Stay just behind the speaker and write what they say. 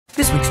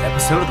This week's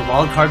episode of the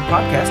Wild Card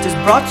Podcast is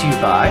brought to you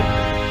by...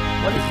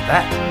 What is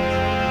that?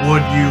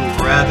 Would you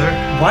rather?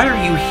 Why are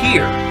you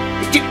here?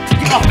 Get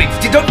off me!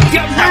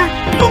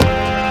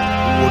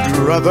 Would you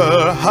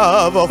rather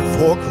have a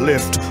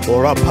forklift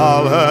or a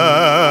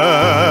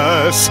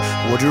palace?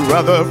 Would you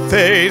rather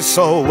face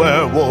a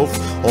werewolf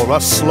or a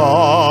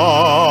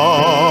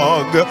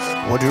slug?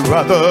 Would you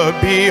rather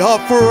be a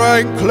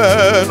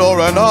Franklin or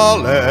an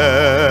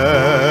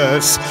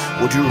Alice?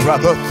 Would you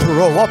rather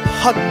throw a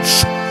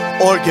punch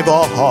or give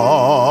a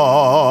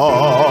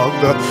hug?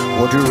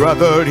 Would you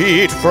rather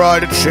eat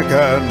fried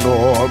chicken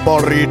or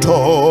burrito?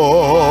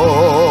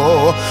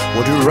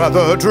 Would you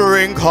rather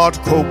drink hot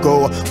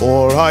cocoa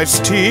or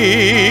iced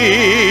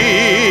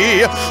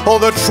tea? All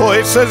the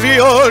choices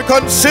you're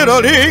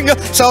considering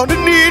sound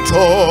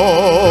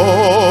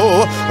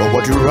neato. Or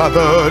would you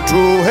rather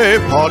do a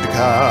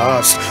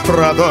podcast?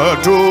 Rather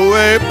do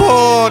a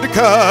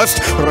podcast.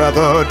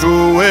 Rather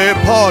do a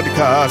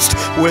podcast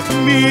with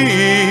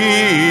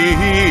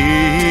me.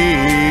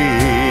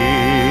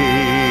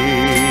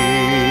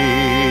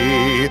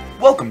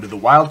 Welcome to the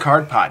Wild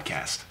Card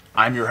Podcast.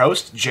 I'm your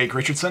host, Jake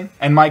Richardson,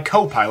 and my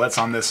co-pilots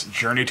on this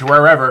journey to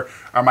wherever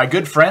are my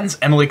good friends,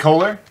 Emily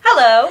Kohler.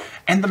 Hello.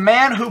 And the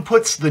man who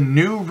puts the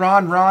new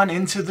Ron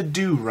into the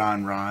do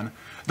Ron,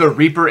 the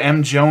Reaper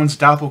M. Jones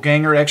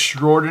doppelganger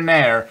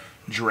extraordinaire,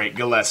 Drake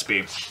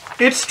Gillespie.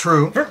 It's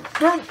true,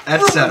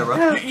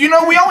 etc. You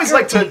know, we always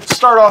like to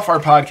start off our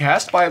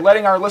podcast by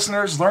letting our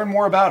listeners learn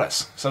more about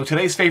us. So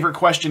today's favorite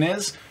question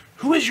is,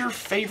 who is your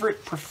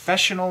favorite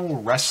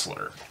professional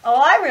wrestler? Oh,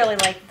 I really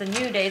like the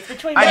New Days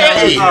between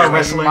Hey!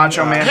 Wrestling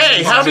Macho Man.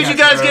 Hey, how did you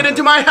guys get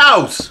into my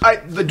house?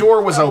 The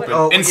door was open.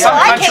 Oh, In yeah. some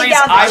Well, I came countries,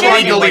 down the I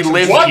chimney. legally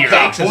live What here.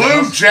 the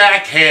blue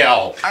jack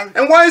hail?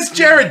 And why is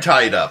Jared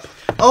tied up?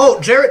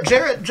 Oh, Jared,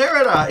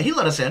 he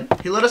let us in.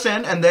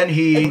 And then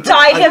he...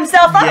 Tied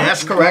himself up?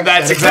 Yes, correct.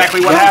 That's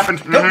exactly what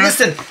happened. No,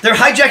 listen, they're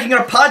hijacking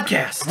our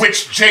podcast.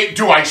 Which Jake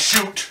do I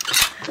shoot?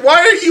 Why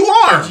are you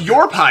armed?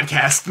 Your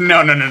podcast?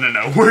 No.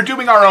 We're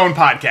doing our own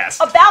podcast.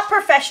 About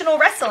professional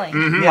wrestling.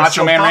 Yeah,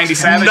 Macho so Man Fox- Randy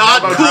Savage.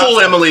 Not Elbow cool,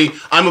 drops. Emily.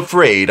 I'm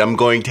afraid I'm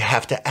going to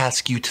have to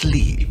ask you to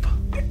leave.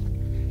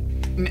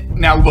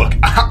 Now look,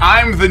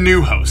 I'm the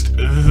new host,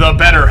 the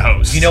better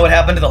host. You know what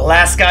happened to the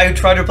last guy who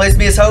tried to replace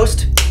me as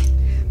host?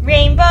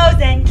 Rainbows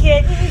and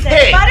kittens and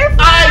Hey, butterflies.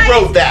 I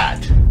wrote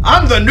that.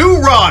 I'm the new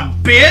Ron,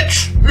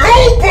 bitch!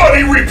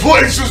 Nobody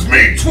replaces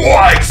me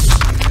twice.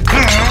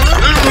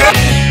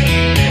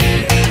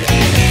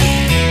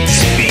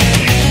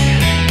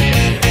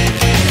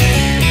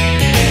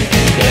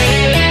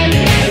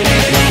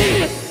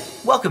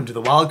 Welcome to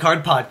the Wild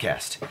Card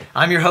Podcast.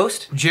 I'm your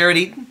host, Jared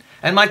Eaton,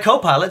 and my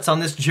co-pilots on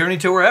this journey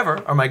to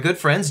wherever are my good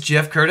friends,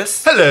 Jeff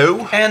Curtis.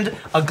 Hello. And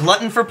a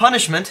glutton for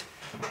punishment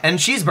and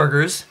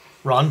cheeseburgers,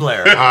 Ron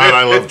Blair.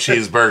 I love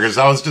cheeseburgers.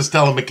 I was just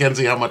telling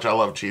Mackenzie how much I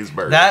love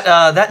cheeseburgers.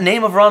 That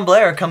name of Ron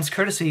Blair comes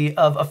courtesy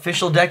of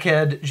official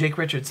deckhead Jake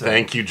Richardson.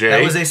 Thank you, Jay.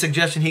 That was a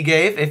suggestion he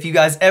gave. If you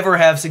guys ever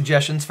have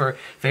suggestions for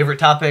favorite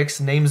topics,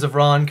 names of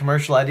Ron,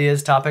 commercial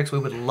ideas, topics, we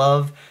would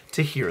love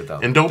to hear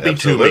them. And don't be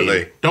too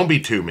mean. Don't be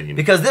too mean.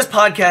 Because this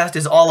podcast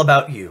is all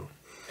about you.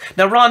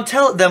 Now, Ron,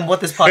 tell them what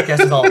this podcast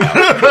is all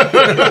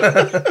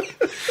about.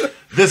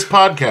 This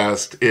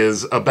podcast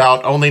is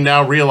about only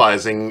now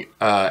realizing,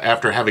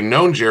 after having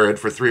known Jared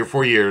for 3 or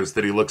 4 years,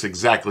 that he looks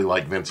exactly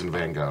like Vincent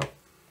Van Gogh.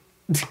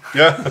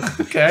 Yeah.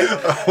 Okay.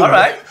 All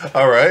right.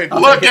 All right.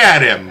 Look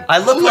at him. I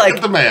look like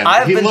at the man.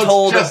 I've He been looks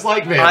told just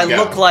like Van I Gogh.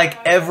 look like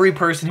every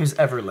person who's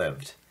ever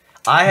lived.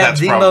 I have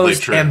That's the probably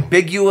most true.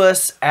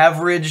 ambiguous,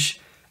 average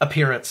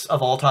appearance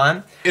of all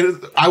time.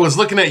 I was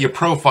looking at your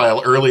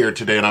profile earlier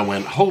today, and I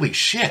went, "Holy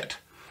shit,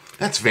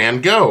 that's Van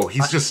Gogh.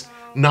 He's just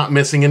not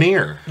missing an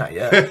ear." Not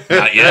yet.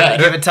 Not yet.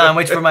 Give it time.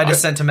 Wait for my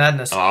descent to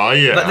madness. Oh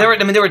yeah. But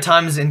there were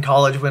times in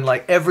college when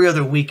like every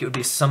other week it would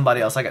be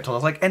somebody else I got told. I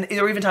was like, and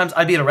there were even times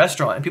I'd be at a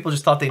restaurant and people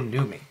just thought they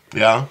knew me.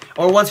 Yeah.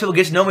 Or once people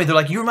get to know me, they're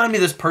like, "You remind me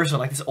of this person,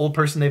 like this old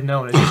person they've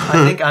known." It's just,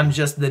 I think I'm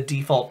just the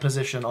default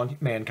position on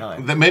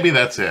mankind. Maybe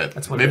that's it.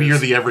 That's what Maybe it you're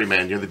is. the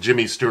everyman. You're the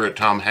Jimmy Stewart,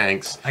 Tom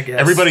Hanks. I guess.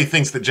 Everybody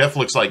thinks that Jeff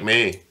looks like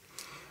me.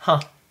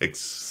 Huh.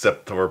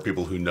 Except for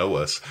people who know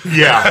us.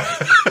 Yeah.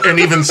 And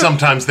even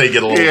sometimes they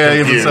get a little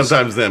confused.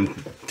 sometimes them,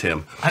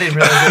 Tim. I didn't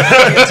realize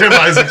that. Tim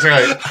Isaac's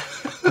right.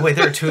 Wait,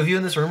 there are two of you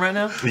in this room right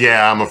now?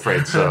 Yeah, I'm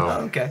afraid so.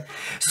 Okay.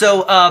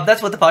 So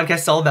that's what the podcast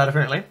is all about,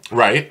 apparently.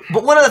 Right?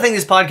 But one other thing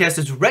this podcast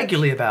is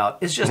regularly about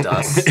is just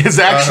us. Is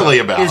actually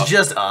about. Is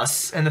just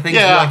us and the things we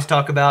Yeah. like to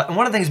talk about. And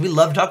one of the things we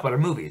love to talk about are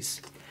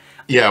movies.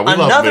 Yeah, we love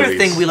Another movies.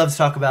 thing we love to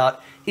talk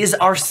about is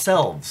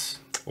ourselves,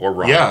 Or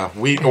Ron. Yeah,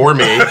 or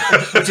me.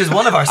 which is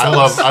one of I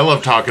ourselves.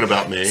 love talking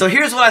about me. So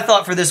here's what I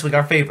thought for this week,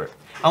 our favorite.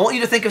 I want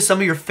you to think of some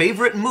of your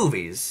favorite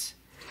movies,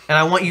 and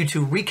I want you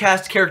to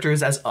recast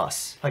characters as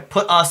us. Like,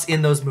 put us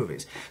in those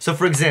movies. So,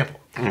 for example,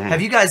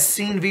 have you guys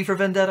seen V for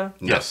Vendetta?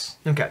 Yes.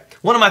 Okay.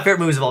 One of my favorite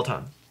movies of all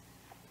time.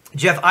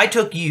 Jeff, I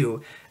took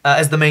you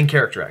as the main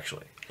character,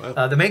 actually.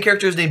 The main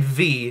character is named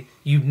V.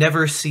 You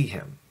never see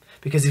him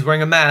because he's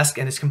wearing a mask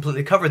and is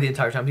completely covered the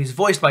entire time. He's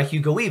voiced by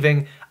Hugo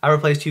Weaving. I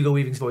replaced Hugo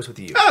Weaving's voice with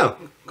you. Oh,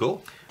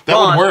 cool. That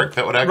Ron, would work.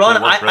 That would actually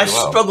Ron, work really I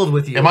well. struggled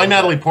with you. Am I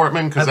Natalie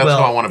Portman? Because that's well,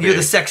 who I want to be. You're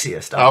the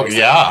sexiest. Oh, Obviously.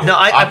 yeah. No,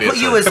 I put obviously.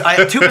 you as I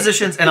have two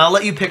positions, and I'll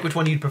let you pick which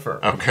one you'd prefer.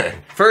 Okay.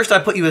 First, I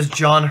put you as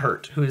John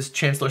Hurt, who is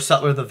Chancellor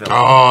Sutler the villain.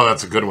 Oh,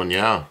 that's a good one.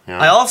 Yeah.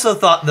 I also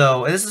thought,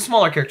 though, and this is a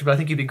smaller character, but I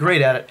think you'd be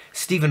great at it.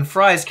 Stephen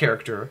Fry's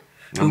character,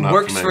 who I'm not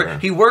works familiar.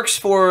 for works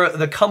for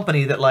the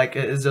company that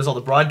does all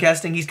the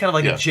broadcasting. He's kind of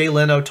like Yeah. a Jay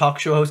Leno talk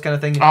show host kind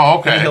of thing. Oh,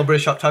 okay. Hill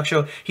British talk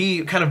show.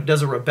 He kind of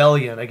does a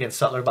rebellion against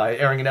Sutler by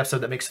airing an episode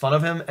that makes fun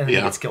of him, and then he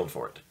Yeah. gets killed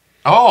for it.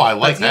 Oh, I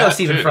like that. You know who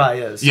Stephen too. Fry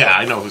is. Yeah,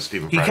 I know who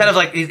Stephen He Fry kind is. of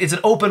like it's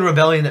an open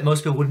rebellion that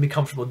most people wouldn't be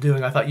comfortable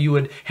doing. I thought you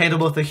would handle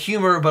both the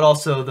humor but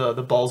also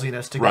the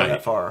ballsiness to go Right.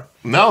 that far.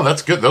 No,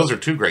 that's good. Those are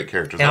two great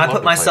characters. And I'd I love put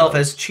to play myself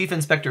those. as Chief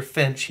Inspector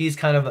Finch. He's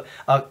kind of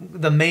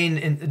the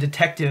main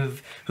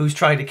detective who's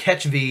trying to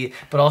catch V,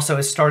 but also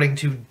is starting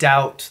to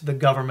doubt the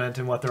government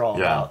and what they're all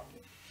about.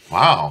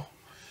 Wow.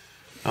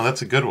 Oh,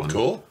 that's a good one.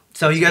 Cool.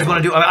 So you guys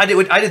want to do? I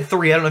did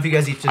three. I don't know if you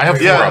guys each did I have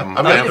three. four Yeah, of them.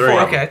 I've Oh, got you did three.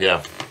 four, okay.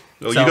 Yeah.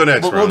 Oh, So you go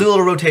next, we'll Ron. do a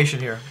little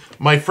rotation here.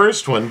 My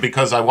first one,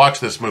 because I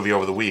watched this movie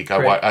over the week,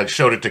 Great. I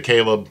showed it to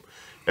Caleb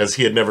as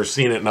he had never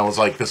seen it, and I was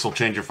like, this will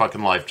change your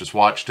fucking life. Just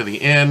watch to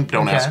the end.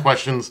 Don't Okay. ask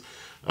questions.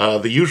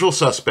 The Usual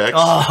Suspects.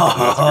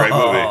 That's a great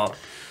movie.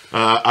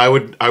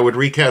 I would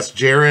recast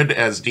Jared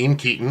as Dean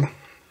Keaton,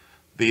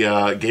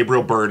 the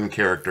Gabriel Byrne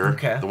character,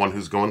 Okay. the one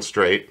who's going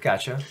straight.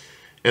 Gotcha.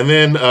 And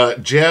then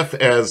Jeff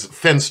as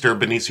Fenster,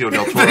 Benicio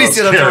del Toro's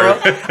Benicio del Toro.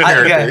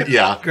 character. Okay.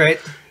 Yeah. Great.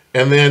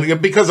 And then,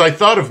 because I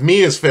thought of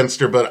me as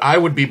Fenster, but I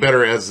would be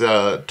better as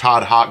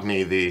Todd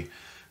Hockney,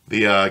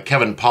 the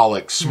Kevin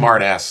Pollak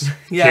smartass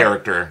Yeah.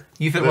 character.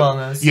 You fit well in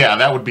those. Yeah,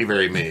 that would be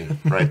very me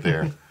right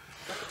there.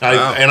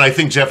 And I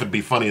think Jeff would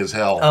be funny as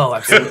hell. Oh,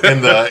 absolutely.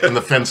 in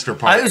the Fenster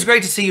part. It was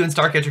great to see you and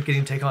Starcatcher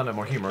getting take on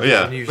more humor.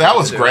 Yeah. than you usually That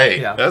was do.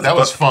 great. Yeah. That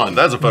was fun.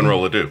 That's a fun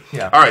role to do.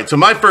 Yeah. All right, so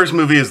my first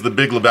movie is The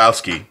Big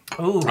Lebowski.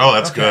 Ooh, Oh,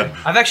 that's good.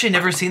 I've actually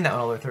never seen that one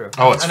all the way through.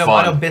 Oh, it's I know,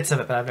 fun. I know bits of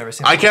it, but I've never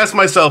seen I it. cast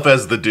myself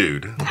as the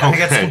dude. I think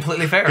that's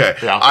completely fair. Okay.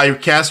 Yeah. I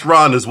cast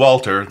Ron as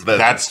Walter.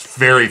 That's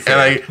very fair.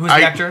 and Who's the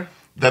actor?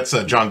 That's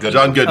John Goodman.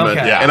 John Goodman.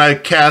 Okay. Yeah. And I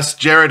cast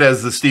Jared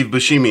as the Steve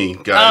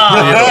Buscemi guy.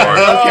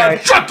 Oh,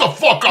 okay. Shut the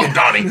fuck up,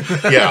 Donnie.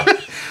 Yeah.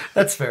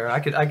 That's fair. I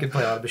could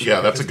play on a Bashir.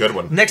 Yeah, that's a good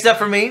one. Next up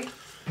for me,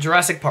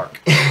 Jurassic Park.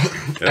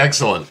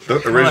 Excellent. The One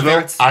of my original?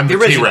 favorites. I'm the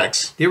original.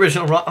 T-Rex. The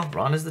original.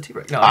 Ron is the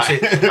T-Rex. No,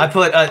 actually, I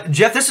put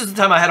Jeff. This is the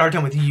time I had a hard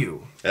time with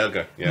you.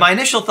 Okay. Yeah. My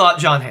initial thought,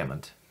 John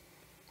Hammond.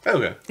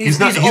 Okay. He's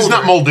not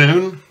older.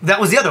 Muldoon. That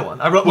was the other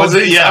one. I wrote Was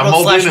Muldoon. it? Yeah, I wrote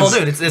Muldoon slash is-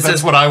 Muldoon. It that's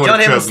says what I would've John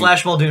Hammond chosen.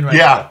 slash Muldoon right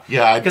Yeah,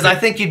 yeah. Because I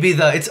think you'd be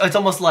it's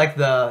almost like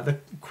the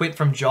Quint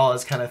from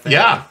Jaws kind of thing.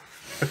 Yeah.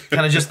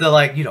 Kind of just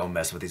the you don't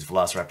mess with these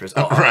velociraptors.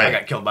 Oh, Right. I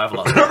got killed by a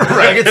velociraptor.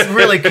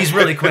 Right. He's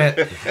really Quint.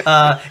 He's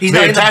not They in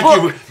the attack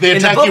book. you. They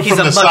in the attack book, you he's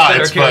from a the much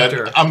better sides,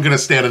 character. but I'm gonna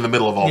stand in the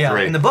middle of all Yeah,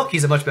 three. in the book,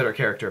 he's a much better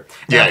character.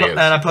 And Yeah, I put, he is.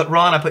 and I put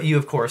Ron. I put you,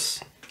 of course.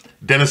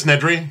 Dennis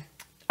Nedry.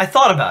 I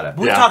thought about it.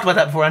 We Yeah. talked about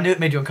that before. I knew it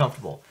made you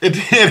uncomfortable. It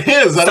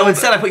is. I So don't-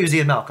 instead, I put you as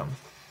Ian Malcolm.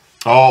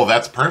 Oh,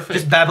 that's perfect.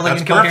 Just babbling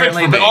That's perfect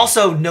incoherently, for but me.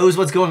 also knows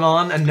what's going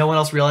on, and no one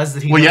else realizes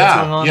that he Well, knows what's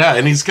going on. yeah,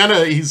 and he's kind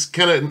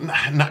of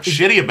not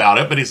shitty about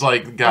it, but he's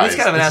like, guys,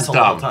 kind of an this is asshole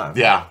the whole dumb. time.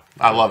 Yeah,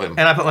 I love him.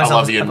 And I put myself,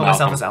 love as, I Ian put myself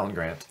Malcolm. as Alan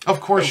Grant. Of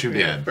course you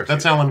did.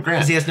 That's Alan Grant.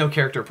 Because he has no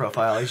character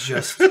profile. He's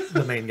just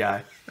the main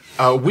guy.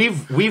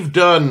 We've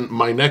done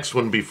my next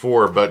one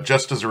before, but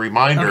just as a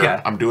reminder,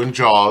 Okay. I'm doing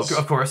Jaws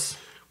Of course.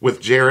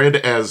 with Jared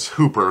as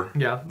Hooper,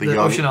 Yeah, the the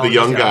young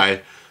oceanologist guy.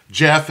 guy,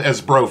 Jeff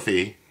as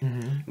Brophy,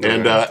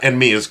 and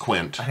me as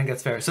Quint. I think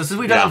that's fair. So since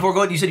we've done Yeah. it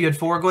before, you said you had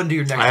four. Go ahead and do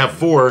your next I have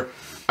one. 4.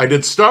 I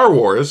did Star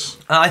Wars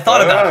I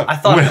thought about it. I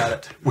thought about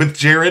it. with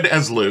Jared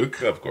as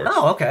Luke, Of course.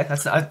 Oh, okay.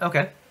 That's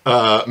okay.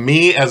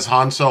 me as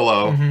Han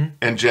Solo, Mm-hmm.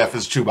 and Jeff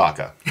as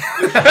Chewbacca.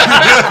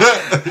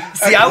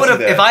 See, I would have,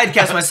 see that. if I had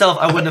cast myself,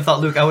 I wouldn't have thought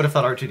Luke. I would have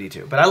thought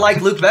R2D2. But I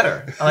like Luke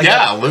better. I like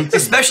Yeah, that. Luke.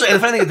 Especially, and the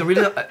funny thing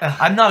is,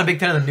 I'm not a big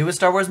fan of the newest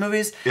Star Wars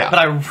movies, Yeah. but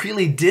I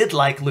really did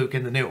like Luke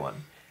in the new one.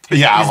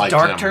 Yeah, I His like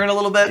dark him. turn a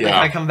little bit, Yeah.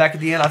 kind of coming back at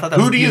the end. I thought that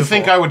was Who do you beautiful.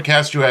 think I would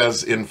cast you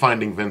as in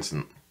Finding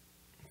Vincent?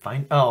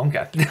 Oh,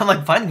 okay. I'm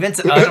like, Find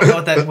Vincent. I don't know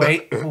what that.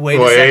 Wait a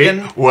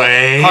second.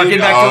 Wait. Harken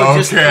back to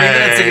just 3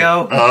 minutes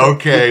ago.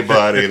 Okay,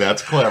 buddy,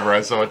 that's clever.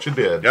 I saw what you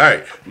did. All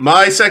right.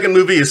 My second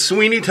movie is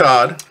Sweeney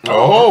Todd.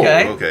 Oh,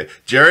 Okay. Okay.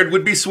 Jared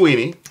would be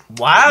Sweeney.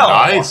 Wow.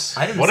 nice.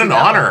 I didn't What see an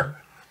that honor.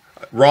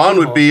 Ron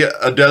would be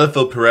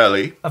Adelphi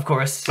Pirelli. one. Of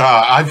course.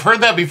 I've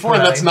heard that before,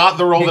 and that's Right. not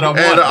the role that I want,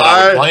 And but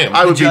I would play him.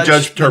 I would be The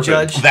Judge the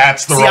Turpin.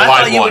 That's the See, role I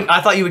thought I'd you want. would.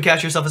 I thought you would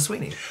cast yourself as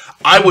Sweeney.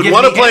 I would Give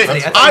want to me play. Anthony.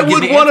 I thought I you'd give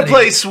would me want to Anthony.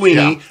 play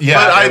Sweeney, Yeah,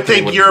 but I Anthony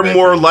think would you're be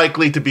more better.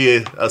 likely to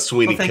be a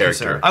Sweeney Thank you,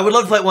 character. sir. I would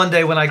love to play it one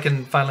day when I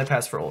can finally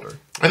pass for older.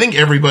 I think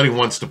everybody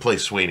wants to play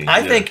Sweeney.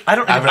 I think I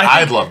don't. I think,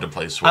 I'd love to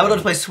play Sweeney. I would love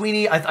to play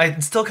Sweeney. I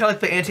still kind of like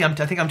to play Anthony.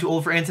 I think I'm too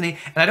old for Anthony,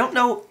 and I don't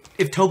know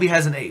if Toby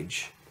has an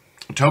age.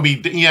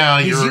 Toby. Yeah,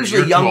 He's you're usually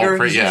you're too old younger.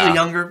 for it, He's yeah. usually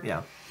younger.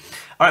 Yeah.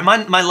 All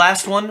right, my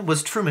last one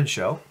was Truman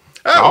Show.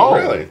 Oh, Oh.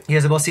 really? You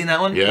guys have both seen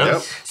that one?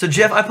 Yes. So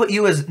Jeff, I put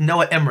you as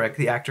Noah Emmerich,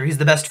 the actor. He's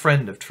the best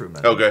friend of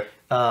Truman. Okay.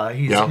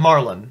 He's Yeah.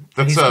 Marlon.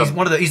 That's, He's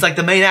one of the. He's like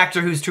the main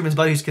actor who's Truman's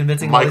buddy, who's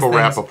convincing Michael all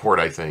these things. Rappaport,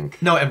 I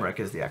think. No, Emmerich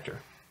is the actor.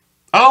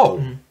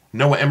 Oh,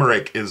 Noah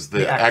Emmerich is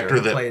the actor who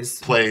that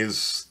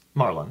plays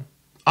Marlon.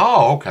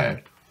 Oh,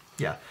 okay.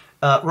 Yeah.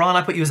 Ron,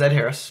 I put you as Ed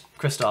Harris.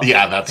 Christoph.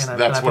 Yeah, that's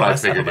what I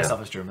figured. I put myself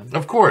Yeah. as Truman.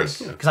 Of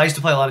course. Because I used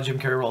to play a lot of Jim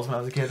Carrey roles when I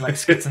was a kid, like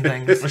skits and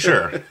things.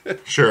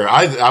 Sure.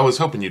 I was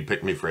hoping you'd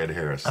pick me for Ed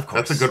Harris. Of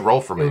course. That's a good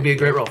role for me. It would be a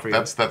great role for you.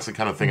 That's the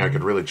kind of thing I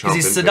could really chomp into.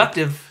 Because he's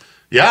seductive.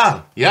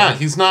 Yeah.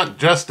 He's not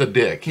just a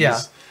dick. Yeah.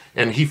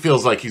 And he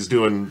feels like he's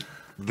doing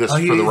this for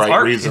the he's right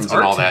art. reasons It's and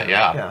art all to that. him.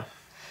 Yeah.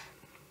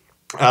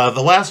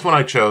 The last one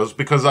I chose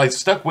because I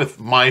stuck with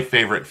my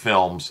favorite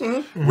films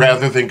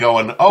rather than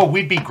going, oh,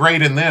 we'd be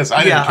great in this.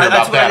 I didn't care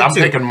that's about what I that. did I'm too.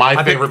 taking my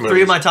I favorite picked movies.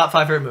 3 of my top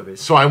 5 favorite movies.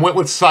 So I went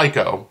with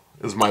Psycho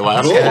as my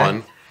last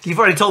one. You've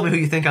already told me who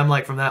you think I'm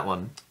like from that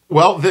one.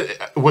 Well,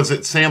 was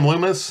it Sam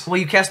Loomis? Well,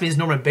 you cast me as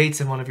Norman Bates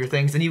in one of your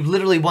things, and you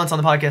literally once on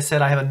the podcast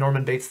said I have a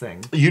Norman Bates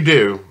thing. You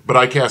do, but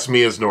I cast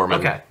me as Norman.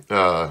 Okay.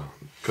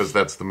 Because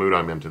that's the mood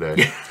I'm in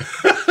today.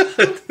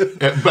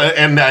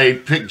 And I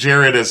picked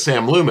Jared as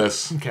Sam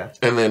Loomis. Okay.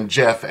 And then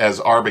Jeff as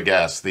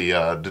Arbogast,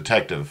 the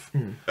detective.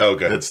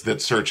 Okay.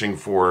 That's searching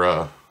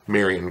for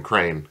Marion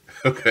Crane.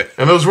 Okay.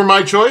 And those were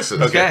my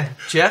choices. Okay.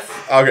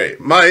 Jeff? Okay.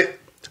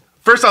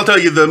 First, I'll tell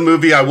you the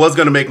movie I was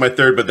going to make my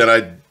third, but then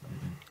I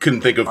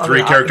couldn't think of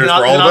 3 characters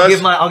for all of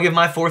us. I'll give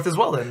my 4th as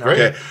well then. Great.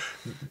 Okay.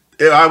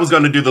 I was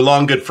going to do the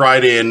Long Good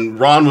Friday, and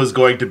Ron was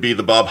going to be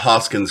the Bob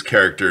Hoskins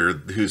character,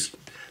 who's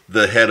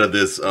the head of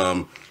this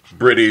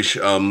British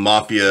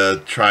mafia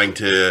trying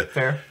to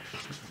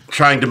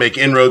make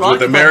inroads Ron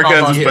with can play Bob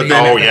Americans, Hoskins. but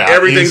then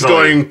everything's easily.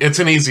 going. It's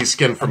an easy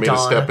skin for me to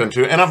Don. step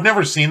into, and I've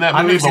never seen that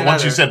I've movie. never But seen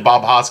once it you either. said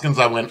Bob Hoskins,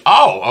 I went,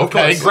 "Oh,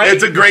 okay, course. great."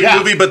 It's a great Yeah.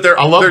 movie, but there's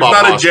I love Bob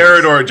not Hoskins. a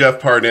Jared or a Jeff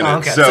part in it.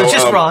 okay. So it's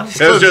just Ron.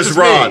 It was just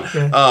Ron.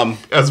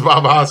 As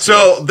Bob Hoskins.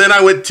 So then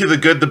I went to The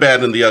Good, the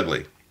Bad, and the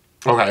Ugly.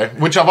 Okay,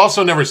 which I've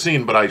also never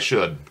seen, but I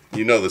should.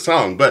 You know the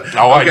song, but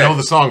I okay. know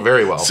the song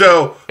very well.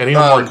 So Ennio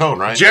Morricone,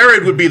 right?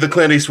 Jared would be the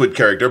Clint Eastwood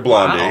character,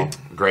 Blondie. Wow,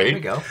 great. There you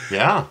go.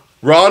 Yeah.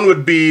 Ron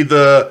would be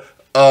the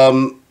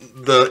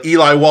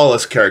Eli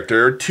Wallace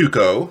character,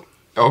 Tuco.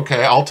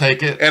 Okay, I'll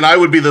take it. And I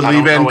would be the I Lee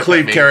don't know Van what that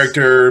Cleef means.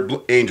 character,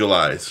 Angel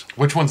Eyes.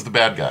 Which one's the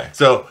bad guy?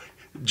 So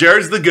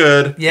Jared's the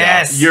good.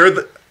 Yes.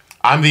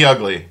 I'm the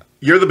ugly.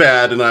 You're the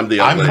bad, and I'm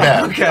the I'm ugly. the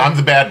bad. Okay. I'm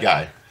the bad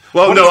guy.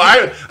 Well,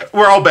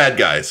 we're all bad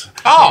guys.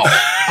 Oh.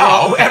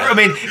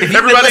 If you've Everybody been in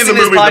the listening to this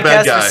movie's the bad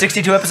podcast guy. for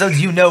 62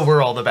 episodes, you know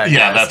we're all the bad guys.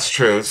 Yeah, that's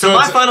true. So my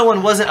it's- final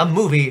one wasn't a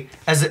movie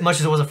as much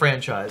as it was a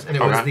franchise, and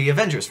it was Okay. the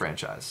Avengers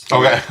franchise.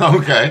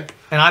 Okay.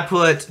 And I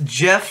put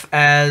Jeff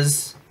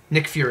as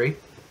Nick Fury.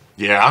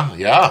 Yeah.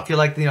 I feel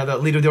like the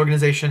leader of the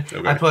organization.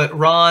 Okay. I put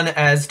Ron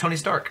as Tony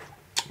Stark.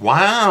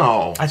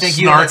 Wow. I think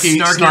snarky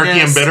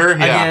and bitter.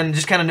 Yeah. Again,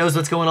 just kind of knows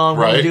what's going on.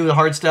 Willing to Right. do the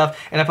hard stuff.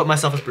 And I put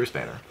myself as Bruce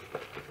Banner.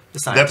 The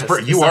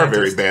scientist. You are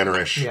very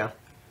bannerish. Yeah.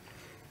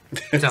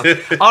 So,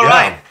 all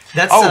right.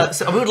 That's Oh.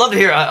 so we would love to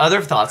hear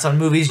other thoughts on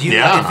movies.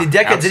 Yeah, if the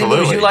decades, any movies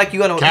absolutely. you like, you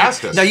got to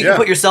Cast us. Now you Yeah. can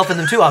put yourself in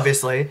them too,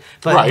 obviously,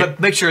 but, Right. but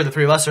make sure the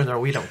 3 of us are in there.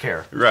 We don't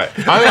care. Right.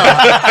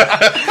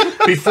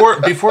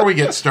 Before we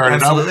get started,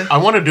 Absolutely. I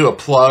want to do a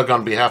plug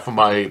on behalf of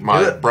my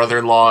Good.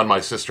 brother-in-law and my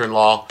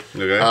sister-in-law.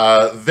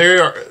 Okay.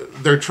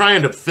 They're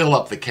trying to fill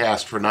up the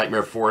cast for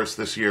Nightmare Forest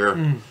this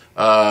year.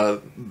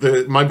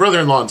 My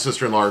brother-in-law and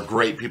sister-in-law are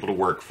great people to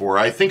work for.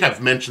 I think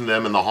I've mentioned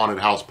them in the Haunted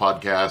House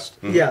podcast.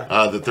 Yeah.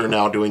 That they're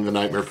now doing the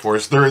Nightmare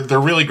Forest. They're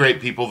really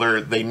great people.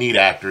 They need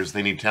actors.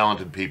 They need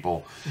talented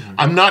people.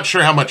 I'm not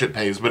sure how much it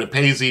pays, but it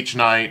pays each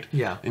night.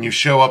 Yeah. And you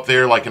show up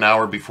there like an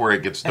hour before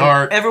it gets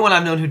dark. Everyone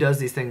I've known who does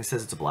these things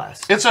says it's a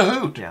blast. It's a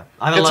hoot. Yeah.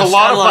 It's a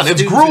lot of fun.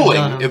 It's students who've done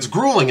grueling. them. It's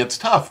grueling. It's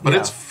tough, but Yeah.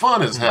 it's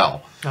fun as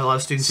hell. I have a lot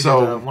of students who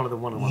So do one of the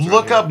one-on-ones.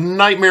 look around up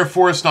Nightmare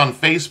Forest on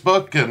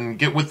Facebook and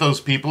get with those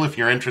people if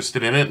you're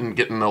interested in it and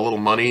getting a little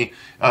money.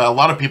 A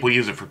lot of people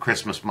use it for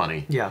Christmas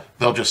money. Yeah.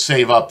 They'll just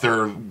save up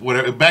their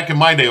whatever. Back in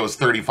my day, it was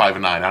 $35 a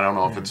night. I don't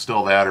know if it's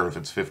still that or if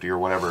it's 50 or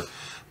whatever.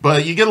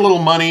 But you get a little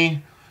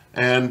money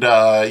and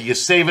you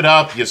save it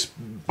up. You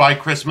buy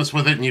Christmas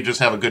with it, and you just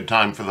have a good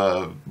time for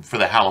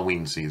the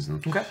Halloween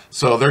season. Okay.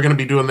 So they're going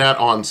to be doing that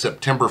on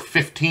September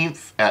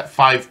 15th at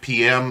 5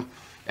 p.m.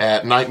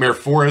 at Nightmare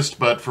Forest.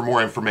 But for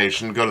more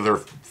information, go to their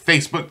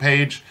Facebook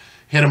page,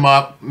 hit them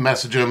up,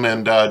 message them,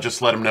 and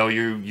just let them know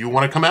you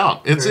want to come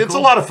out. It's Very a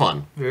cool. lot of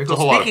fun. Very It's cool. a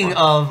whole lot Speaking fun.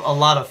 of a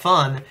lot of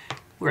fun,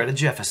 we're at a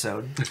Jeff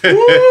episode.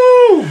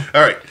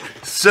 All right.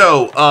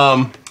 So,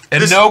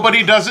 And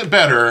nobody does it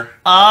better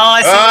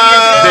I see what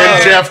you than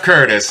did there. Jeff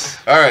Curtis.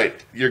 all right.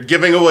 You're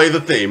giving away the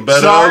theme,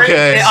 but Sorry.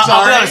 okay. Hey, I'll be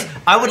Sorry. honest,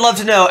 I would love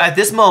to know at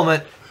this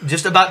moment,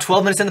 just about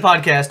 12 minutes in the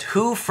podcast,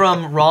 who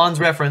from Ron's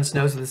reference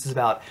knows what this is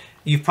about.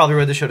 You've probably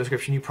read the show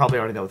description. You probably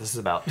already know what this is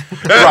about.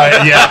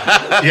 Right,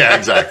 yeah. Yeah,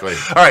 exactly.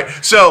 All right.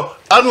 So,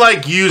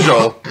 unlike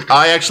usual,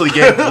 I actually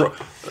gave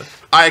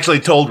I actually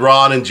told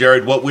Ron and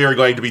Jared what we were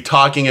going to be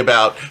talking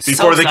about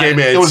before they came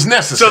in. It was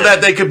necessary. So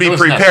that they could be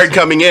prepared necessary.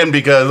 Coming in,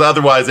 because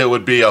otherwise it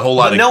would be a whole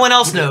lot But of... no one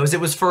else knows. It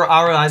was for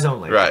our eyes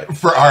only. Right.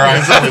 For our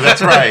eyes only.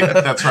 That's right.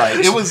 That's right.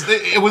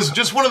 It was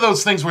just one of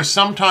those things where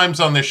sometimes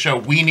on this show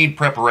we need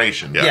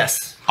preparation. Yeah.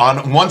 Yes.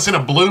 On once in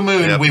a blue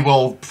moon, we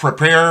will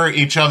prepare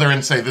each other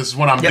and say, "This is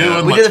what I'm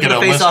doing." We Let's did it get for a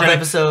the list face-off ready.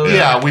 episode.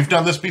 Yeah, we've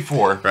done this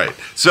before. Right.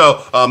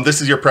 So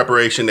this is your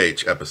Preparation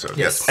H episode.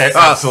 Yes.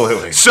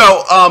 Absolutely.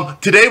 So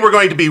today we're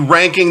going to be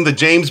ranking the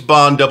James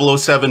Bond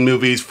 007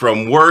 movies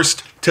from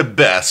worst to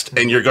best,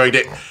 and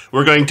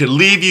we're going to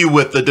leave you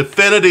with the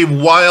definitive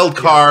wild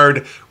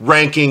card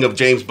ranking of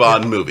James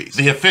Bond movies.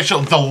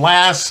 The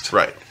last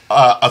Right.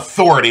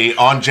 Authority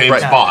on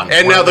James Bond.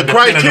 And Where now the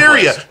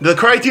definitive list.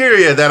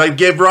 criteria that I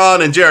gave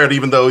Ron and Jared,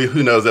 even though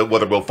who knows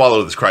whether we'll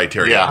follow this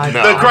criteria. Yeah,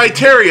 The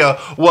criteria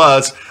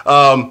was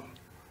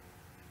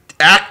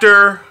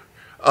actor,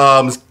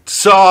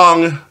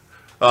 song,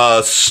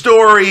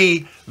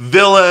 story,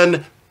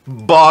 villain,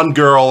 Bond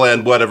girl,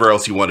 and whatever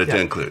else you wanted to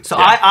include. So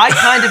I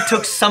kind of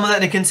took some of that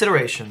into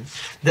consideration.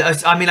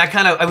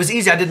 I was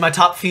easy. I did my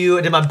top few,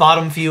 I did my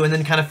bottom few, and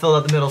then kind of filled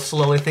out the middle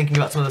slowly, thinking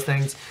about some of those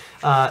things.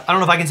 I don't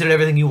know if I considered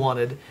everything you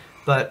wanted,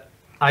 but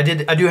I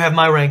do have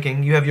my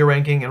ranking. You have your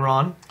ranking, and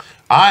Ron?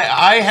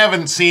 I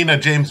haven't seen a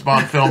James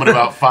Bond film in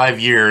about 5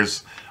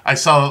 years. I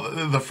saw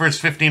the first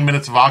 15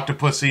 minutes of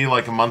Octopussy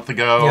like a month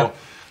ago. Yep.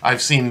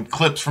 I've seen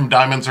clips from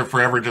Diamonds Are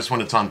Forever just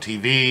when it's on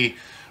TV.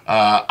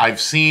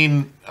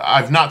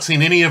 I've not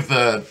seen any of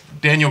the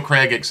Daniel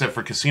Craig except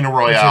for Casino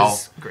Royale. Which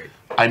is great.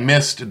 I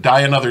missed Die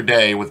Another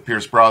Day with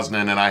Pierce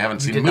Brosnan, and I haven't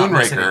seen did not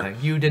miss Moonraker.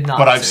 anything. You did not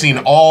But miss I've seen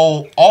anything.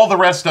 all the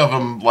rest of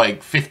them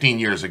like 15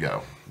 years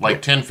ago.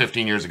 Like 10,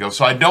 15 years ago.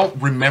 So I don't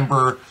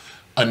remember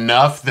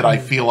enough that I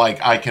feel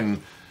like I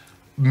can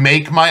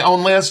make my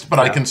own list, but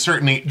I can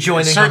certainly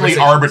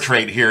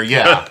arbitrate here,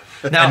 Now,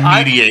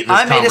 and mediate this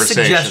I made a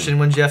conversation. suggestion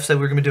when Jeff said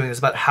we were going to be doing this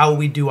about how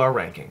we do our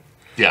ranking.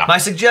 Yeah. My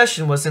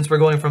suggestion was, since we're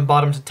going from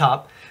bottom to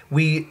top,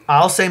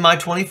 I'll say my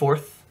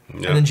 24th,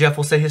 and then Jeff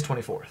will say his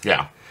 24th.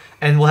 Yeah.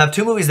 And we'll have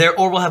two movies there,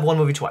 or we'll have one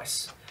movie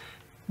twice.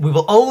 We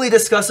will only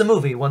discuss a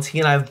movie once he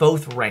and I have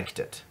both ranked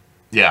it.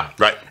 Yeah.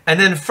 Right. And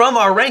then from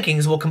our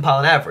rankings, we'll compile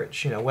an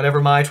average. You know,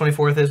 whatever my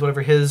 24th is,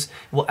 whatever his,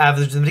 we'll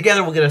average them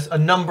together, we'll get a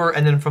number,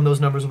 and then from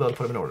those numbers, we'll be able to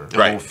put them in order.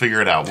 Right. We'll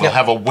figure it out. We'll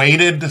have a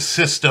weighted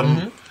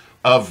system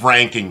of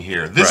ranking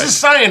here. This is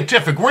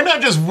scientific. We're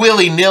not just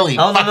willy-nilly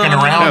fucking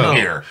around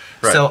here.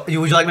 Right. So, would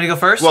you like me to go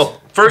first?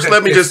 Well, first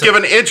let me just give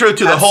an intro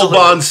to the whole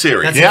Bond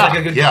series. That seems like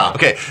a good call.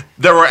 Okay,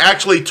 there were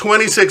actually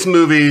 26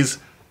 movies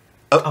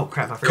oh,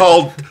 crap, I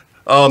forgot.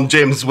 called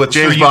James Bond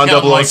you count,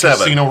 007. like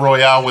Casino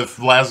Royale with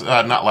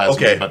not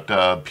Lasman,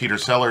 but Peter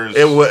Sellers.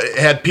 It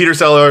had Peter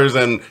Sellers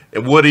and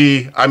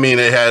Woody. I mean,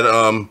 it had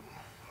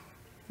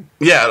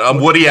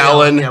Woody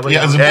Allen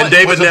and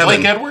David Nevin.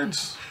 Blake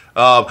Edwards.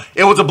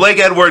 It was a Blake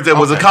Edwards. It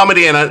was a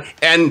comedy, and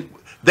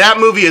that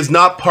movie is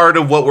not part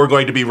of what we're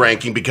going to be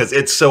ranking because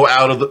it's so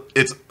out of the.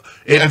 It's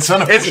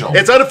unofficial.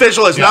 It's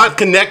unofficial. It's not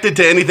connected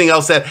to anything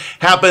else that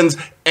happens,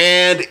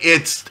 and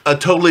it's a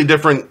totally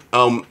different.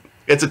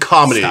 It's a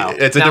comedy. Style.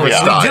 It's a Now, different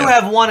style. We do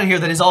have one in here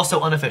that is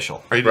also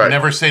unofficial. Right.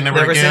 Never say never,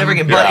 Never again. say never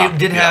again. But it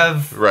did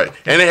have right,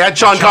 and it had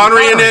Sean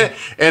Connery in it,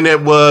 and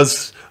it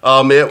was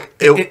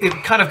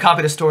it kind of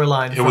copied a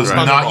storyline. It was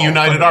not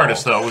United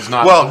Artists, though. It was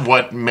not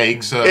what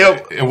makes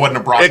it wasn't a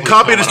broccoli. It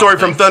copied a story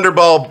from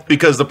Thunderball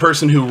because the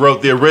person who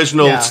wrote the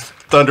original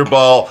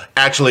Thunderball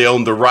actually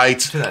owned the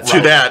rights to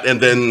that,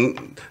 and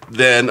then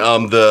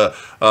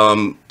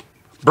the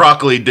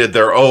Broccoli did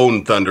their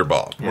own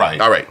Thunderball.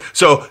 Right. All right.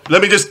 So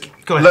let me just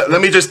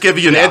give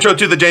you an intro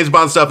to the James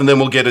Bond stuff, and then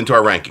we'll get into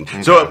our ranking.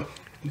 Okay. So.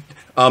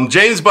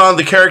 James Bond,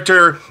 the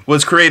character,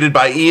 was created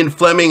by Ian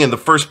Fleming, and the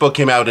first book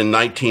came out in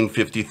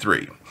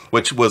 1953,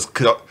 which was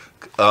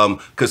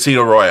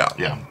Casino Royale.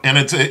 Yeah, and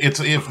it's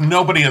if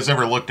nobody has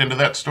ever looked into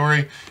that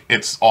story,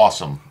 it's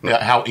awesome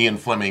how Ian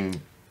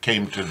Fleming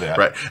came to that.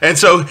 Right, and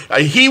so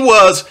he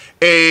was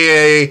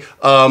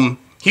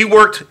he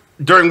worked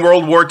during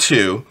World War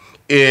II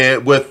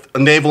with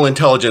naval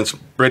intelligence,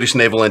 British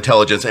naval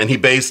intelligence, and he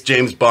based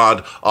James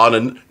Bond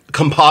on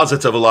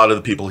composites of a lot of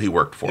the people he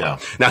worked for. Yeah.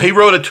 Now he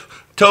wrote a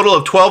total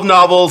of 12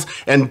 novels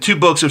and 2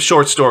 books of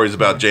short stories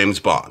about James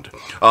Bond.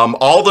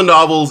 All the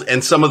novels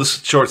and some of the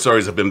short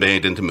stories have been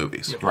made into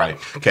movies. Right.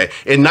 Okay.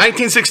 In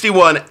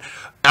 1961,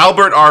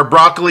 Albert R.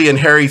 Broccoli and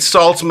Harry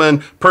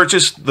Saltzman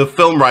purchased the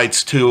film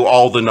rights to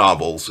all the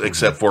novels,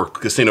 except for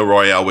Casino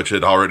Royale, which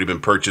had already been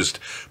purchased.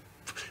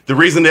 The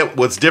reason it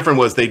was different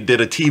was they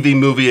did a TV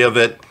movie of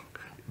it.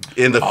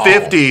 In the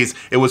 50s,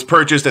 it was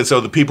purchased, and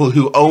so the people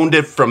who owned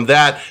it from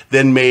that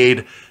then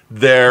made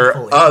their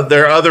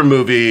other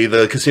movie,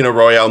 the Casino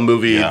Royale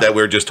movie that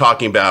we were just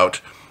talking about,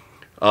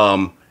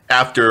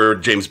 after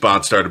James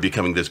Bond started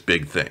becoming this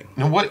big thing.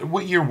 Now,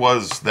 what year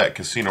was that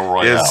Casino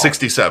Royale? It was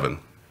 67.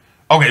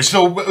 Okay,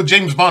 so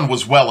James Bond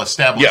was well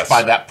established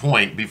by that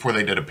point before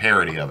they did a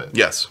parody of it.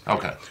 Yes.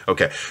 Okay.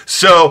 Okay.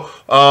 So,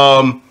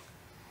 all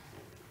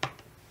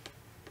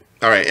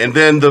right, and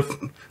then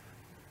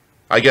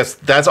I guess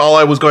that's all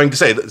I was going to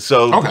say.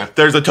 So Okay.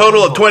 there's a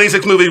total of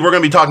 26 movies. We're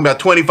going to be talking about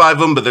 25 of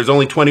them, but there's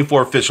only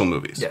 24 official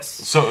movies. Yes.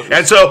 So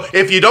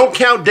If you don't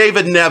count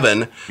David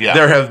Nevin, Yeah.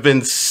 there have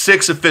been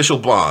 6 official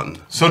Bonds.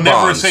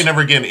 Never Say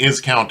Never Again is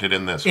counted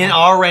in this. In one.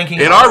 our ranking.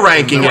 In our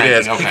ranking, it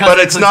is, okay. but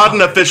it's not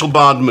an official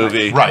Bond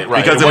movie, Right.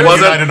 Because It it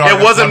wasn't wasn't. United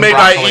It wasn't made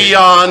by Broccoli.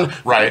 Eon.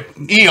 Right.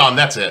 Eon.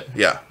 That's it.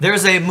 Yeah.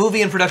 There's a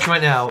movie in production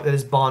right now that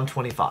is Bond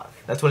 25.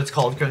 That's what it's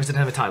called. It doesn't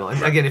have a title.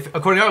 And again,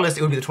 according to our list,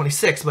 it would be the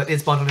 26th, but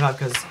it's Bond 25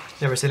 because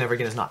Never Say Never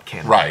Again is not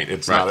canon. Right.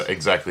 It's not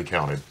exactly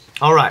counted.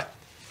 All right.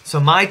 So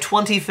my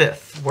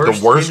 25th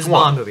worst James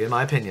Bond movie, in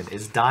my opinion,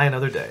 is Die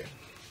Another Day.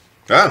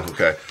 Oh,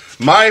 okay.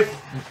 My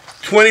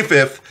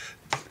 25th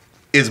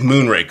is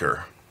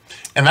Moonraker.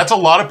 And that's a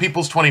lot of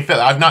people's 25th.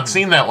 I've not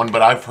seen that one,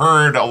 but I've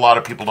heard a lot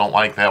of people don't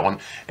like that one.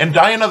 And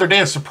Die Another Day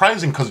is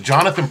surprising because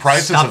Jonathan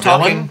Pryce is a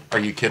villain. Are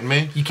you kidding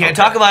me? You can't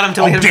talk about him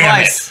until we hit him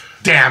twice.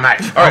 Damn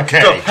it. All right.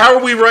 Okay. So how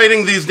are we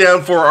writing these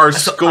down for our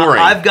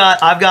scoring? I've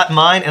got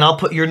mine, and I'll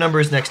put your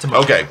numbers next to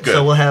mine. Okay, good.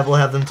 So we'll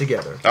have them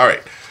together. All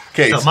right.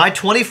 Okay. So my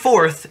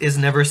 24th is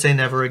Never Say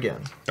Never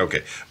Again.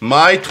 Okay.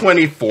 My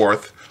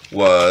 24th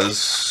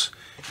was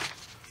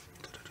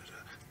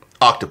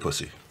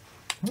Octopussy.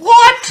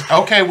 What?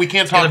 Okay, we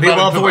can't talk It'll be about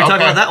well it. before we talk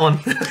about that one.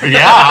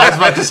 Yeah, I was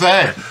about to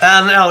say.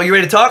 Now, you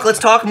ready to talk? Let's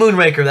talk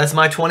Moonraker. That's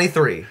my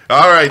 23.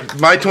 All right.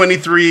 My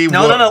 23.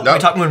 No. We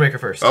talk Moonraker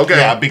first. Okay.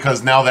 Yeah,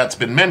 because now that's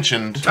been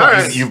mentioned. All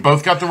right. You've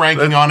both got the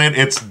ranking on it.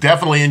 It's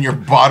definitely in your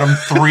bottom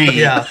 3.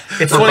 Yeah,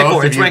 it's for both 24.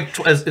 of It's you. ranked.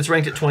 It's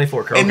ranked at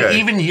 24. Carl. And Okay.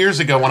 even years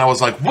ago, when I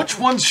was like, "Which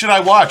ones should I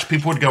watch?"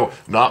 People would go,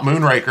 "Not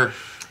Moonraker.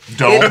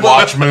 Don't Well,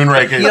 watch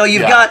Moonraker." You know,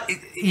 you've Yeah. got.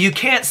 You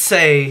can't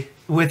say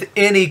with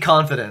any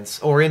confidence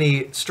or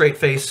any straight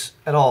face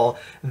at all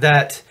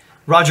that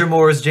Roger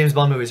Moore's James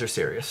Bond movies are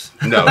serious.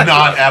 No.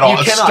 Not at all.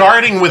 You cannot.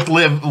 Starting with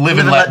Live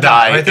and Let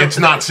Die, right? it's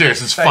not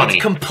serious. It's funny.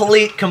 It's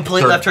complete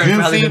They're left turn from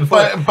how they goofy, did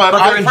before. but they're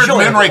I've heard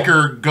enjoyable.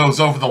 Moonraker goes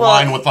over the Well,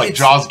 line with like it's-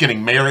 Jaws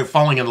getting married,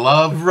 falling in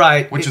love,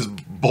 Right. Which is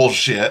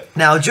bullshit.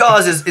 Now,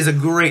 Jaws is a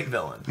great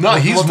villain. No,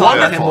 he's we'll talk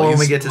about him wonderful. more when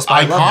we He's get to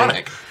Spy Lovely.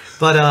 iconic.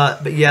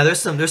 But yeah, there's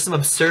some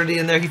absurdity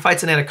in there. He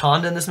fights an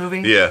anaconda in this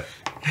movie. Yeah.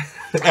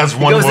 As He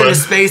one goes would. into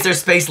space. There's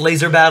space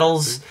laser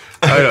battles.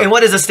 know. And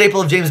what is a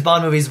staple of James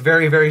Bond movies?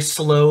 Very, very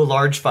slow,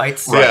 large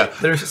fights. Right.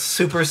 They're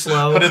super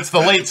slow. But it's the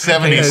late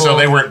 70s, so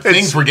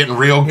things were getting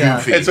real Yeah.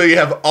 goofy. And so you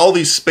have all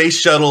these space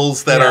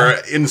shuttles that Yeah. are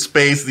in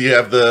space.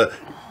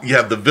 You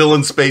have the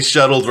villain space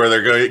shuttles where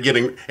they're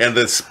getting, and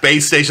the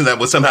space station that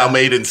was somehow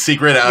made in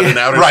secret out in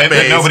outer Right,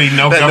 space. that nobody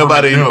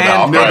knew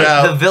about. And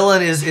Right. the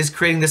villain is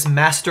creating this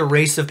master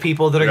race of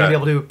people that are going to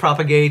be able to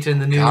propagate in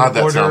the new God,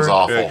 that order. sounds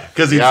awful.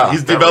 Because Yeah,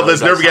 he's that developed really this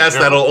does nerve sound gas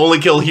terrible. that'll only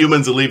kill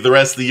humans and leave the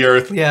rest of the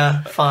Earth. Yeah,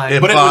 fine.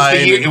 It- But Fine.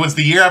 it was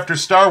the year after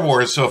Star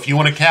Wars, so if you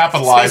want to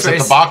capitalize Space at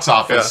race. the box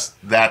office,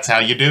 that's how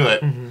you do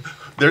it.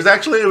 There's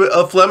actually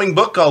a Fleming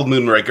book called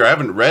Moonraker. I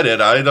haven't read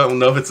it. I don't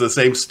know if it's the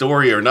same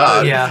story or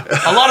not. Yeah,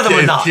 a lot of them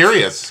are not.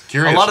 Curious. A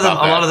lot of them,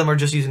 about that. are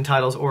just using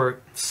titles or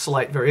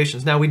slight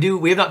variations. Now we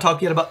have not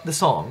talked yet about the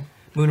song.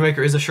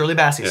 Moonraker is a Shirley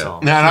Bassey song.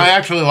 Now, and I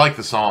actually like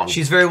the song.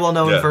 She's very well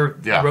known Yeah. for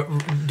Yeah.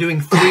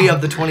 doing 3 of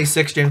the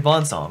 26 James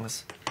Bond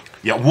songs.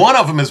 Yeah, one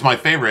of them is my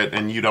favorite,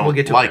 and you don't We'll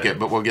get to like it. it,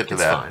 but we'll get to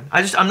It's that. fine.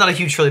 I'm not a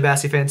huge Shirley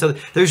Bassey fan, so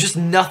there's just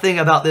nothing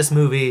about this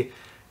movie.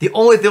 The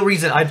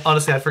reason I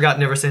forgot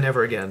Never Say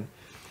Never Again.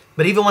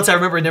 But even once I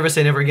remember Never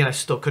Say Never Again, I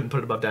still couldn't put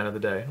it above Die Another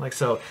Day.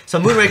 So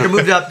Moonraker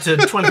moved up to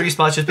 23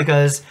 spots just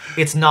because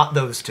it's not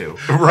those two.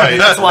 Right.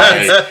 That's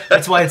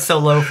why it's so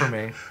low for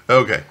me.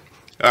 Okay.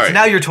 All right. So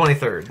now you're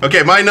 23rd.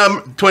 Okay, my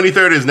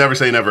 23rd is Never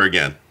Say Never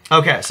Again.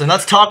 Okay, so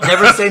let's talk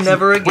Never Say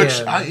Never Again. Which,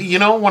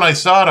 when I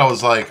saw it, I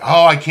was like,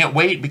 oh, I can't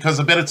wait,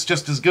 because I bet it's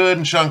just as good,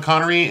 and Sean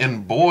Connery,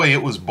 and boy,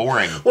 it was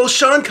boring. Well,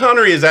 Sean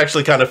Connery is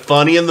actually kind of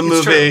funny in the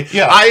movie. true.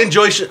 Yeah. I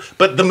enjoy,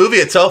 but the movie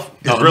itself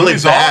is No, the really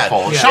movie's bad.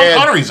 awful. Yeah. Sean And-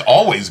 Connery's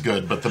always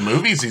good, but the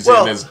movies he's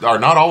Well- in are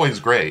not always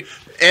great.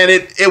 And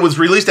it was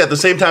released at the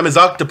same time as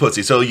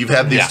Octopussy, so you've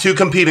had these Yeah. two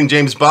competing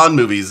James Bond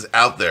movies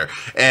out there,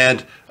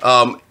 and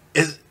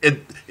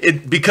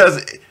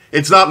because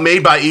it's not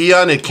made by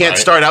Eon, it can't Right.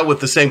 start out with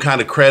the same kind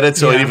of credit,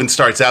 so it Yeah. even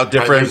starts out Right,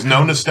 different. there's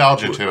no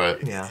nostalgia to it.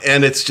 Yeah.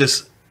 And it's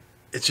just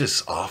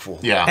awful.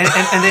 Yeah. And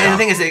the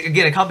thing is,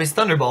 again, it copies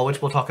Thunderball,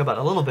 which we'll talk about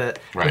in a little bit,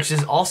 Right. which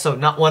is also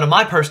not one of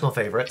my personal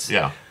favorites.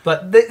 Yeah.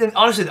 But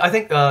honestly, I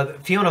think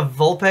Fiona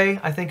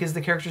Volpe, I think is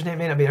the character's name.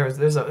 May not be hers.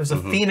 There's a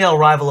female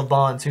rival of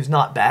Bond's who's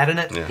not bad in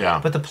it. Yeah.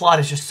 But the plot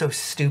is just so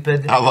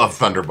stupid. I love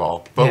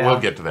Thunderball, but Yeah. we'll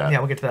get to that. Yeah,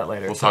 we'll get to that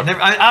later. We'll So talk-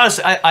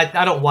 honestly,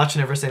 I don't watch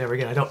Never Say Never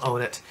Again. I don't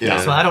own it.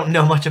 Yeah. So I don't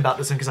know much about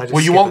this one because I just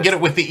Well, you skip won't get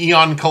it with the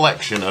Eon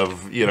collection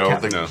of,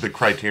 Okay. the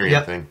Criterion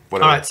Yep. thing. All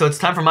Whatever. right, so it's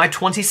time for my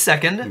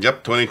 22nd,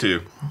 Yep,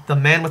 22. The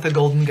Man with the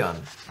Golden Gun.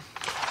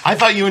 I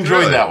thought you enjoyed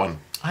Really? that one.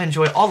 I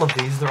enjoy all of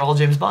these. They're all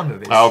James Bond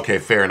movies. Oh, okay,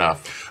 fair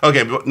enough.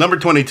 Okay, but number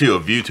 22, A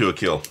View to a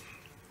Kill.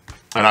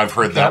 And I've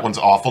heard that Yep. one's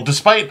awful,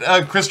 despite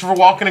Christopher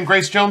Walken and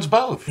Grace Jones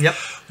both. Yep.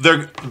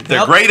 They're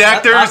Yep. great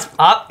actors.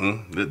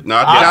 Mm.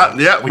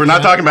 We're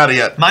not talking about it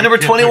yet. My number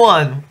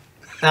 21.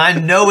 And I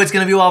know it's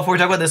going to be a while before we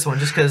talk about this one,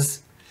 just because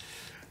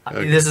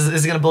This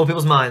is going to blow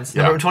people's minds.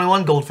 Yeah. Number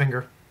 21,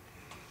 Goldfinger.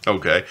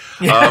 Okay.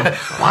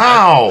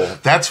 Wow,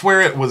 that's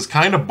where it was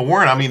kind of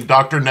born. I mean,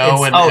 Dr.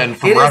 No and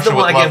From it is Russia the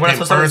with one, Love again, we're not came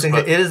supposed to first, think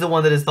but that it is the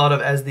one that is thought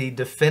of as the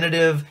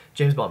definitive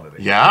James Bond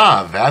movie.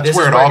 yeah, that's This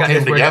where is it all got- came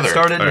is where it got together.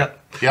 started. All Yep.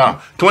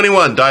 Yeah.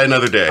 21, Die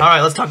Another Day. All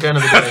right, let's talk down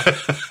to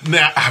the day.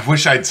 Nah, I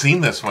wish I'd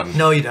seen this one.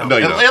 No, you don't. No,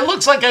 you It, don't. it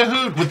looks like a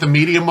hoot with the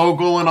media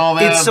mogul and all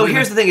that. So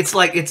here's the thing. It's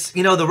like,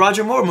 the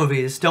Roger Moore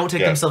movies don't take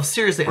Yeah. themselves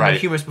seriously and Right. they're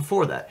humorous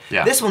before that.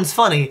 Yeah. This one's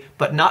funny,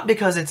 but not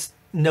because it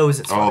knows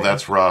it's funny. Oh,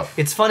 that's rough.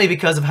 It's funny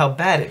because of how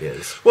bad it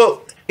is.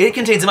 Well, It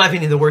contains, in my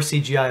opinion, the worst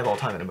CGI of all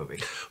time in a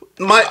movie.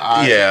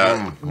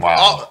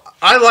 Wow.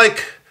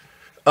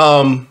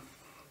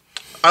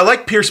 I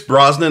like Pierce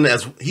Brosnan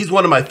as he's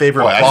one of my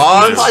favorite Well,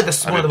 Bonds. probably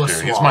I one of the do most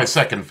too. He's suave. my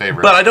second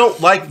favorite. But I don't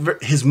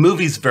like his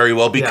movies very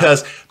well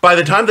because by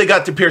the time they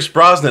got to Pierce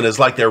Brosnan, it's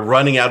like they're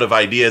running out of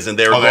ideas, and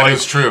they were that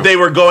is true. They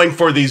were going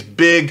for these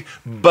big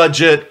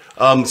budget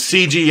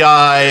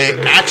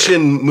CGI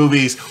action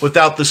movies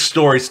without the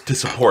stories to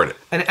support it.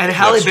 And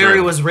Halle That's Berry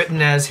true. was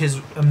written as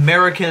his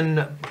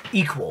American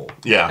equal.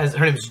 Yeah. As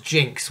her name was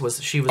Jinx.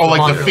 She was oh, the like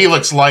Bond the girl.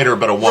 Felix Leiter,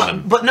 but a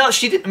woman. But no,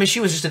 she didn't. I mean, she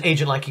was just an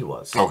agent like he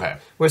was. Okay.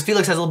 Whereas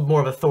Felix has a little more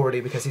of authority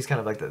because he's kind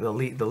of like the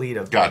lead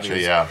of. Gotcha,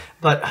 movies. yeah.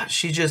 But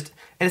she just,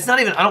 and it's not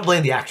even. I don't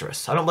blame the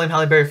actress. I don't blame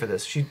Halle Berry for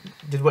this. She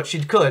did what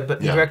she could, but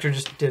the Yeah. director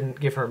just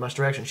didn't give her much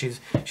direction. She's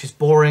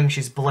boring.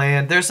 She's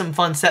bland. There's some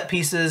fun set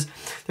pieces.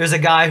 There's a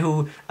guy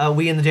who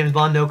we in the James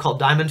Bond know called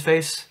Diamond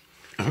Face.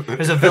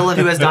 There's a villain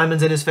who has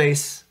diamonds in his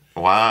face.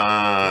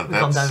 Wow. We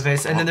call him Diamond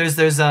Face. And then there's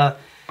this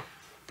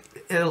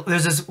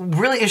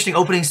really interesting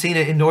opening scene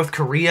in North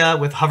Korea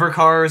with hover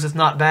cars. It's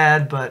not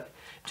bad, but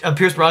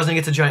Pierce Brosnan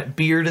gets a giant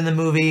beard in the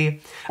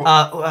movie. Who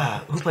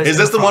plays? Is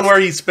this the Emma one Frost? where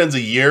he spends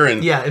a year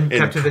in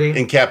captivity?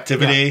 In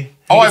captivity.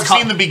 Oh, He I've gets caught-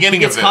 seen the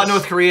beginning He of gets this. caught in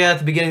North Korea. At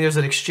the beginning, there's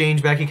an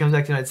exchange back. He comes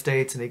back to the United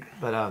States,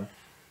 but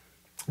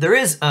there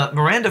is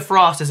Miranda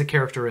Frost is a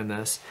character in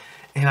this,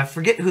 and I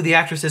forget who the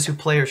actress is who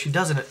plays her. She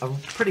does a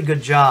pretty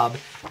good job.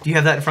 Do you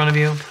have that in front of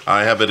you?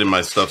 I have it in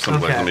my stuff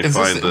somewhere. Okay. Let me Is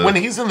find this, the. when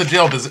he's in the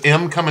jail, does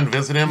M come and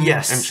visit him?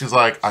 Yes. And she's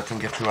like, I can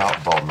get you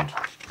out, Baldwin.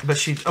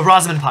 But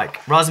Rosamund Pike.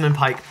 Rosamund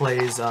Pike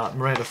plays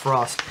Miranda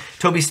Frost.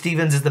 Toby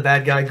Stevens is the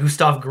bad guy.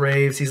 Gustav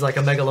Graves, he's like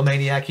a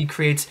megalomaniac. He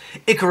creates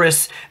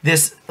Icarus,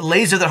 this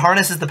laser that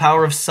harnesses the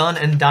power of sun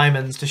and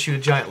diamonds to shoot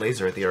a giant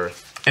laser at the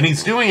Earth. And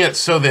he's doing it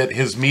so that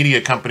his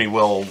media company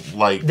will,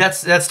 like...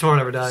 That's Tomorrow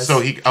Never Dies. So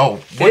he... Oh,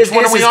 It which is-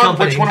 one it are is we his on?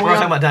 company. Which one are we We're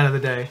talking on? about Die Another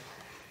Day.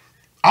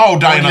 Oh,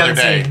 Die One you Another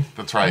haven't Day. seen.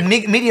 That's right.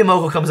 Media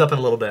Mogul comes up in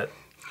a little bit.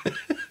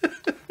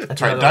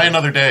 That's right. Die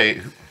Another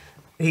Day.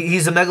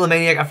 He's a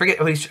megalomaniac. I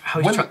forget When-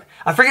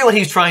 I forget what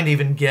he's trying to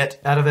even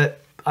get out of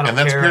it. I don't And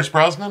that's care. Pierce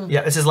Brosnan?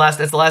 Yeah, it's his last.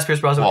 It's the last Pierce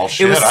Brosnan. Well,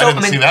 shit, I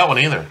didn't see that one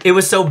either. It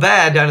was so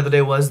bad. Die Another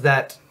Day was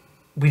that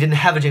we didn't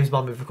have a James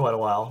Bond movie for quite a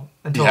while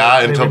until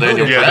Until rebooted Daniel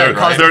it. Craig, Yeah, right?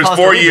 Caused- there's caused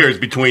 4 a reboot. years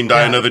between Die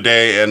Yeah. Another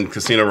Day and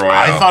Casino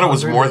Royale. I thought it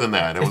was Really? more than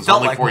that. It was felt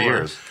only like 4 more.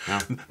 years. Yeah.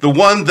 The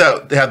one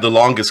that had the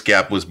longest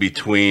gap was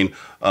between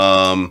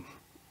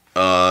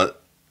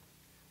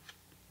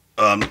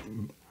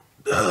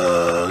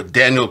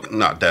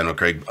not Daniel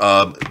Craig,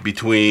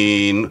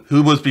 between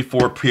who was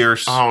before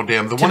Pierce? Oh,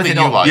 damn. The one Timothy that you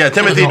Dalton. like. yeah,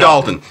 Timothy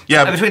Dalton.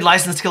 Yeah, Between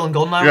License to Kill and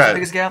Goldeneye was Yeah. the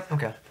biggest gap.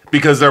 Okay.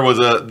 because there was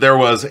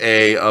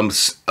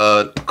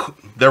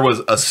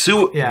a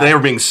suit. Yeah. They were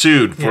being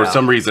sued for Yeah.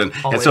 some reason,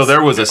 and so Always.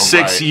 there was a Oh,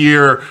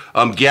 6-year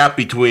gap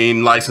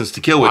between License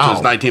to Kill, which Wow.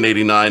 was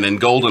 1989,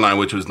 and GoldenEye,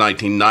 which was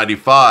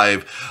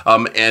 1995.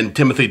 And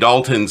Timothy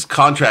Dalton's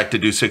contract to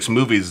do 6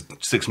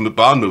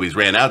 Bond movies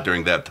ran out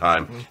during that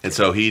time, and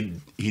so he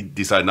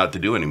decided not to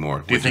do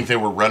anymore. Do you think they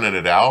were running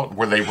it out?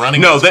 Were they running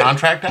No, his they,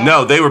 contract out?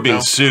 no, they were being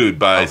No? sued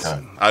by. Okay.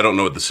 I don't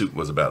know what the suit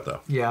was about though.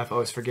 Yeah, I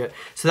always forget.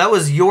 So that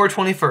was your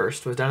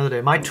 21st. Was Die Another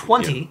Day. My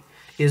 20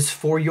 is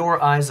For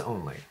Your Eyes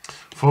Only.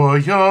 For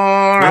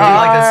your like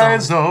that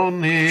eyes song.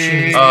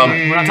 only.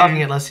 We're not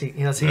talking unless he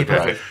does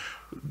Okay. it.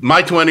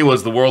 My 20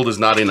 was The World Is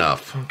Not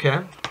Enough. Okay.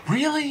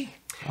 Really?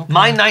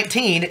 My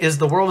 19 is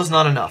The World Is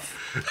Not Enough.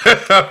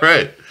 All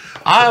right.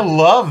 I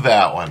love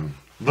that one.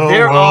 The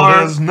There world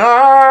are- is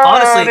not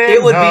Honestly,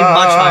 it would be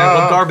much higher. Well,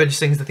 enough. Garbage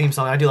sings the theme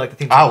song. I do like the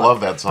theme song. I a lot. love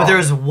that song. But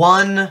there's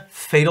one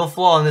fatal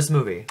flaw in this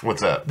movie.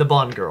 What's that? The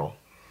Bond girl.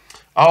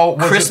 Oh,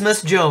 was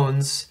Christmas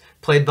Jones,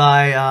 played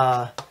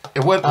by...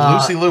 It what?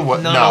 Lucy Liu?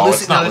 What? No, Lucy,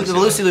 it's not no, Lucy.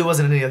 Lucy Liu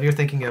wasn't in any of. You're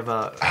thinking of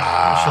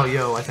Michelle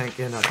Yeoh, I think,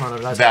 in Tomorrow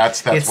Never Dies.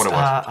 That's It's, what it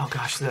was. oh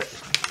gosh,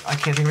 I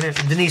can't think of her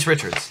name. Denise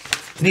Richards.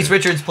 Denise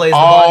Richards plays the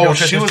Bond girl, Oh, she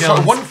Christmas was.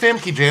 Jones. Wasn't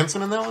Famke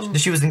Janssen in that one?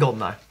 She was in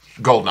Goldeneye.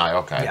 Goldeneye.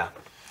 Okay. Yeah.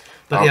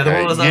 But yeah, the Okay.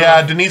 world was not Yeah,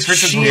 enough. Denise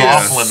Richards She was is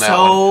awful in that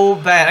so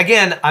bad.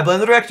 Again, I blame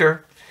the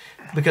director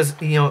because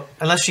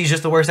unless she's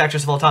just the worst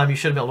actress of all time, you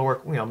should have been able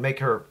to make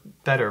her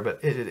better. But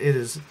it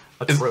is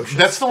atrocious.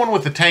 That's the one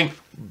with the tank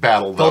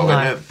battle, though.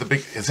 Goldeneye. Isn't it? The big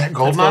is that That's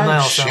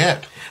Goldeneye? also.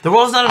 Shit. The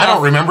world's not enough. I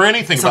don't remember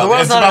anything So about the it.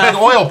 world's It's not about enough.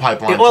 the oil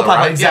pipeline. The oil pipeline,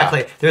 right? exactly.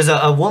 Yeah. There's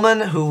a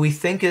woman who we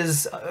think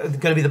is going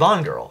to be the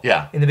Bond girl.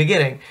 Yeah. In the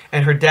beginning,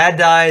 and her dad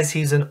dies.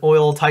 He's an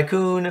oil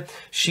tycoon.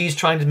 She's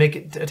trying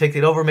to take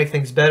it over, make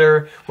things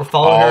better. We're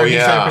following her.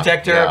 He's trying to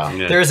protect her.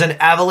 Yeah. There's an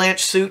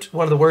avalanche suit,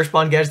 one of the worst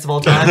Bond gadgets of all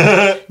time.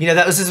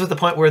 This is with the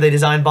point where they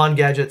designed Bond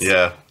gadgets.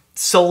 Yeah.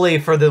 Solely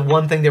for the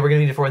one thing they were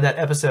going to need it for in that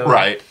episode.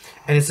 Right.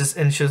 And it's just,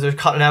 and they're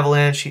caught in an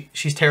avalanche.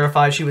 She's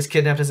terrified. She was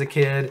kidnapped as a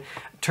kid.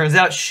 Turns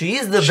out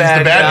she's the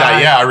bad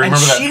guy. Yeah, I remember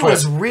that. She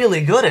twist. was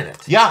really good in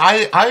it. Yeah,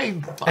 I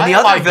the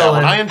other liked that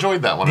villain, one. I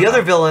enjoyed that one. The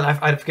other villain,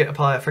 I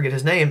forget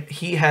his name.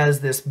 He has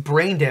this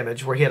brain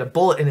damage where he had a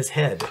bullet in his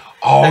head.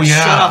 Oh, that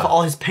yeah. shut off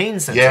all his pain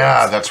sensors.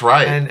 Yeah, that's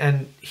right.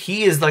 And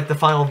he is like the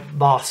final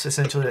boss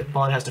essentially that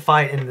Bond has to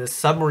fight in this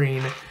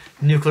submarine.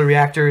 Nuclear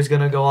reactor is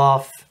going to go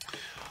off.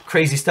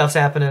 Crazy stuff's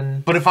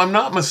happening. But if I'm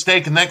not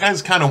mistaken, that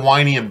guy's kind of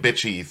whiny and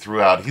bitchy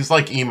throughout. He's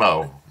like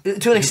emo.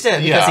 To an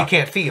extent, because he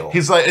can't feel.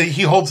 He's like,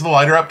 he holds the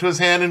lighter up to his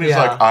hand and he's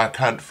like, I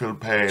can't feel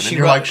pain. And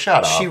you're like,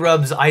 shut up. She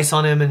rubs ice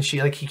on him and he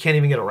can't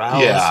even get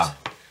aroused.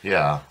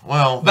 Yeah.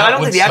 Well, but I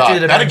don't think the actor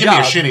did a bad job.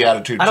 That'd give me a shitty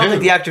attitude too. I don't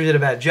think the actor did a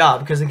bad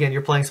job because again,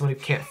 you're playing someone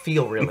who can't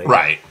feel really.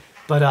 Right.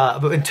 But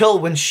until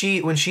when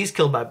she's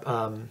killed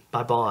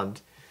by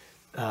Bond,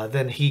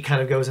 then he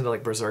kind of goes into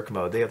like berserk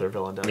mode. The other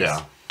villain does.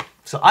 Yeah.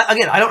 So I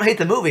don't hate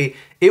the movie.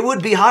 It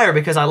would be higher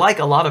because I like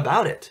a lot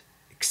about it,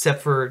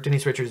 except for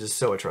Denise Richards is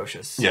so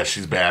atrocious. Yeah,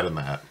 she's bad in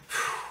that.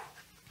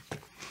 All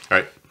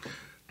right.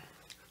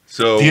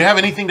 So, do you have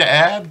anything to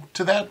add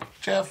to that,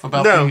 Jeff,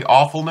 about the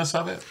awfulness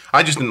of it?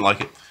 I just didn't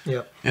like it.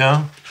 Yeah.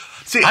 Yeah.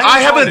 See,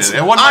 I haven't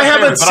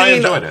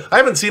enjoyed it. I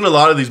haven't seen a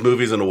lot of these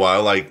movies in a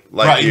while, like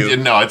right, you.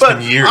 No, it's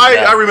been years.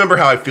 I remember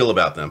how I feel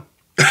about them.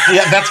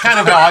 Yeah, that's kind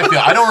of how I feel.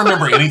 I don't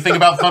remember anything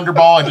about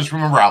Thunderball. I just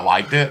remember I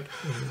liked it.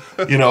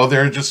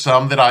 There are just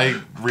some that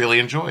I really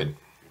enjoyed.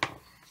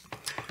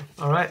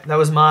 All right, that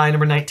was my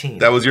number 19.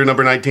 That was your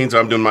number 19, so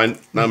I'm doing my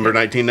number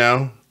 19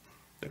 now.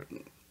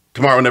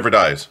 Tomorrow Never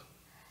Dies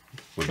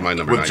was my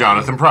number 19. With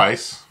Jonathan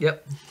Pryce.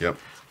 Yep. Yep.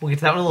 We'll get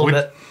to that one in a little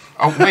bit.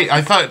 Oh, wait,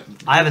 I thought...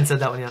 I haven't said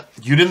that one yet.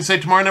 You didn't say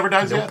Tomorrow Never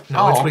Dies yet?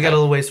 No, we got a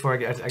little ways before I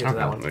get to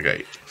that one.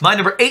 Okay. My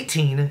number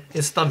 18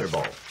 is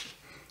Thunderball.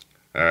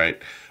 All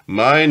right.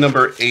 My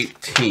number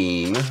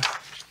 18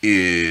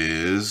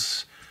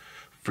 is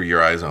For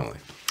Your Eyes Only.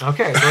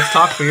 Okay, so let's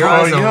talk For Your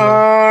Eyes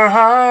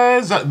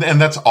Only.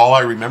 And that's all I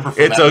remember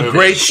from It's that a movie.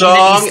 great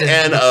song,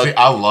 and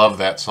I love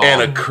that song.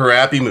 And a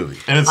crappy movie.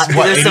 And it's,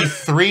 what,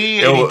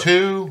 83,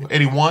 82,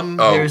 81?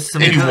 Oh, there's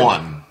some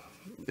 81.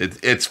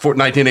 It's for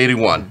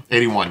 1981.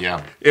 81,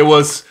 yeah.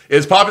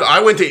 It's popular.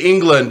 I went to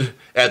England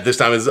at this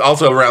time. It's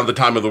also around the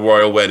time of the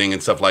royal wedding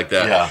and stuff like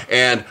that. Yeah.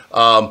 And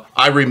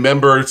I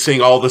remember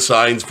seeing all the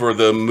signs for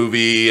the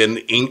movie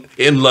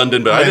in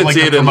London, but I didn't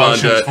see it in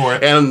London.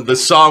 And the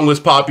song was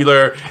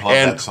popular.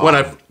 And when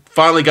I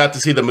finally got to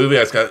see the movie,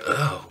 I was like,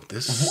 oh,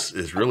 this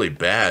is really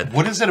bad.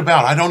 What is it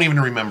about? I don't even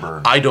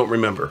remember. I don't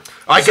remember.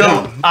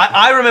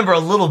 I remember a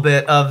little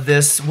bit of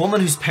this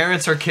woman whose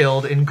parents are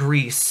killed in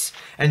Greece,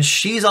 and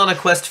she's on a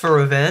quest for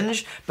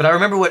revenge, but I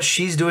remember what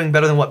she's doing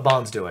better than what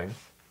Bond's doing.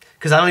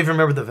 Because I don't even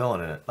remember the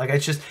villain in it. Like,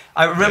 it's just...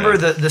 I remember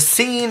the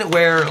scene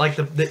where, like,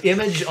 the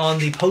image on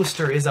the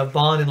poster is of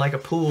Bond in, like, a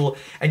pool,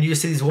 and you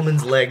just see these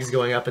women's legs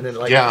going up, and then,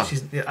 like... Yeah.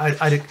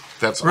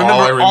 That's all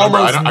I remember.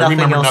 I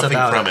remember nothing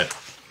from it.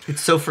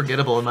 It's so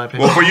forgettable, in my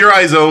opinion. Well, For Your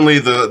Eyes Only,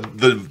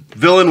 the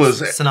villain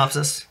was...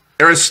 Synopsis.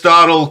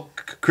 Aristotle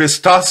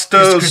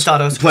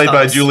Christostos, played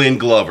by Julian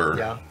Glover.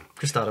 Yeah.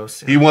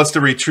 Christados. Yeah. He wants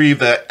to retrieve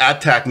the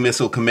Attack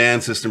missile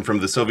command system from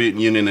the Soviet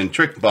Union and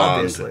trick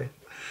Bond. Obviously.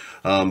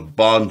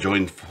 Bond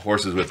joined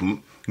forces with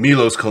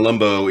Milos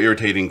Colombo,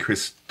 infiltrating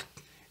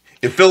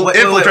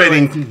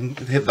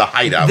the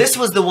hideout. This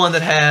was the one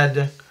that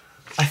had,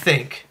 I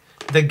think,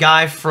 the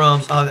guy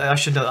from... I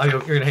should know. You're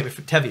going to hate me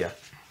for Tevye.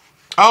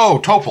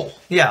 Oh, Topol.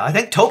 Yeah, I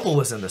think Topol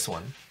was in this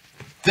one.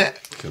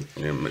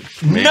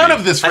 None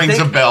of this rings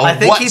a bell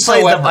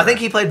whatsoever. I think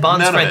he played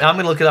Bond's None friend. of it. I'm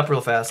going to look it up real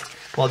fast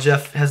while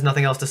Jeff has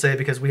nothing else to say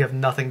because we have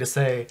nothing to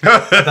say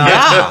about,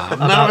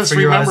 none of us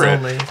For Your Eyes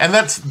remember Only. it. And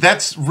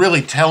that's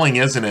really telling,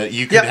 isn't it?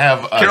 You could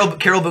have...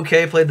 Carol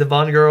Bouquet played the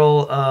Bond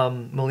girl,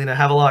 Melina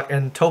Havelock,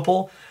 and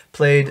Topol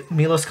played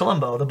Milos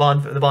Colombo, the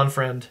Bond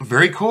friend.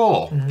 Very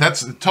cool.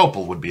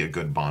 Topol would be a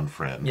good Bond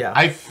friend. Yeah.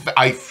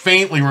 I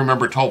faintly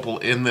remember Topol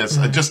in this.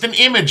 Just an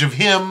image of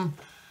him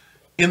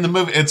in the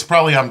movie. It's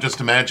probably I'm just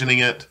imagining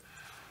it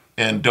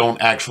and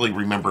don't actually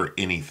remember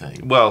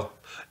anything. Well,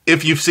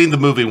 if you've seen the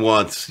movie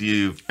once,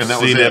 you've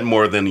seen it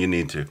more than you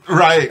need to.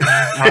 Right.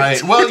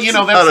 Well, there's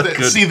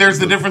the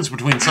movie. difference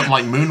between something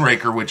like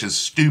Moonraker, which is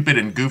stupid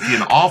and goofy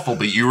and awful,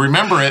 but you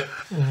remember it.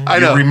 I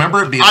know. You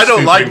remember it being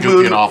stupid and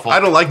goofy and awful. I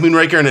don't like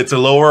Moonraker, and it's a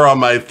lower on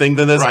my thing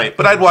than this. Right.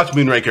 But I'd watch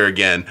Moonraker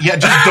again. Yeah,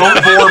 just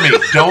don't bore me.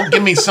 Don't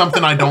give me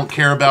something I don't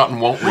care about and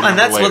won't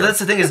remember later. That's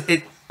the thing is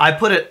I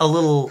put it a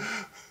little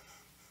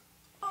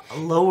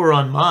lower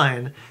on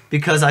mine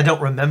because I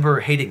don't remember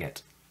hating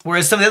it.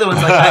 Whereas some of the other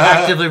ones, like I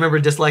actively remember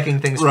disliking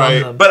things from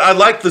them. But I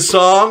like the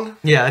song.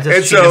 Yeah,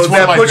 and so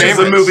that pushes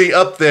the movie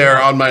up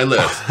there on my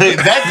list.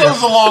 That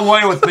goes a long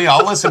way with me.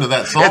 I'll listen to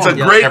that song. It's a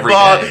great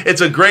Bond.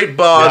 It's a great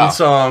Bond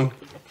song,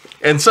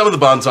 and some of the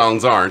Bond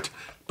songs aren't,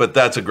 but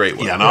that's a great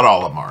one. Yeah, not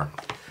all of them are.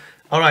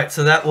 All right,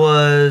 so that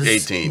was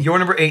 18. Your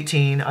number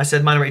 18. I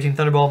said my number 18,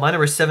 Thunderball. My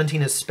number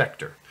 17 is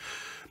Spectre.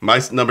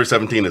 My number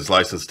 17 is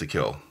License to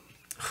Kill.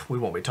 We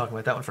won't be talking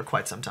about that one for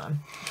quite some time.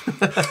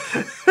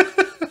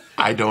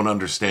 I don't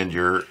understand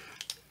your.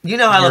 You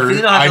know how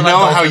I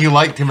know how you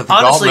like Timothy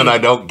Dalton, and I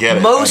don't get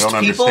it. Most I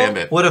don't people understand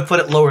it. would have put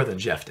it lower than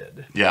Jeff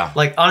did. Yeah.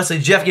 Like, honestly,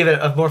 Jeff gave it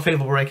a more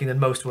favorable ranking than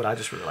most would. I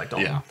just really like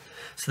Dalton. Yeah.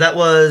 So that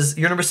was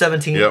your number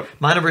 17. Yep.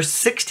 My number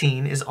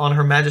 16 is On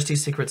Her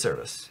Majesty's Secret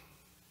Service.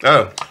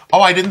 Oh,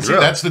 I didn't see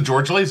really? That's the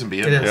George Lazenby.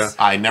 It is. Yeah.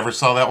 I never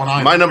saw that one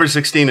either. My number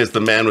 16 is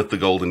The Man with the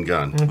Golden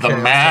Gun. Okay, the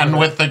Man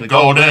with the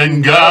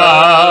Golden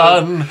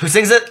Gun. Who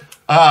sings it?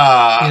 You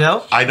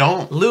know? I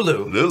don't.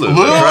 Lulu. Lulu. Lulu, That's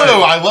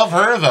right. I love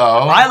her though.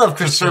 I love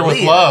Christopher with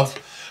Lee. love.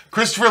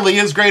 Christopher Lee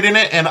is great in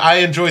it, and I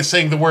enjoy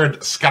saying the word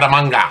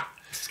Scaramanga.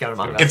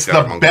 Scaramanga. It's the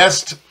Scaramanga.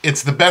 best.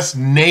 It's the best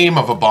name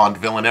of a Bond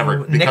villain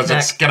ever because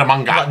it's Knick-knack.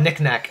 How about Scaramanga.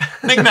 Knick-knack?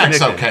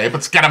 Knick-knack's okay,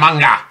 but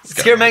Scaramanga.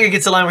 Scaramanga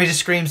gets a line where he just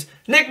screams,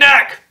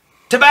 Knick-knack!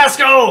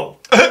 Tabasco!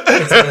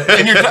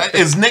 And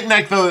is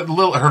Knick-knack the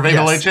little Hervé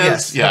Village?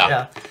 Yes.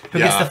 Yeah. Who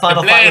gets the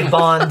final fight with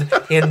Bond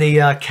in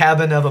the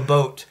cabin of a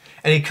boat.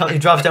 And he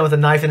drops down with a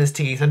knife in his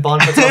teeth, and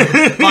Bond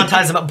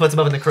ties him up and puts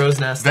him up in the crow's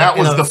nest. That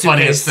was the suitcase.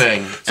 funniest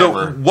thing So,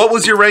 ever. what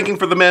was your ranking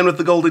for The Man with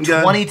the Golden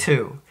Gun?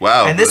 22.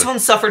 Wow. And this one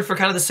suffered for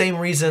kind of the same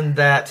reason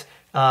that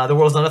The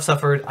World's Not Enough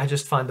suffered. I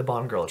just find the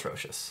Bond girl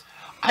atrocious.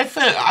 I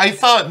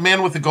thought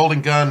Man with the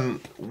Golden Gun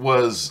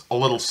was a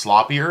little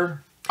sloppier.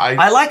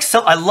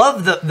 I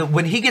love the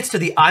when he gets to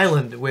the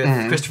island with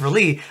Christopher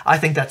Lee. I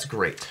think that's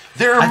great.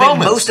 There are I think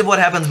moments. most of what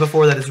happens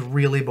before that is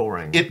really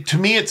boring. To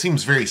me, it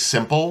seems very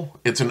simple.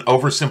 It's an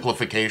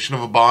oversimplification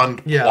of a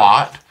Bond Yeah.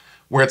 plot,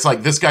 where it's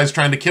like, this guy's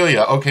trying to kill you.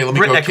 Okay, let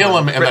me go kill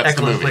him, and Britt that's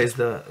the Eklund movie. plays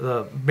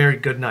the Mary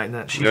Goodnight in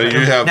that. She Yeah, you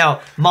have-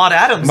 now Maud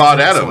Adams. Maud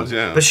is in this Adams, one,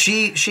 yeah. But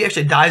she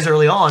actually dies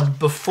early on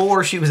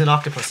before she was in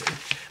Octopussy.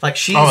 Like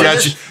she's Oh, in yeah,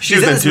 this, she she's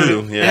was in in this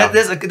two, movie. yeah. And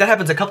that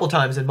happens a couple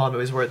times in Bond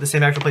movies where the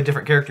same actor played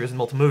different characters in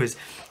multiple movies.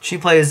 She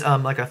plays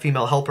like a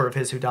female helper of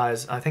his who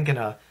dies. I think in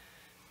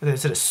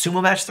is it a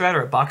sumo match threat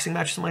or a boxing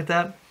match, something like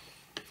that.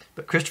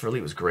 But Christopher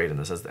Lee was great in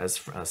this as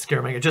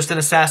Scaramanga, just an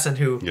assassin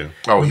who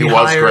Oh, he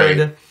was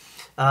great.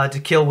 To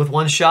kill with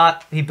one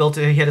shot. He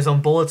had his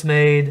own bullets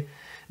made.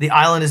 The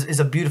island is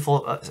a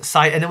beautiful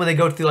sight, and then when they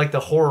go through like the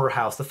horror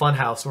house, the fun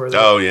house, where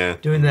they're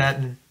doing that,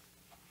 and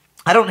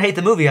I don't hate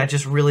the movie. I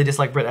just really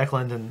dislike Britt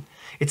Eklund, and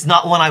it's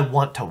not one I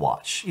want to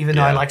watch, even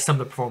though I like some of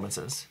the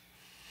performances.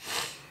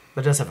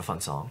 But it does have a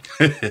fun song.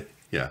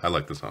 Yeah, I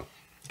like the song.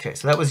 Okay,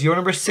 so that was your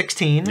number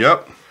 16.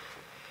 Yep.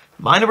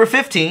 My number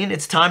 15.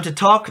 It's time to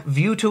talk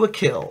View to a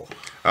Kill.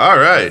 All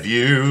right.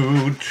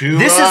 View to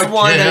This a is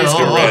one that is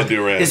Kill.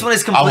 Duran. This one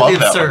is I love completely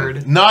that absurd.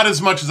 one. Not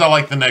as much as I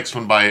like the next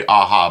one by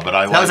Aha, but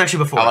was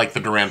actually before. I like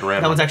the Duran Duran.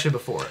 That one. one's actually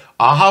before it.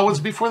 Aha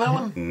was before that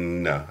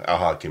one. No,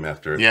 Aha came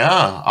after it. Yeah,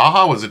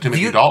 Aha was a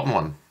Timothy View- Dalton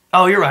one.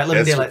 Oh, you're right. Let me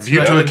Yes, daylight.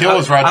 View to a Kill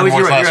was Roger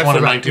Moore's last one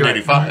in You're right.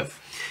 1985.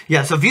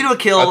 Yeah, so View to a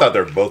Kill. I thought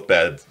they were both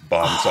bad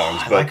Bond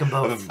songs, but like 'em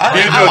both. View I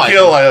to a like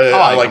Kill, them.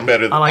 I like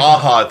better. I like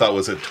Aha, I thought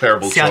was a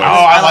terrible See, choice.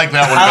 I like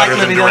that one I better like than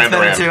Living Daylights Duran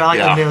better Duran. too. I like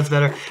Yeah. Living Daylights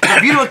better. So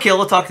View to a Kill,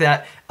 we'll talk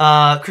that.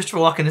 Christopher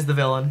Walken is the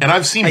villain. And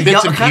I've seen A bits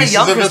young- and kinda pieces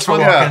young of this Christopher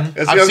one. Walken.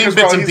 It's I've young seen Christopher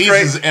bits and Walken, he's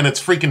great. pieces, and it's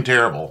freaking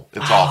terrible.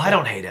 It's Oh, awful. I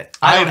don't hate it.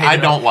 I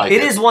don't like it.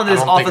 It is one that I is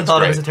don't think often it's thought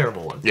of great. as a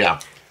terrible one. Yeah.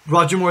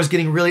 Roger Moore is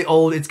getting really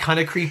old. It's kind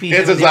of creepy.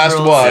 It's his These last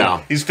girls- one. Yeah.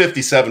 He's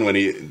 57 when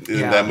he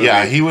in that movie.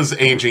 Yeah, he was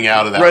aging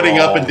out of that running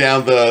role. up and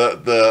down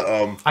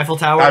the Eiffel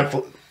Tower.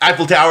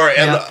 Eiffel Tower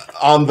and Yeah.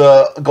 on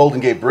the Golden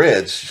Gate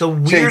Bridge. The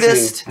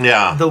weirdest,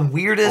 Yeah. the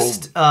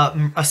weirdest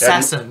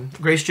assassin,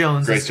 Grace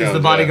Jones, Grace is Jones, the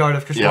bodyguard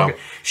of Christopher Yeah. Walken.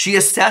 She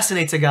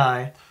assassinates a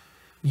guy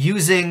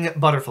using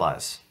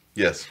butterflies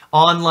Yes.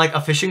 on like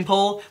a fishing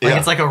pole. Like Yeah.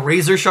 it's like a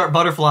razor sharp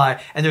butterfly,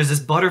 and there's this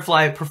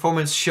butterfly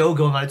performance show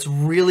going on. It's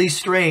really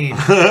strange.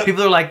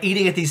 People are like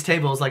eating at these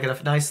tables, like at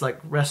a nice like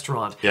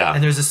restaurant. Yeah.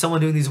 And there's this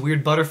someone doing these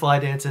weird butterfly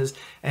dances,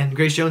 and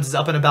Grace Jones is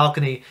up in a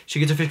balcony. She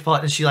gets her fish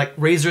pot and she like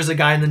razors a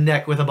guy in the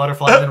neck with a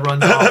butterfly and then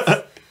runs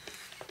off.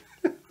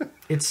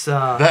 It's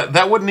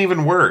That wouldn't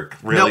even work,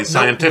 really,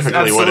 scientifically,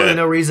 there's would absolutely it?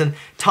 no reason.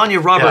 Tanya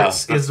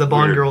Roberts Yeah, is the that's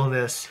Bond weird. girl in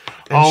this.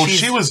 And Oh, she's-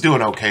 she was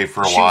doing okay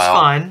for a She while.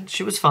 was fine.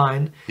 She was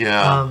fine.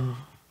 Yeah.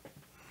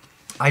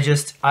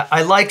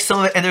 I like some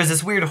of it, and there's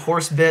this weird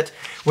horse bit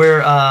where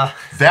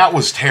That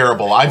was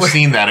terrible. I've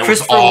seen that. It was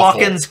Christopher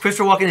awful.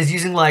 Walken is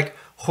using like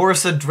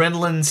horse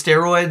adrenaline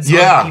steroids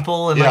Yeah, on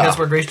people, and like yeah. that's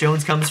where Grace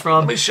Jones comes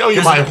from. Let me show you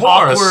There's my an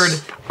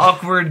horse.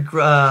 Awkward.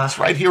 It's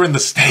right here in the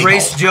stable.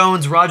 Grace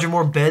Jones, Roger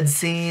Moore bed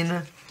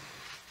scene.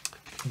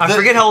 I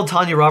forget how old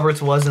Tanya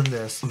Roberts was in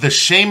this. The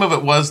shame of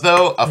it was,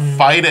 though, a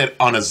fight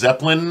on a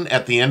Zeppelin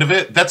at the end of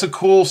it. That's a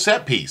cool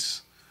set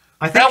piece.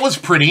 That was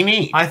pretty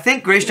neat. I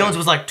think Grace Jones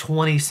was like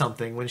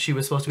 20-something when she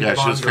was supposed to be the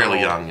Bond she was girl. fairly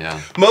young, yeah.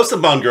 Most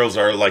of Bond girls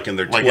are like in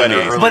their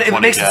 20s. But it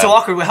makes it so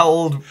awkward with how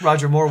old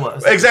Roger Moore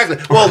was. Exactly.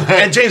 Well,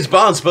 and James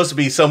Bond's supposed to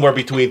be somewhere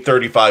between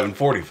 35 and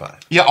 45.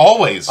 Yeah,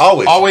 always.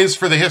 Always. Always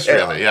for the history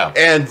of it, yeah.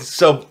 And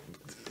so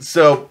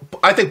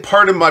I think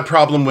part of my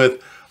problem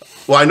with,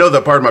 I know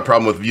that part of my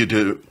problem with View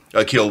to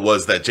a Kill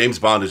was that James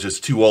Bond is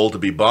just too old to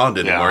be Bond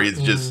anymore.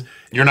 He's just...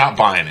 You're not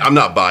buying it. I'm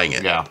not buying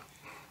it. Yeah.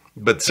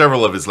 But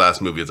several of his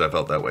last movies I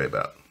felt that way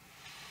about.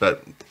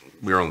 But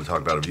we were only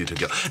talking about A View to a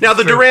Kill. Now,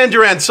 the Duran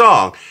Duran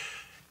song,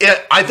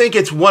 I think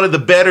it's one of the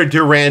better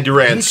Duran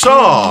Duran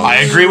songs. I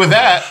agree with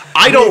that.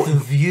 I don't... With a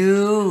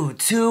view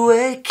to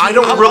a kill. I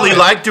don't really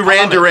like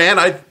Duran Duran.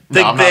 I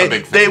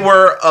think they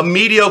were a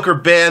mediocre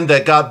band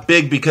that got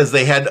big because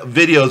they had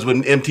videos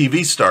when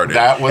MTV started.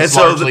 That was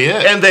largely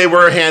it. And they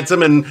were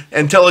handsome and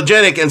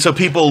telegenic, and so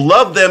people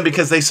loved them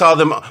because they saw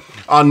them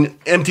on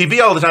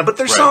MTV all the time. But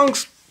their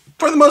songs,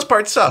 for the most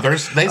part, suck.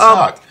 They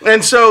suck.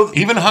 And so...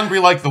 Even Hungry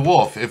Like the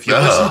Wolf, if you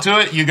listen to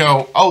it, you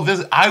go,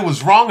 oh, I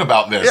was wrong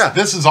about this. Yeah.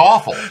 This is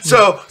awful.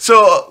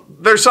 So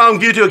their song,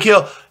 View to a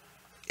Kill,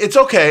 it's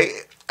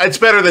okay. It's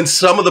better than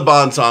some of the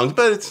Bond songs,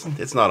 but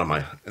it's not on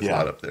my... It's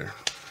not up there.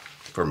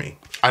 For me.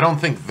 I don't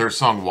think their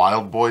song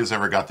Wild Boys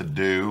ever got to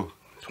do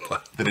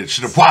that it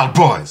should have. Wild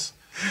Boys!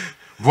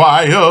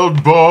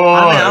 Wild Boys!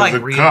 I like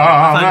Rio.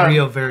 I find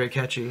Rio very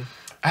catchy.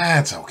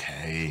 That's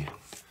okay.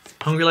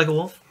 Hungry Like a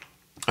Wolf?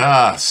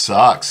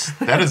 Sucks.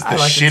 That is the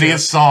like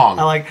shittiest song.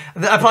 I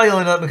probably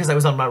only know that because I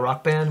was on my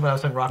rock band when I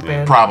was playing rock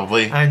band.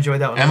 Probably. I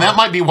enjoyed that one. And that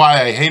might be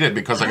why I hate it,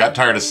 because I got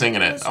tired of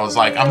singing it. I was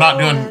like, I'm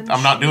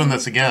not doing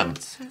this again.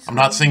 I'm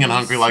not singing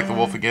Hungry Like the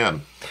Wolf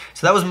again.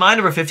 So that was my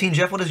number 15.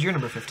 Jeff, what is your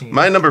number 15?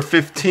 My number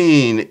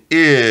 15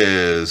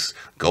 is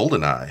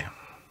GoldenEye.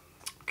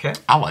 Okay.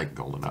 I like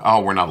GoldenEye.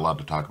 Oh, we're not allowed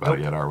to talk about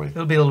it yet, are we?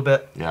 It'll be a little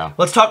bit. Yeah.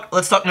 Let's talk.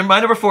 My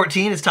number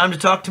 14. It's time to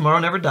talk Tomorrow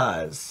Never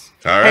Dies.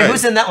 All right. Hey,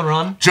 who's in that one,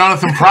 Ron?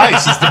 Jonathan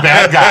Pryce is the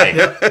bad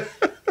guy.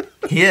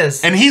 He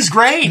is. And he's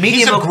great.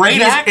 He's a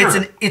great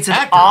actor. It's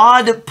an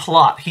odd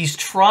plot. He's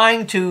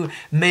trying to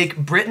make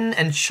Britain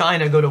and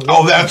China go to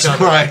war with each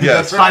other. Right. Yeah,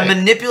 that's right. By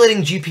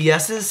manipulating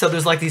GPSs, so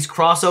there's like these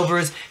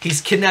crossovers.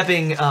 He's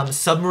kidnapping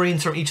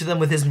submarines from each of them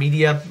with his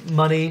media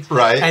money.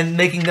 Right. And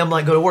making them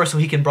like go to war so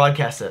he can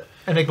broadcast it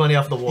and make money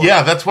off the war.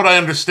 Yeah, that's what I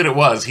understood it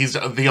was. He's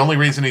the only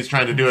reason he's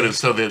trying to do it is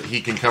so that he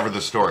can cover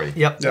the story.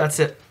 Yep. That's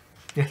it.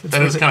 Yeah,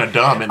 that is kind of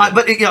dumb.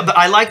 But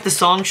I like the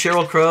song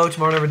Sheryl Crow,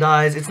 Tomorrow Never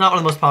Dies. It's not one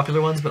of the most popular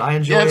ones, but I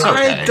enjoy it.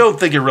 I don't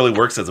think it really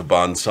works as a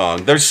Bond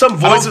song. There's some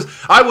voices.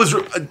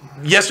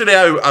 Yesterday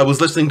I was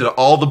listening to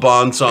all the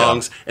Bond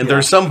songs, and there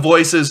are some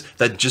voices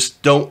that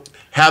just don't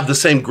have the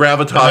same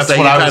gravitas that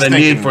you kind of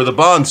need for the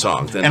Bond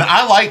songs. And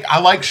I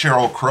like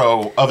Sheryl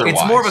Crow otherwise.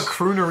 It's more of a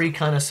croonery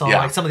kind of song,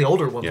 like some of the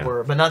older ones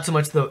were, but not so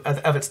much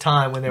of its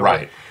time when they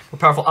were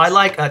powerful. I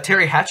like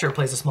Terry Hatcher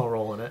plays a small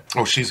role in it.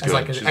 Oh, she's good. As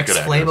like an she's a good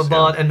ex-flame of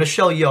Bond. And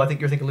Michelle Yeoh, I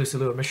think you're thinking Lucy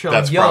Liu. Michelle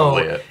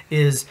Yeoh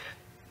is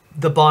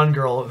the Bond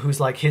girl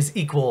who's like his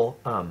equal,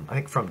 I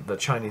think from the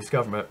Chinese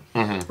government.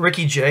 Mm-hmm.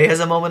 Ricky Jay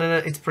has a moment in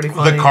it. It's pretty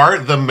funny.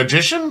 The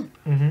magician?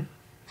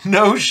 Mm-hmm.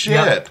 No shit.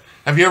 Yep.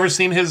 Have you ever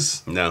seen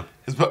his... No.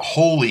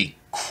 Holy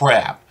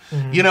crap.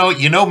 Mm-hmm.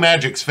 You know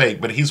magic's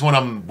fake, but he's one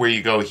of them where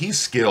you go, he's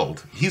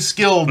skilled. He's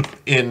skilled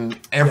in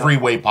every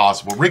way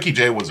possible. Ricky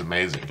Jay was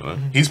amazing.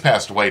 Mm-hmm. He's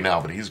passed away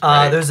now, but he's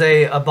great. There's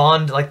a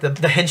Bond, like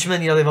the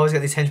henchmen, they've always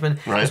got these henchmen.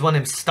 Right. There's one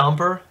named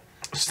Stomper.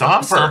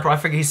 Stomper. I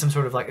forget he's some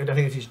sort of like, I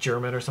think he's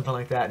German or something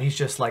like that, and he's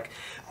just like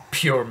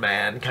pure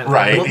man kind of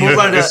right.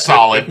 He's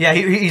solid. Yeah,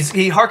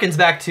 he harkens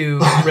back to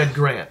Red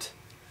Grant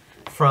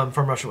from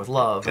Russia with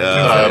Love.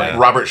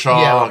 Robert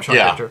Shaw. Yeah, Robert Shaw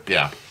character.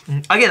 Yeah.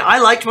 Again, I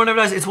like Tomorrow Never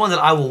Dies. It's one that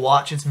I will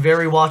watch. It's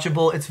very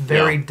watchable. It's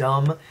very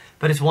dumb,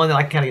 but it's one that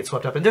I kind of get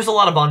swept up in. There's a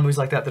lot of Bond movies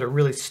like that that are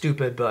really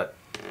stupid, but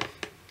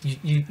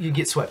you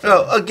get swept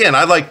up. Again,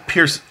 I like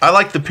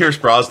the Pierce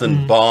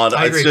Brosnan Bond.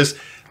 I agree.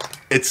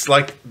 It's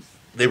like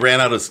they ran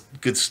out of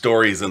good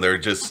stories, and they're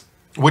just...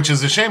 Which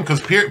is a shame,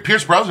 because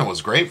Pierce Brosnan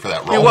was great for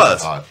that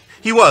role.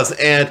 He was,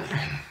 and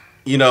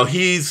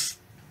he's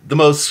the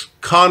most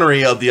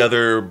Connery of the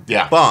other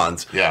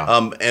Bonds.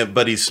 Yeah.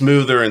 But he's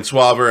smoother and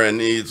suaver,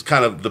 and he's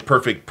kind of the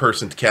perfect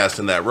person to cast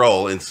in that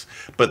role.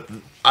 But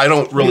I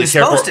don't really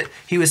care for...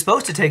 He was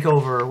supposed to take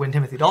over when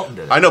Timothy Dalton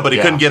did it. I know, but he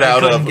couldn't get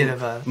out of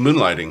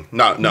Moonlighting.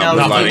 Not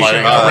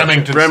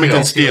Moonlighting.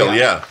 Remington Steele,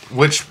 yeah.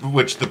 Which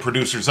the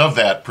producers of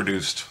that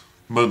produced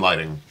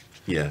Moonlighting.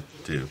 Yeah,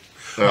 too.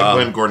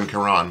 Glenn Gordon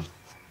Caron.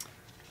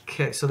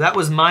 Okay, so that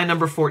was my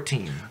number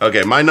 14.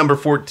 Okay, my number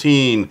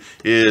 14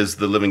 is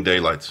The Living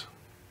Daylights.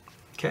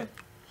 Okay.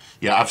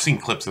 Yeah, I've seen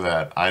clips of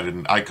that.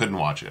 I couldn't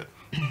watch it.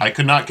 I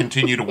could not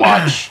continue to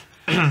watch.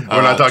 We're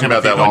not talking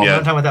about that one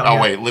yet.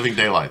 Wait, Living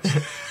Daylights.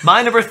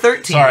 My number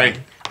 13. Sorry.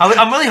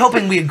 I'm really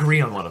hoping we agree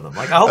on one of them.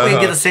 Like, I hope we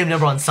get the same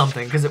number on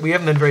something, because we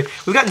haven't been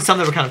we've gotten some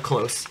that were kind of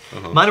close.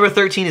 My number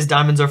 13 is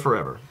Diamonds Are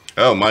Forever.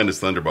 Oh, mine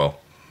is Thunderball.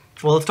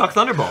 Well, let's talk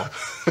Thunderball.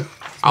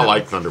 I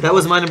like Thunderball. That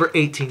was my number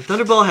 18.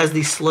 Thunderball has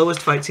the slowest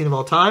fight scene of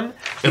all time.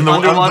 In the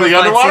underwater, fight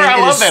I scene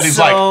love is that. He's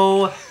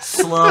so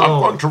slow.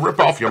 I'm going to rip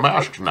off your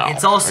mask now.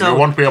 It's also- and you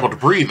won't be able to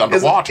breathe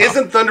underwater.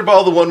 Isn't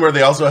Thunderball the one where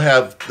they also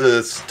have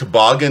this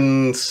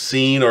toboggan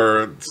scene,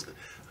 or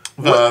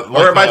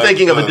am I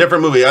thinking of a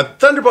different movie?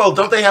 Thunderball,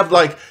 don't they have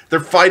like they're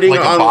fighting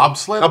like on a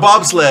bobsled? A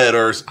bobsled,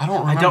 or I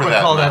don't remember I don't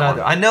recall that one.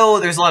 either. I know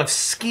there's a lot of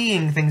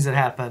skiing things that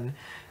happen.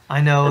 I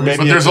know. But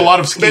there's a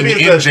lot of skiing in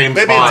James Bond.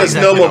 Maybe it's a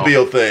Exactly.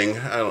 snowmobile thing.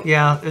 I don't.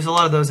 Yeah, there's a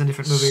lot of those in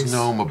different movies.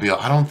 Snowmobile.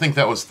 I don't think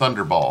that was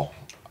Thunderball.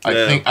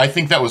 I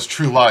think that was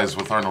True Lies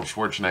with Arnold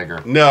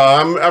Schwarzenegger. No,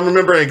 I'm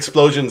remembering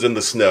explosions in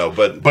the snow,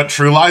 but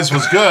True Lies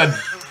was good.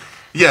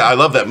 yeah, I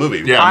love that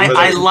movie. Yeah,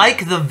 I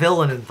like the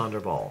villain in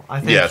Thunderball. I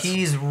think Yes.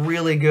 he's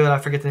really good. I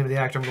forget the name of the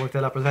actor. I'm going to look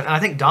that up. And I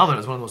think Domino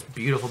is one of the most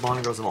beautiful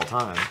Bond girls of all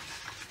time.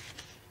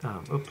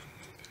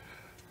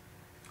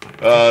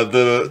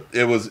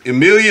 It was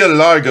Emilia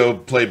Largo,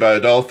 played by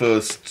Adolfo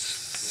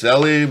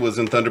Celli, was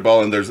in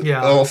Thunderball, and there's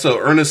also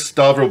Ernest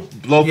Stavro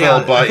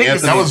Blofeld by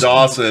Anthony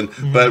Dawson,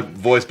 but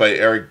voiced by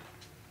Eric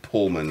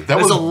Pullman. That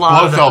was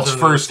Blofeld's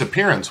first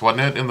appearance,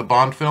 wasn't it, in the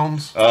Bond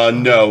films?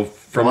 No,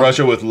 From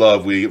Russia with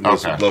Love was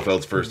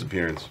Blofeld's first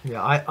appearance.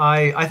 Yeah,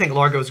 I think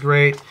Largo's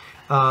great.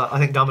 I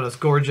think Domino's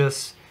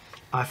gorgeous.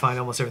 I find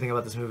almost everything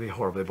about this movie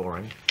horribly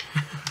boring.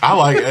 I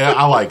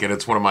like it.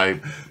 It's one of my.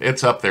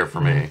 It's up there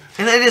for me.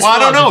 And it is. Well, I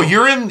don't know.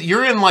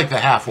 You're in like the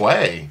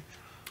halfway.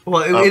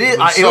 Well, it is.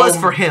 It was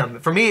for him.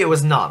 For me, it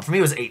was not. For me,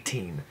 it was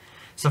 18.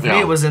 So for me,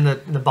 it was in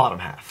the bottom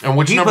half. And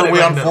which number are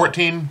we on?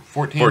 14?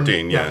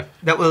 14, yeah.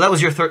 That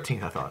was your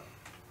 13th, I thought.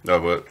 No,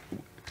 but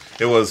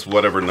it was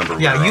whatever number.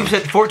 Yeah, you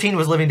said 14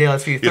 was Living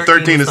Daylights for you.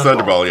 13 is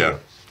Thunderball, yeah.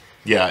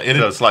 Yeah,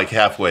 so it's like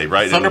halfway,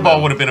 right?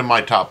 Thunderball would have been in my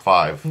top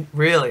 5.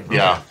 Really?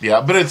 Yeah, yeah,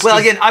 but it's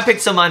again, I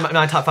picked some of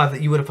my top 5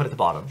 that you would have put at the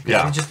bottom.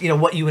 Yeah, it's just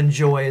what you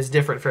enjoy is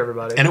different for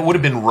everybody. And it would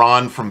have been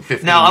Ron from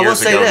 15 now,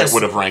 years ago this, that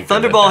would have ranked.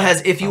 Thunderball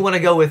has, if you want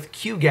to go with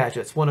Q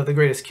gadgets, one of the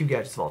greatest Q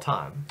gadgets of all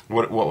time.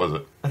 What was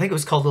it? I think it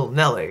was called Little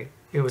Nelly.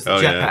 It was the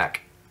jetpack.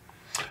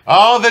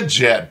 Oh, the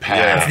jetpack!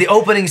 Yeah. It's the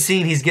opening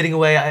scene. He's getting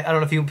away. I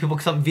don't know if people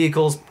some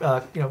vehicles,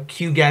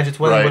 Q gadgets,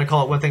 whether you want to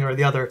call it one thing or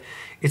the other.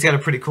 It's got a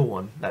pretty cool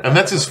one. And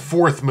that's his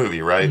 4th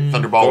movie, right?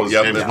 Thunderball was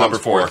James number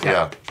 4.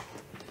 Yeah.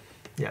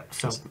 Yeah.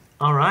 So,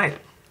 all right,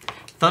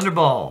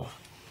 Thunderball.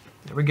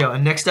 There we go.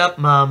 And next up,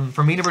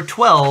 for me, number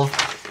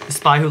 12, The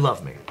Spy Who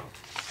Loved Me.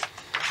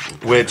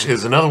 Which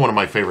is another one of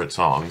my favorite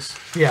songs.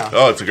 Yeah.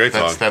 Oh, it's a great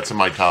song. That's in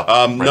my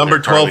top. Number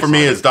 12 for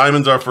me is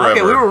Diamonds Are Forever.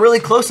 Okay, we were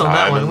really close on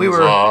that one. We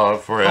were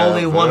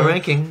only one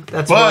ranking.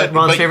 That's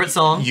Ron's favorite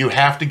song. You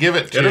have to give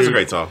it to... It is a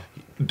great song.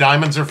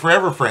 Diamonds Are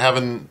Forever for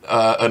having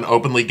an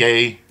openly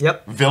gay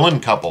villain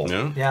couple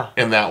in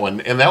that one.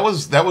 And that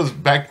was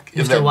back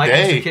in that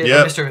day.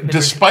 Mr.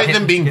 Despite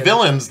them being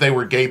villains, they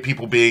were gay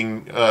people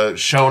being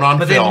shown on film.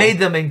 But they made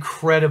them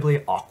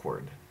incredibly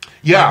awkward.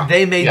 Yeah. Like,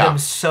 they made them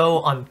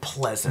so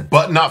unpleasant.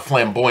 But not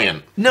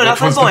flamboyant. No, not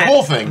flamboyant.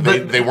 Was the cool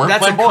thing. They weren't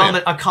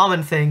flamboyant. A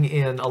common thing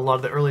in a lot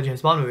of the early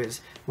James Bond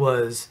movies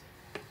was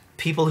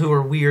people who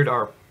are weird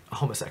are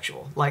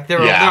homosexual. Like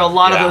there are a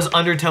lot of those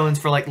undertones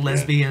for like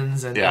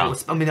lesbians and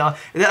I mean I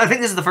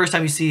think this is the first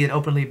time you see an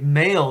openly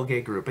male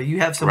gay group, but you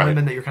have some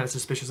women that you're kind of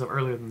suspicious of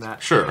earlier than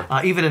that. Sure.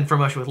 Even in From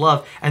Russia with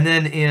Love, and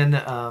then in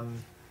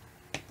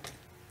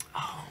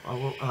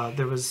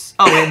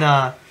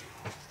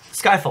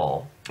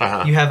Skyfall.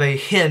 You have a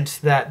hint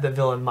that the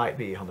villain might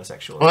be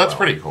homosexual. Well, that's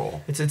pretty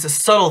cool. It's a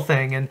subtle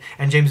thing,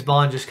 and James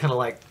Bond just kind of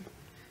like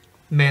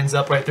mans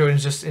up right through it and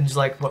just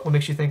like what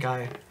makes you think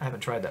I haven't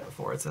tried that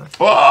before? It's a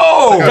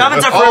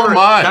Diamonds Are Forever.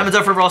 Diamonds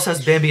Are Forever also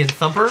has Bambi and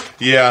Thumper.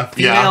 Yeah,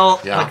 female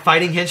like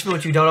fighting henchmen,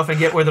 which you don't often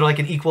get, where they're like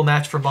an equal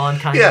match for Bond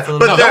kind of.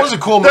 But that was a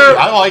cool movie.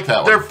 I like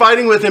that one. They're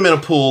fighting with him in a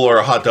pool or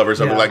a hot tub or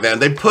something like that,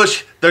 and they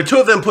push. The two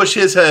of them push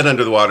his head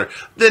under the water.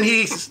 Then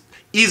he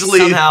easily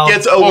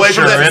gets away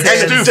from them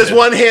and just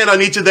one hand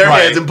on each of their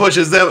heads and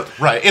pushes them.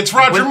 Right. It's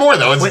Roger Moore,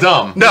 though. It's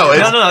dumb. No,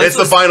 it's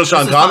the final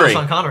Sean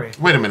Connery.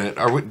 Wait a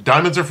minute.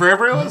 Diamonds Are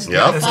Forever?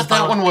 Yeah. I thought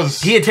that one was...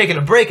 He had taken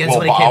a break, and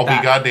when he came back. I'll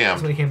be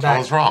goddamn. When he came back. I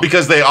was wrong.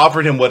 Because they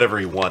offered him whatever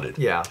he wanted.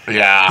 Yeah.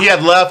 Yeah. He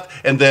had left,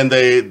 and then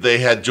they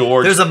had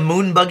George. There's a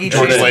moon buggy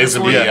George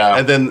Lazenby,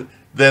 And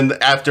then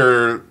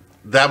after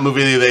that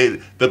movie,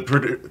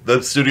 the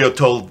studio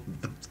told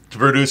the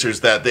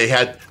producers that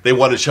they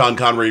wanted Sean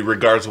Connery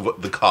regardless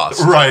of the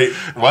cost. Right.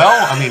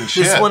 Well, I mean,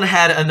 shit. This one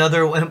had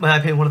another, in my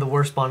opinion, one of the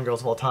worst Bond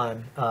girls of all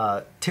time.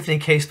 Tiffany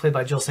Case, played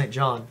by Jill St.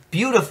 John.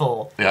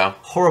 Beautiful. Yeah.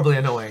 Horribly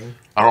annoying.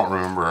 I don't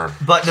remember her.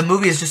 But the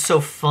movie is just so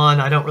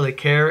fun. I don't really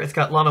care. It's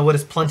got Lana Wood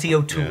as Plenty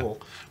O'Toole.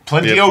 Yeah.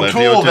 Plenty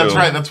O'Toole. That's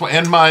right. That's what.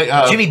 And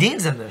my Jimmy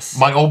Dean's in this.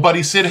 My old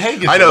buddy Sid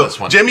Haig is in this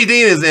one. Jimmy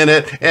Dean is in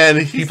it,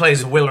 and he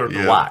plays Willard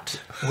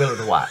Watt.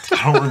 Willard Watt.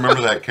 I don't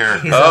remember that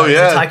character. He's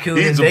a tycoon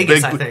in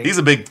Vegas, I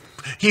think.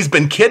 He's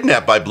been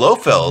kidnapped by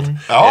Blofeld.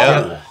 Oh.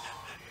 Yeah.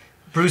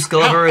 Bruce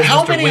Glover is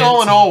How Mr. many Wintz.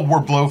 all in all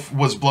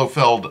was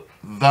Blofeld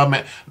the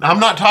man. I'm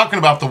not talking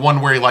about the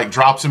one where he like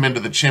drops him into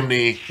the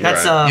chimney.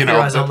 That's you know,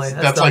 Eyes Only.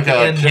 that's the like a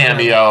end of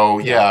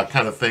cameo,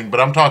 kind of thing.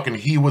 But I'm talking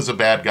he was a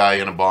bad guy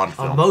in a Bond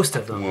film. most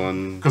of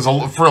them. Because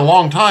for a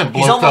long time,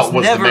 Blofeld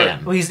was the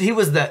man. Well, he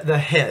was the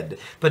head,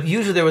 but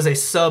usually there was a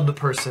sub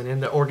person in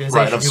the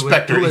organization. Right,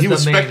 Spectre. He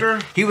was Spectre?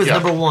 He was Yeah.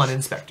 number 1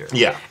 in Spectre.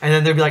 Yeah. And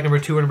then there'd be like number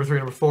 2 or number 3 or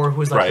number 4, who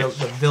was like Right.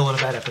 the villain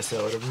of that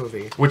episode of the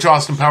movie. Which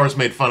Austin Powers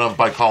made fun of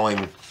by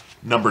calling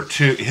number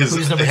 2, his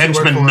Who's number 2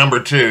 henchman word for? number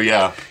 2,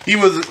 yeah. He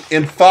was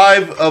in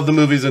 5 of the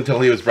movies until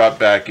he was brought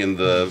back in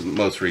the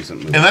most recent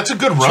movie. And that's a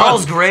good run.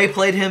 Charles Gray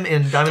played him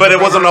in Diamond But and it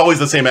wasn't Forever. always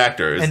the same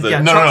actor. It's And, the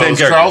yeah, No, it was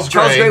same Charles character.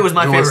 Gray. Charles Gray was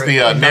my who was favorite the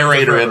in Diamonds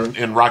narrator Forever.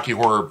 in Rocky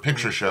Horror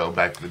Picture Show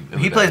back in the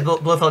He day. plays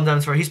Blofeld in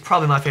Diamonds Forever. He's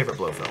probably my favorite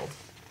Blofeld.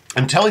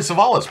 And Telly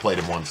Savalas played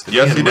him once.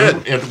 Yes, he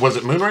did. Was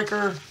it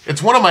Moonraker?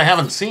 It's one of them I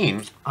haven't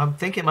seen. I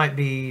think it might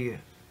be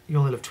You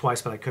Only Live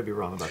Twice, but I could be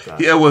wrong about that.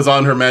 Yeah, it was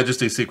on Her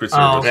Majesty's Secret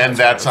Service. Oh, okay. And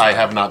I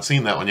have not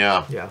seen that one,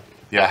 yeah. Yeah.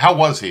 Yeah, how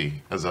was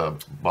he as a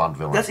Bond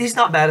villain? He's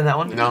not bad in that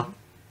one. No?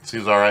 He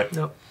was all right?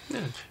 No.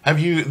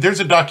 There's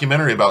a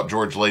documentary about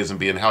George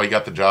Lazenby and how he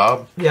got the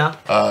job. Yeah.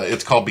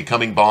 It's called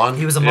Becoming Bond.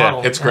 He was a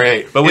model. It's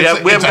great. But we It's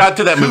haven't a got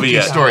to that movie kooky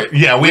yet. Story.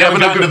 Yeah, we haven't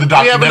gotten to the we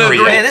haven't documentary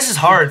agreed. Man, yet. this is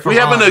hard for We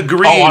Ron. haven't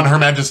agreed. Oh, on Her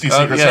Majesty's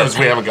Secret yeah. Service,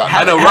 we haven't gotten.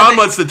 I know Having- Ron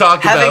wants to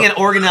talk about. Having an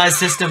organized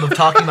system of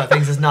talking about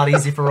things is not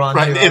easy for Ron.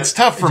 Right, to, it's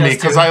tough for me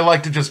adjust because to. I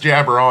like to just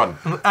jabber on.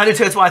 I do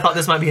too. That's why I thought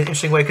this might be an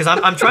interesting way because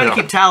I'm trying to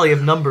keep tally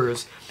of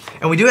numbers,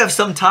 and we do have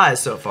some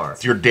ties so far.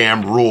 It's your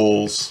damn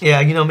rules.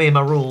 Yeah, you know me and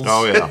my rules.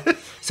 Oh yeah.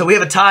 So we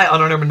have a tie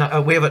on our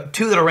number. We have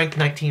 2 that are ranked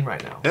 19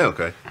 right now. Yeah,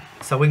 okay.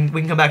 So we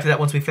can come back to that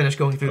once we finish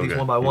going through these Okay.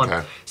 one by one.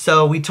 Okay.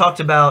 So we talked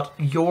about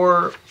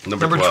your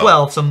Number number 12.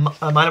 12. So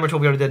my number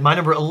 12 we already did. My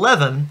number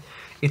 11.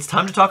 It's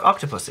time to talk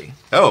Octopussy.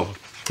 Oh.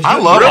 I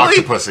love Really?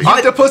 Octopussy.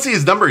 Octopussy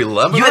is number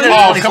 11? You had right?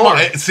 that- Oh, 24. come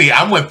on. See,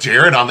 I'm with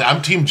Jared on that.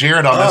 I'm Team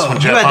Jared on this one,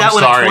 Jeff. You had that I'm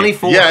one sorry. at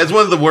 24. Yeah, it's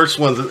one of the worst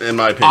ones in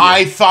my opinion.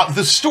 I thought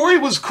the story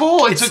was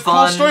cool. It's a cool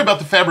fun. story about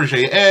the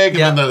Fabergé egg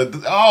Yeah. and then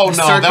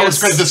that was circus.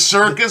 great. The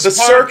circus. The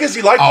part. circus,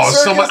 you like the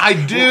circus? So much, I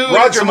do. It's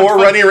Roger so much Moore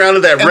fun. running around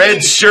in that And red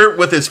then- shirt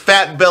with his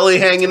fat belly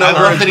hanging I over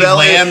love his that he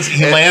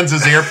belly. lands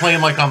his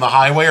airplane like on the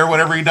highway or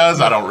whatever he does.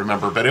 I don't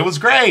remember, but it was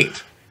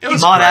great. It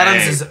was Maud great.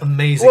 Adams is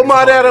amazing. Well,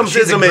 Maud Adams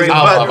She's is a great- amazing,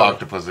 I but- love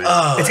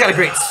Octopussy. It's got a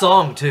great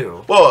song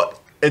too. Well,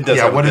 it does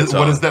Yeah, have a what good is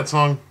song. that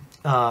song?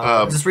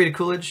 Is this Rita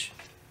Coolidge?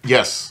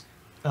 Yes.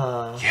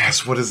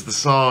 Yes, what is the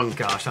song?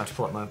 Gosh, I have to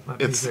pull up my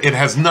music. It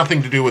has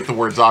nothing to do with the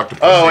words octopus.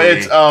 Oh,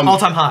 it's All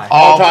Time High.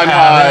 All-Time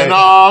High. An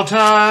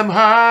all-time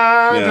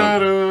high. Yeah.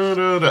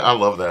 Da-da-da-da. I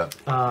love that.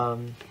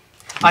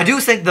 I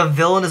do think the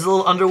villain is a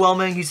little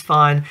underwhelming. He's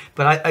fine,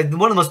 but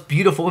one of the most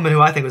beautiful women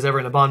who I think was ever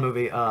in a Bond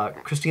movie,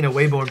 Christina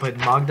Wayborn played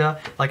Magda,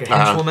 like a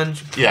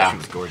henchwoman. Yeah. She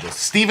was gorgeous.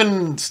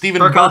 Stephen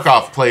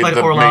Burkoff played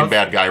the Orlov. main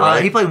bad guy,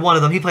 right? He played one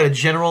of them. He played a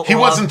general. He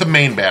Orlov. wasn't the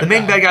main bad The guy.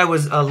 main bad guy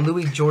was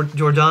Louis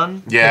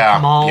Jordan. Yeah,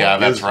 Kamal. yeah,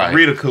 that's right.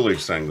 Rita Coolidge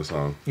sang the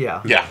song.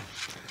 Yeah. Yeah.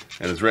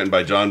 And it's written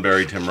by John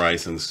Barry, Tim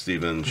Rice, and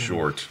Stephen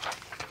Short.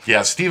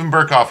 Yeah, Stephen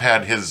Burkoff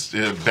had his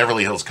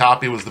Beverly Hills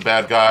Cop. He was the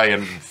bad guy.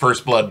 And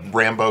First Blood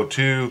Rambo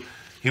 2,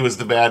 he was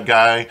the bad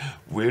guy.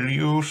 Will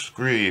you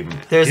scream?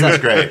 He was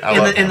great. I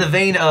love in the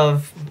vein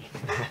of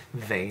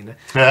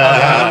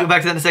I'll go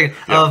back to that in a second.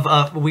 Yeah.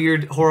 Of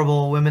weird,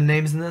 horrible women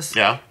names in this.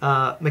 Yeah.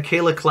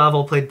 Michaela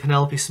Clavel played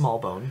Penelope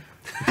Smallbone.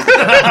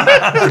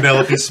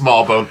 Penelope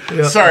Smallbone.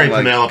 Yeah. Sorry, Oh my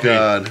Penelope.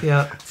 God.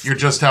 Yeah. You're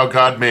just how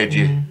God made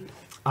you.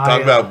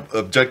 Talk about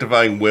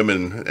objectifying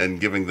women and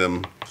giving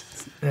them...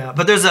 Yeah,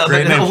 but there's a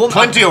Great name.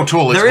 Plenty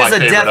O'Toole is there my is a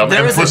favorite death. of them, There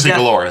and is a Pussy death.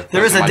 Galore.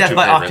 There Those is are a my death two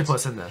by favorites.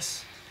 octopus in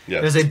this.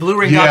 Yes. There's a blue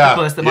ring Yeah,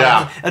 octopus.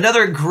 yeah.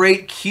 Another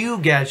great Q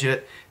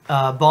gadget.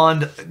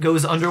 Bond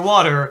goes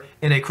underwater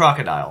in a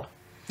crocodile.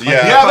 Yeah.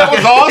 Yeah, that was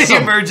He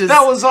awesome. emerges.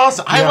 That was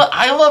awesome. Yeah.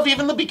 I love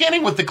even the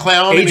beginning with the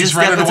clown and Agent he's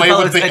running Steph- away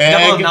it's with the it's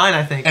egg. 009,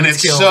 I think. And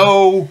It's it's killed.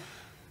 so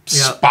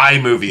Yeah. spy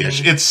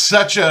movie-ish. It's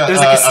such a There's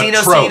a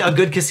casino trope. scene, a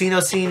good casino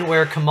scene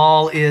where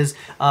Kamal is,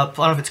 I don't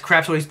know if it's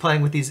craps what he's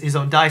playing with his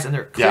own dice, and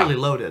they're clearly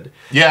loaded.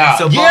 Yeah.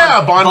 And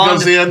Yeah, Bond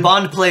goes in.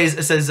 Bond plays,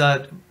 it says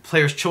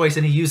player's choice,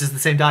 and he uses the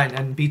same die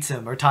and beats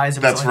him or ties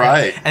him. or That's something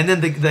like that. right. And then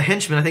the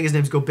henchman, I think his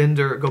name's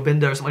Gobinder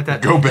or something like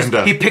that.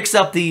 Gobinder. He picks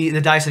up the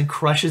dice and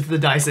crushes the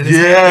dice in his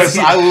Yes,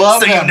 hand. I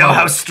love so that you know how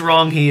moment.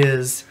 strong he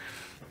is.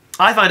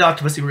 I find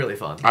Octopussy really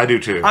fun. I do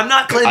too. I'm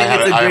not claiming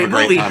it's a I have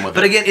great movie, time with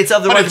but it. again, it's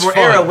of the But Roger it's Moore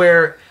fun. era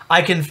where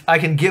I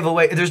can give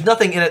away. There's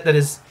nothing in it that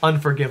is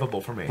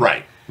unforgivable for me.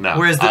 Right. No.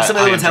 Whereas some of the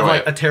I other ones have enjoy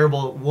like it. a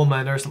terrible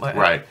woman or something. Like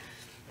that. Right.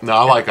 No,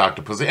 I like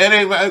Octopussy.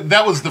 And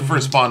that was the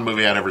first Bond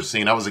movie I'd ever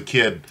seen. I was a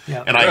kid,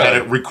 Yeah. and I had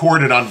it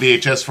recorded on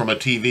VHS from a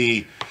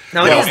TV.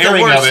 Now it is the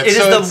airing worst. of It is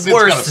so the it's got a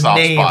worst soft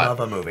name spot. of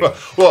a movie.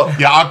 Well,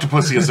 Yeah,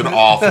 Octopussy is an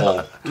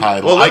awful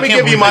title. well, I let me can't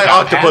give you believe my they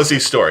got Octopussy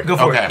passed. story. Go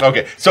for Okay. it.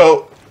 Okay,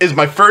 so is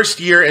my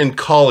first year in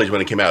college when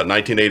it came out in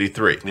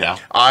 1983. Yeah.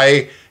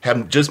 I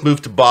had just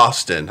moved to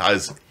Boston. I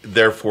was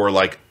there for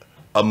like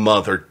a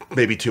month or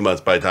maybe 2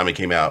 months by the time it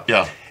came out.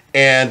 Yeah.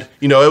 And,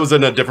 you know, it was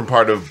in a different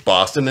part of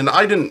Boston, and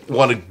I didn't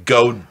want to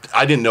go.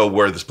 I didn't know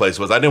where this place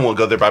was. I didn't want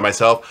to go there by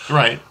myself.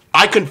 Right.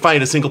 I couldn't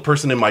find a single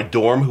person in my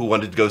dorm who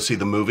wanted to go see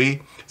the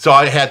movie. So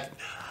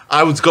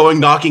I was going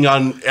knocking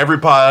on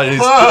everybody's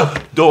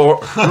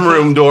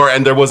room door,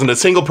 and there wasn't a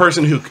single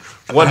person who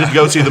wanted to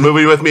go see the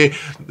movie with me.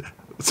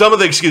 Some of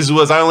the excuses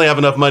was I only have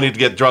enough money to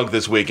get drunk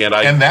this weekend.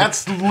 And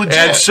that's legit.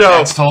 And so,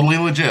 that's totally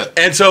legit.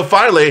 And so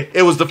finally,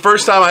 it was the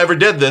first time I ever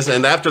did this.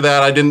 And after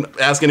that, I didn't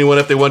ask anyone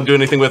if they wanted to do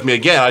anything with me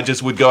again. I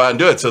just would go out and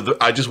do it. So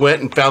I just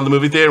went and found the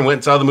movie theater and went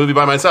and saw the movie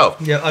by myself.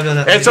 Yeah, I've done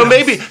that. And so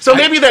maybe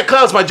that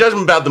clouds my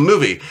judgment about the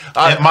movie.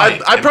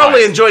 I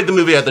probably enjoyed the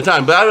movie at the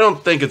time, but I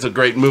don't think it's a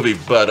great movie.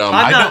 But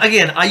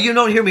you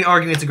don't hear me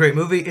arguing it's a great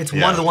movie. It's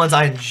one of the ones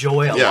I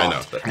enjoy a lot. I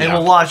know. And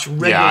we'll watch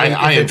regularly. Yeah,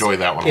 I enjoy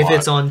that one a lot. If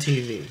it's on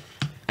TV.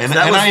 And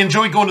I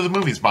enjoy going to the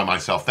movies by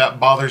myself. That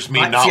bothers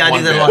me not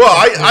one bit. Well,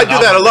 I do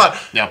that a lot.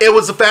 Yeah. It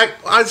was the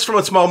fact I was from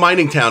a small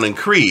mining town in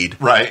Creede.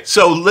 Right.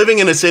 So living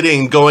in a city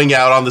and going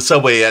out on the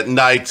subway at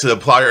night to a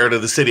part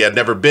of the city I'd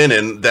never been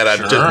in that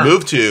I've just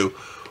moved to.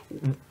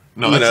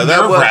 No, that's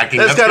nerve-wracking.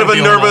 That's kind of a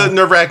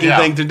nerve-wracking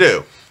thing to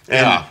do.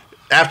 And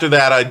after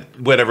that, I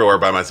went everywhere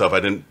by myself. I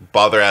didn't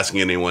bother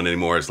asking anyone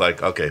anymore. It's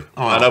like, okay,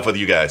 enough with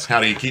you guys.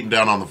 How do you keep them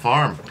down on the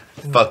farm?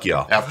 Fuck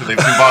y'all. After they've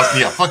seen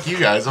Boston, fuck you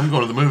guys. I'm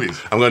going to the movies.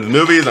 I'm going to the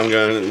movies. I'm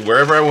going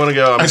wherever I want to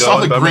go. I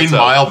saw the Green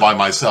Mile by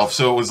myself,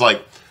 so it was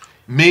like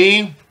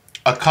me,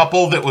 a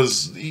couple that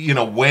was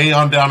way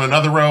on down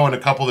another row, and a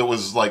couple that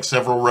was like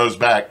several rows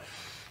back,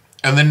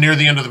 and then near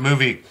the end of the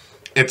movie,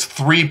 it's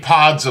 3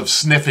 pods of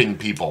sniffing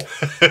people.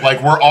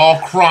 Like we're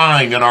all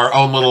crying in our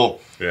own little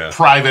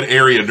private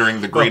area during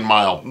the Green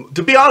Mile.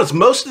 To be honest,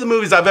 most of the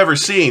movies I've ever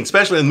seen,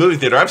 especially in the movie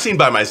theater, I've seen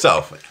by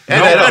myself.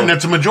 And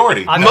it's a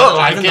majority. The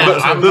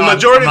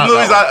majority of the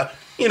movies,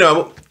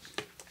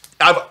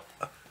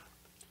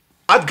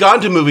 I've gone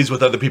to movies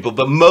with other people,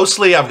 but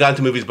mostly I've gone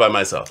to movies by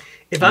myself.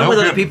 If I'm with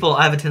other people,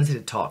 I have a tendency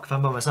to talk. If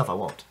I'm by myself, I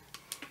won't.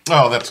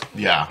 Oh,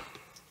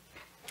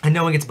 And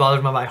no one gets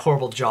bothered by my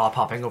horrible jaw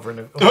popping over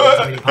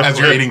as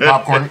you're eating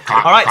popcorn.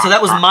 All right, so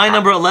that was my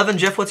number 11.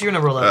 Jeff, what's your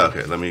number 11?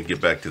 Okay, let me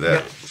get back to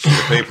that sheet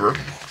of paper.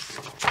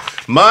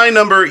 My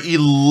number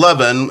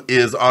 11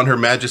 is On Her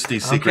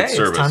Majesty's Secret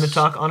Service. It's time to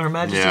talk On Her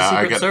Majesty's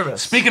Secret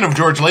Service. Speaking of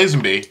George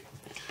Lazenby.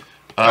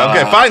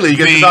 Okay, finally you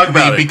get to talk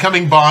about it. The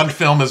Becoming Bond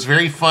film is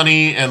very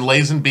funny, and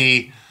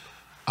Lazenby,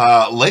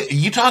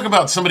 you talk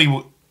about somebody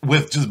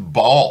with just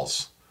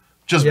balls.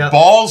 Just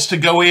balls to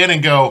go in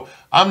and go,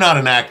 I'm not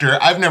an actor.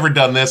 I've never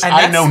done this. And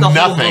I know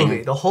nothing.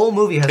 Whole the whole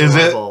movie has a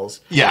lot of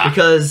balls. Yeah.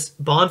 Because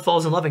Bond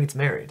falls in love and gets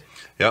married.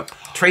 Yep.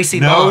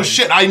 Tracy Bond. No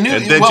shit. I knew.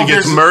 And then she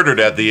gets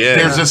murdered at the end.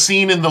 There's a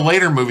scene in the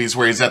later movies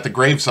where he's at the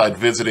graveside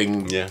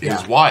visiting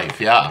his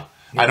wife. Yeah.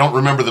 I don't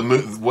remember the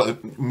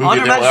what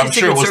movie. I'm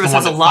sure it was the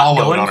one that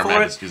followed On Her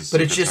Majesty's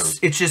Secret Service.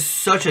 But it's just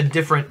such a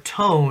different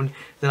tone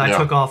that I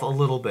took off a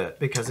little bit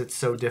because it's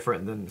so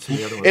different than some of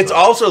the other ones. It's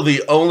also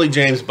the only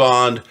James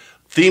Bond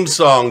theme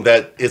song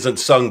that isn't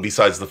sung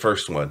besides the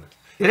first one.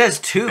 It has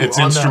 2. It's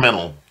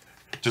instrumental.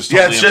 It's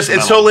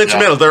totally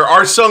instrumental. There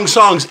are sung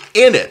songs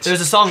in it.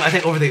 There's a song I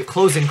think over the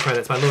closing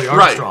credits by Louis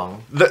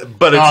Armstrong. Right.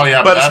 But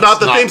it's not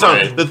the theme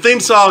song. The theme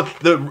song,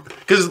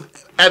 because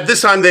at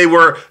this time they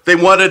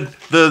wanted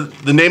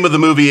the name of the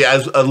movie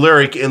as a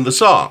lyric in the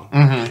song,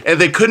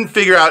 and they couldn't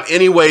figure out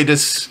any way to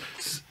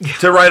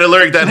write a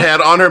lyric that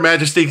had On Her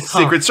Majesty's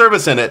Secret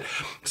Service in it.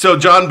 So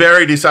John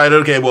Barry decided,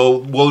 okay, well,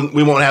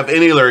 we won't have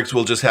any lyrics.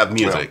 We'll just have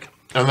music.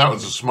 Yeah. And that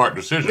was a smart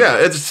decision. Yeah,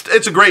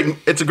 it's a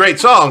great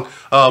song,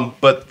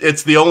 but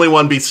it's the only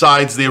one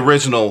besides the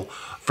original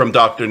from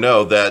Dr.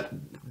 No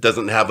that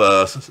doesn't have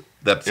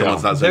that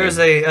someone's not singing.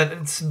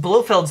 There's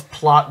Blofeld's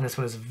plot in this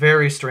one is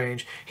very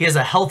strange. He has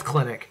a health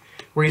clinic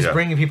where he's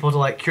bringing people to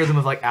like cure them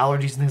of like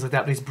allergies and things like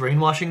that, but he's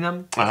brainwashing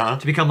them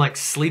to become like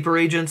sleeper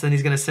agents, and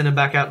he's going to send them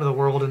back out into the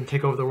world and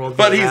take over the world.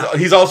 But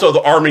he's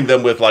also arming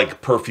them with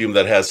like perfume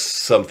that has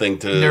something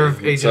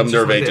nerve agent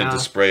to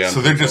spray on. So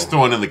they're just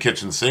throwing in the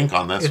kitchen sink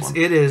on this one.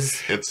 It is.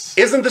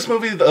 Isn't this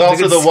movie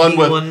also the one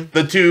with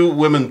the 2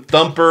 women,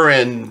 Thumper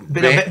and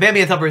Bambi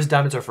and Thumper's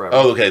Diamonds Are Forever?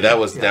 Oh, okay, that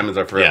was Diamonds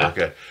Are Forever.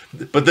 Yeah. Okay,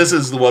 but this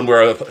is the one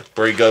where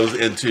he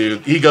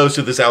goes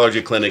to this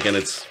allergy clinic and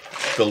it's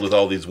filled with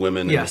all these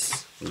women.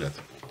 Yes. Yeah,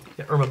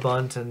 Irma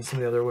Bunt and some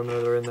of the other women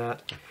that are in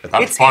that.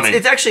 It's funny.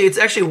 It's actually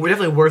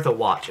definitely worth a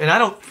watch, and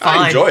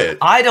I enjoy it.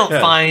 I don't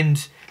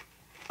find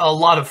a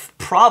lot of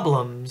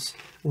problems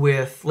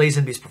with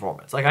Lazenby's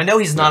performance. Like I know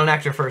he's not an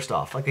actor first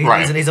off. Like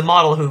he's a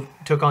model who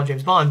took on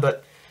James Bond,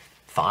 but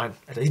fine,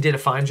 he did a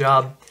fine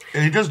job.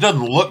 And he just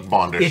doesn't look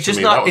Bondish. It's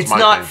just to me. not. It's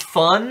not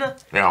fun.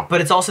 Yeah. But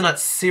it's also not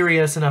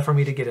serious enough for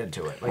me to get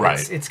into it.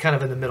 Like it's kind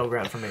of in the middle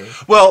ground for me.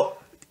 Well,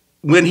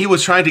 when he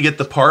was trying to get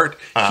the part,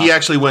 he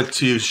actually went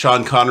to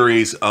Sean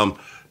Connery's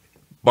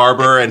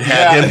barber and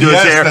had him do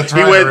his hair. That's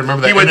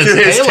right. He went to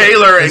his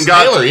tailor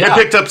and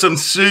picked up some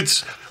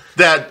suits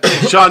that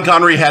Sean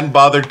Connery hadn't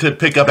bothered to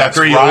pick up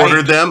after he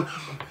ordered them.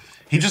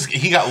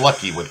 He got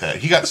lucky with that.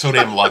 He got so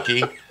damn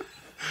lucky.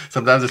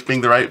 Sometimes it's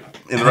being in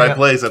the right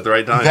place at the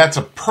right time. That's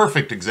a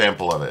perfect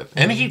example of it.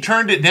 And he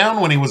turned it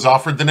down when he was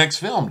offered the next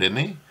film, didn't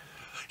he?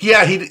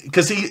 Yeah,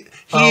 because he.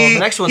 The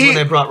next one's when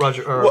they brought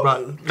Roger.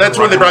 That's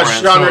when they brought Moore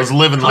in, Sean. so it was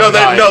Live and Let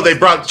Die. They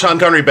brought Sean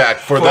Connery back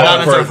for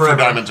Diamonds Are For Forever.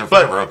 Diamonds Are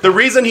But Forever. the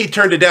reason he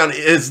turned it down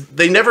is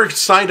they never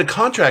signed a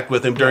contract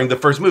with him during the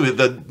first movie.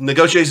 The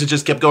negotiations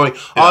just kept going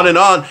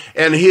on,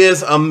 and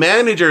his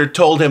manager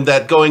told him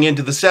that going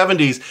into the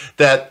 70s,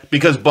 that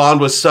because Bond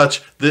was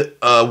such the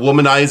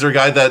womanizer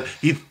guy, that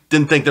he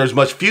didn't think there was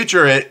much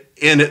future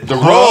in the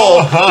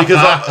role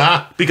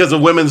because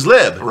of women's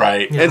lib.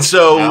 Right. And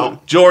so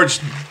George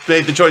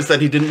made the choice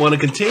that he didn't want to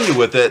continue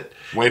with it.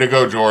 Way to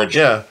go, George.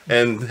 Yeah.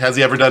 And has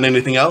he ever done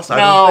anything else? I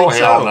No, don't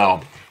think hell so.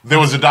 no. There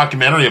was a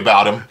documentary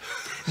about him.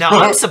 Now,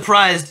 I'm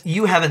surprised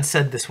you haven't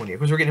said this one yet,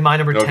 because we're getting my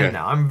number 10 Okay.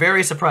 now. I'm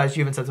very surprised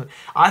you haven't said this one.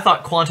 I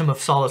thought Quantum of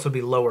Solace would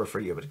be lower for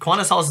you, but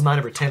Quantum of Solace is my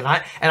number 10.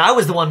 And I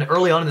was the one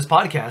early on in this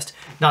podcast,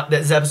 not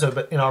this episode,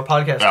 but in our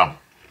podcast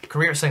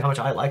career, saying how much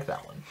I like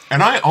that one.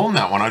 And I own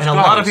that one. And a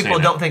lot of people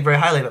don't think very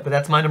highly of it, but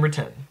that's my number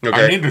 10.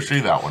 Okay. I need to see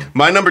that one.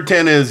 My number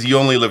 10 is You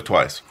Only Live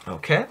Twice.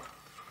 Okay.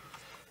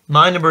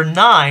 My number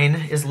 9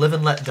 is Live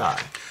and Let Die.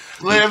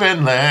 Live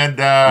and Let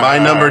Die. My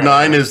number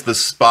 9 is The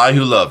Spy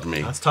Who Loved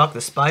Me. Let's talk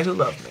The Spy Who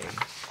Loved Me.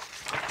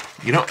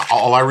 You know,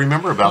 all I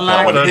remember about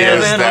that one Like is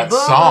heaven that above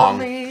song.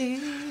 me.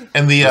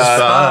 And the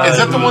Spy is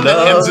that the Who one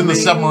that ends in the Loved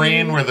Me.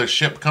 submarine where the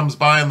ship comes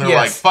by and they're Yes.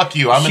 like, "Fuck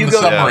you, I'm in the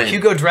submarine."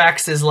 Hugo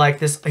Drax is like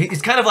this.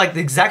 He's kind of like the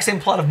exact same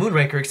plot of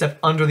Moonraker, except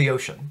under the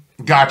ocean.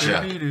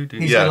 Gotcha.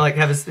 He's gonna like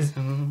have his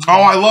Oh,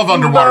 I love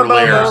underwater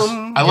layers.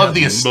 I love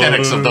the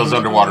aesthetics of those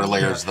underwater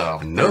layers, though.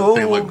 They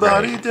look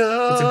Nobody great.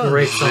 does. It's a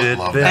great song. it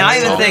Love better. And I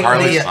even So think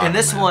Harley's in song,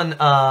 this man. one,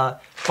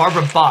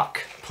 Barbara Bach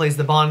plays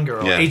the Bond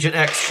girl, Yeah. Agent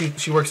X.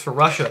 She works for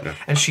Russia,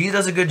 and she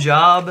does a good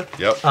job.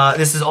 Yep.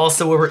 This is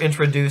also where we're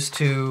introduced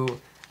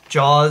to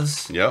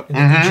Jaws. Yep. In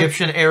the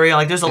Egyptian area,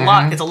 like there's a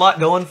lot. It's a lot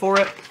going for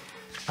it.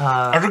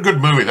 That's a good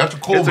movie. That's a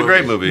cool It's a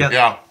great movie. Yeah.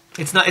 Yeah.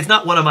 It's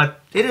not one of my.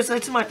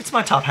 It's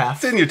my top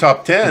half. It's in your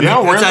top 10. Yeah,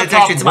 we're in the It's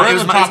top. actually it's We're my, it in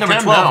was the my, it was top number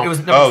 10 12. now. It was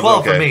number Oh,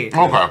 12 for okay. me.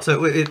 Okay.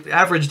 So it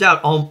averaged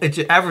out.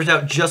 It averaged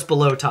out just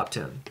below top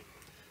 10.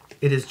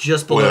 It is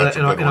just below that's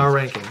that a in good our one.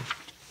 ranking.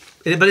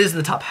 But it is in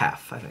the top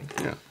half, I think.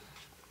 Yeah.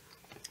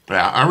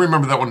 Yeah, I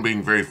remember that one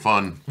being very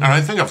fun. And I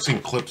think I've seen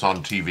clips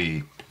on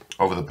TV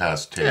over the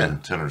past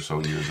 10 or so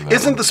years of that.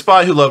 Isn't The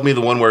Spy Who Loved Me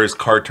the one where his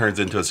car turns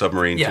into a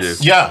submarine, Yes.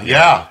 too?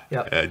 Yeah.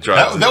 Yep. It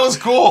drives That was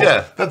cool.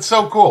 Yeah. That's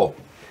so cool.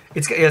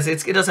 It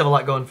does have a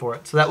lot going for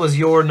it. So that was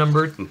your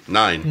number 9.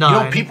 9. You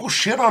know, people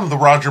shit on the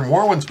Roger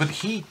Moore ones, but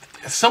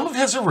some of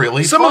his are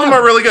really Some fun. of them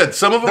are really good.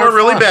 Some of them They're are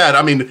really fun. bad.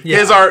 I mean, Yeah.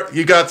 his are,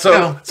 you got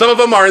some of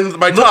them are in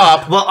my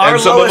top, Well, our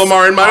and some of them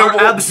are in my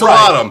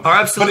bottom. Our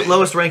absolute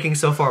lowest ranking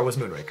so far was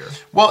Moonraker.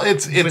 Well,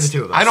 it's the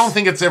two of us. I don't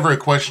think it's ever a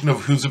question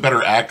of who's a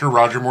better actor,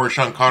 Roger Moore or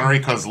Sean Connery,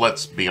 because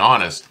let's be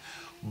honest.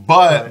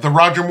 But the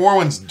Roger Moore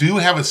ones do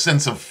have a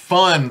sense of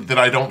fun that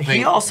I don't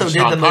think also the did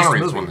Sean the most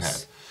Connery's one movies.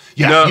 had.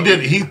 Yeah, No. he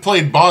did. He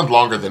played Bond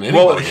longer than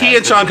anybody. Well, he has,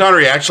 and Sean didn't he?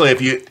 Connery, actually,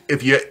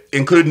 if you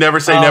include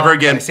Never Say Never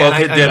Again, okay. See, both I-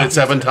 did I'm not it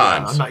 7 used to that.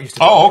 times. I'm not used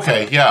to Oh,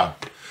 okay, yeah.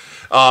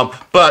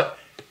 But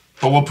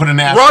But we'll put an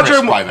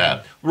asterisk by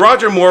that.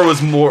 Roger Moore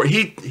was more.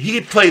 He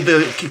played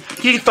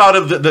he thought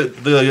of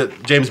the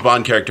James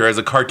Bond character as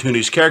a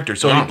cartoonish character,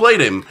 so he played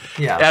him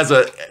as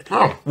a.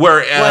 Oh.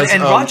 Whereas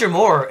and Roger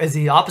Moore is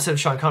the opposite of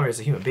Sean Connery as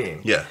a human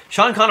being. Yeah.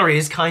 Sean Connery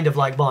is kind of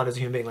like Bond as a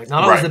human being. Like,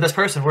 not always Right. the best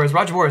person, whereas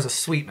Roger Moore is a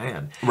sweet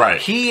man. Right.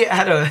 He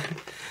had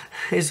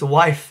his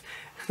wife,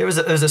 there was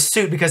a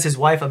suit because his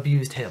wife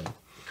abused him.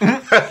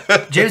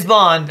 James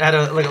Bond had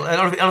I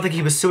don't think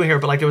he was suing her,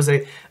 but like there was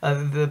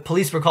the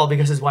police were called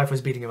because his wife was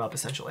beating him up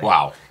essentially.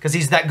 Wow. Because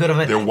he's that good of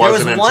a. There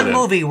was an one incident.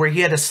 movie where he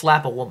had to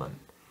slap a woman.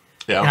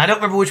 Yeah. And I don't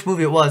remember which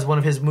movie it was, one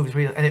of his movies,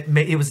 and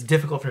it was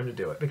difficult for him to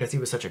do it because he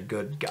was such a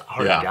good,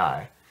 hearted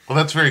guy. Well,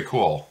 that's very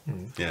cool.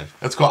 Yeah.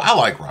 That's cool. I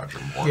like Roger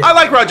Moore. Yeah. I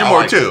like Roger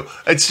Moore like too.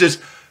 It's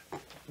just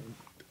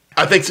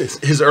I think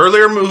his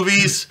earlier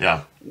movies.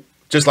 Yeah.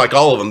 Just like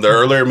all of them, their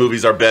earlier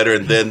movies are better,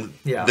 and then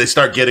they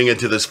start getting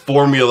into this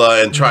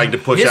formula and trying to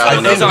push out I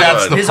think another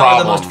that's one. the His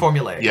problem. are the most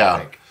formulaic. Yeah. I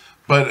think.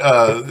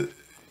 But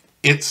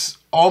it's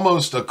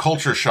almost a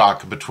culture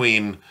shock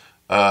between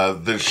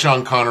the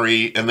Sean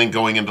Connery and then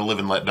going into Live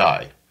and Let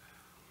Die.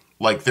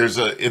 Like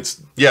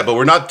Yeah, but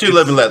we're not to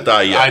Live and Let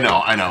Die yet.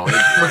 I know.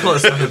 We're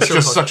close. It's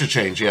just such a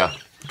change, yeah.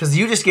 Because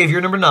you just gave your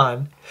number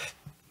 9,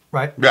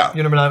 right? Yeah.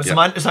 Your number 9. So Yeah.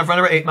 mine, it's time for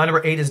number 8. My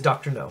number 8 is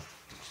Dr. No.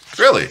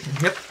 Really?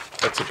 Yep.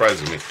 That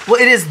surprises me. Well,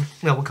 it is.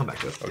 No, we'll come back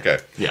to it. Okay.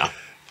 Yeah.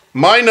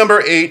 My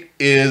number 8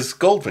 is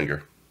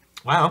Goldfinger.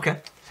 Wow. Okay.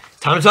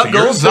 Time to talk So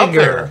yours is up Goldfinger.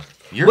 there.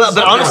 Yours Well, is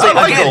but up there. honestly, I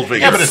like again, Goldfinger.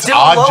 Yeah, but it's still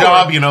Odd lower,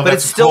 Job, you know, but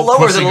that's it's still cool. lower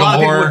Pussy than a lot of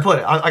people Galore. would put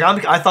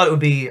it. I thought it would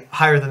be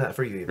higher than that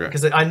for you,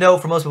 because I know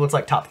for most people it's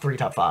like top 3,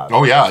 top 5.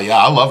 Oh, yeah.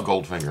 I love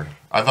Goldfinger.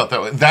 I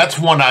thought that's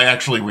one I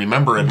actually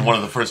remember and one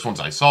of the first ones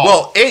I saw.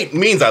 Well, 8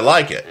 means I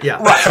like it. Yeah.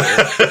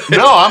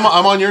 no, I'm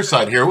on your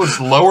side here. It was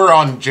lower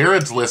on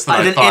Jared's list than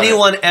I Than thought.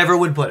 anyone ever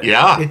would put it.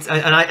 Yeah.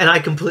 And I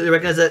completely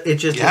recognize that. It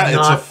just is It's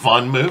not. a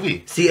fun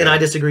movie. See, and I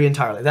disagree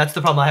entirely. That's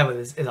the problem I have with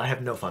it, is I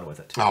have no fun with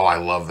it. Oh, I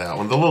love that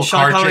one. The little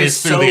Sean car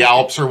Connery's chase through the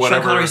Alps or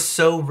whatever. Sean Connery's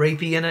so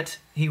rapey in it.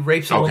 He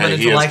rapes a woman Okay,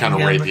 into he is liking kind of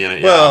him. rapey in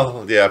it. Yeah.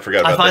 Well, yeah, I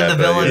forgot about I find that.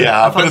 the villain.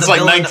 Yeah, I but find it's the like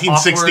villain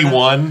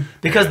 1961. awkward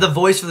because the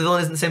voice for the villain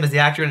isn't the same as the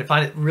actor, and I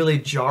find it really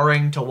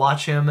jarring to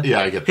watch him.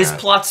 Yeah, I get His that.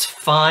 plot's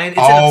fine. It's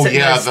Oh, in the yeah.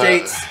 United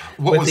States.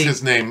 What with was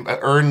his name?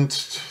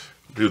 Ernst.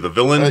 Dude, the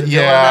villain?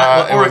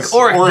 Yeah. Auric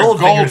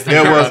Goldfinger's the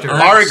It was character.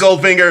 Auric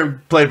Goldfinger,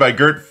 played by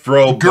Gert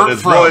Frobe. Gert but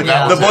his Frobe, voice,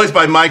 yeah. the voice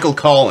by Michael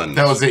Collins.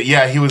 That was it.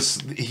 Yeah,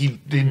 he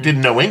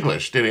didn't know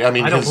English, did he? I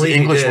mean, I don't his believe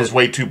he English did. was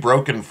way too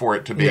broken for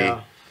it to be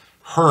Yeah.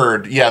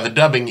 heard. Yeah, the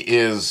dubbing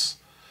is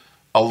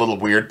a little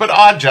weird, but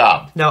odd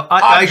job. No,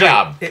 odd I agree.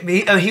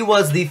 job. He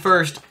was the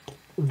first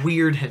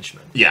weird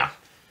henchman. Yeah.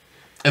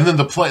 And then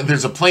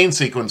there's a plane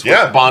sequence with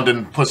Yeah. Bond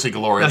and Pussy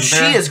Galore. Now, isn't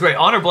she there? is great.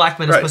 Honor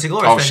Blackman as Right. Pussy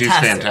Galore Oh, is she's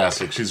fantastic.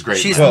 fantastic. She's great.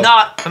 She's Well,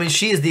 not. I mean,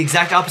 she is the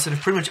exact opposite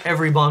of pretty much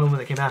every Bond woman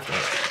that came after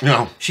her.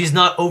 No. She's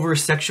not over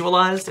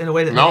sexualized in a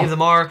way that No. many of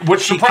them are. Which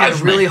she can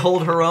surprised me. really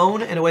hold her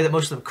own in a way that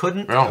most of them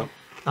couldn't. No.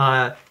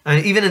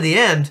 And even in the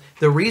end,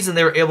 the reason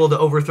they were able to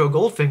overthrow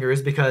Goldfinger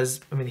is because,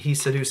 I mean, he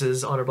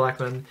seduces Honor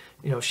Blackman.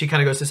 You know, she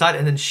kind of goes to the side,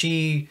 and then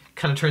she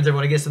kind of turns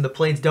everyone against him. The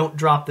planes don't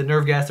drop the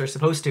nerve gas they're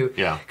supposed to.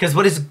 Yeah. Because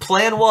what his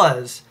plan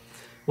was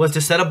to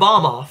set a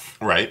bomb off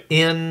Right.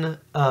 in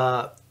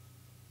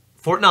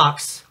Fort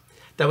Knox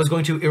that was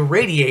going to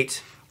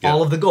irradiate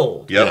all of the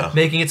gold, Yep.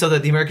 making it so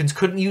that the Americans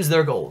couldn't use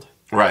their gold.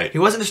 Right. He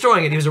wasn't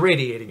destroying it; he was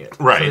irradiating it.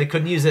 Right. So they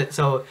couldn't use it,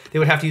 so they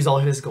would have to use all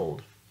of his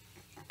gold.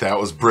 That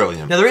was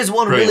brilliant. Now there is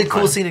one Brilliant really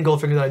cool plan. scene in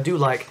Goldfinger that I do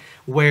like,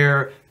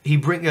 where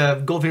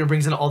Goldfinger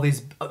brings in all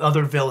these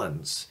other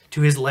villains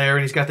to his lair,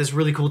 and he's got this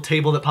really cool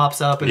table that pops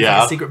up, and it's like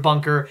Yeah. a secret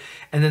bunker.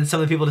 And then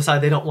some of the people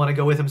decide they don't want to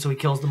go with him, so he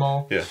kills them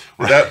all. Yeah.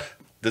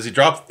 Does he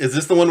drop? Is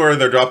this the one where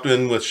they're dropped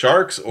in with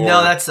sharks? Or?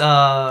 No, that's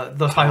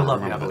The Spy Who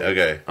Loved Me, I believe.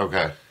 Okay.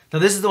 Okay. Now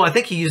this is the one I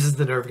think he uses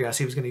the nerve gas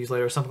he was going to use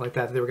later, or something like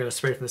that. That they were going to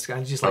spray from the sky,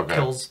 and he just like Okay.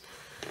 kills.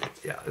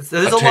 Yeah, there's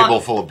A a table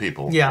lot. full of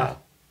people. Yeah,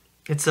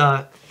 it's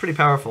pretty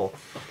powerful.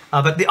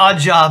 But the Odd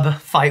Job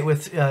fight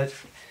with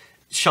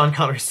Sean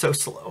Connery is so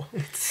slow.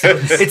 It's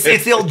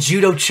the old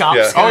judo chops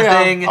Yeah. kind of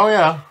thing. Oh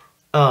yeah.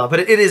 But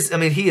it is. I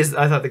mean, he is.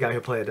 I thought the guy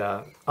who played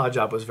Odd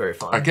Job was very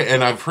fun. Okay,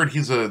 and I've heard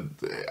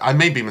I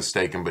may be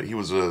mistaken, but he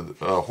was a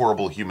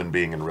horrible human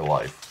being in real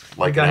life.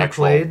 Like guy an who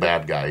actual played-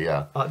 bad guy,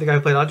 yeah. The guy who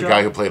played Odd The Job.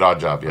 guy who played Odd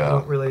Job, yeah. I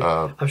don't really.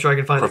 I'm sure I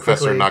can find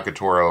Professor it quickly.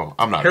 Nakatoro.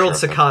 I'm not Harold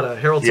sure. Sakata.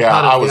 Harold Sakata. Yeah,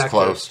 I is the was actor.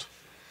 close.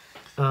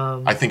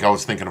 I think I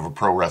was thinking of a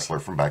pro wrestler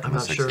from back in the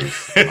not sure.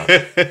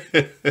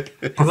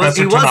 60s.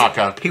 Professor He was,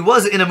 Tanaka. he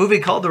was in a movie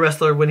called The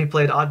Wrestler when he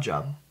played Odd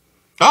Job.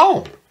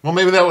 Oh, well,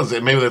 maybe that was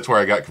it. Maybe that's where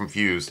I got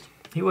confused.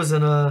 He was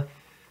in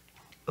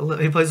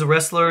he plays a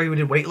wrestler. He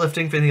did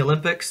weightlifting for the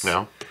Olympics.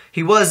 Yeah.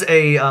 He was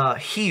a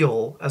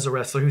heel as a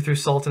wrestler who threw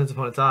salt in his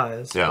opponent's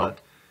eyes. Yeah.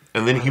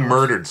 And then he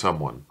murdered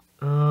someone.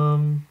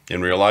 In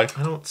real life?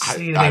 I don't see I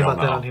anything don't about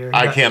that know. on here.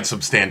 I can't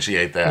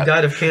substantiate He that.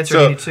 died of cancer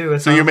in 82.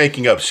 So you're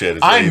making up shit.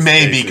 is what I he's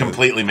may be saying.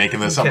 completely making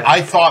this up. Okay.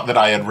 I thought that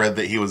I had read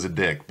that he was a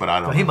dick, but I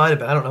don't know. He might have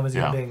been. I don't know if he's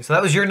Yeah. human being. So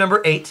that was your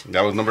number 8.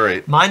 That was number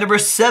 8. My number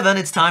 7.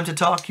 It's time to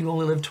talk. You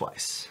only live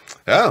twice.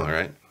 Oh, all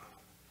right.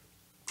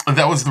 And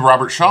that was the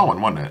Robert Shaw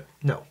one, wasn't it?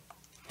 No,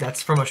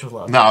 that's For Motion with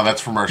Love. No,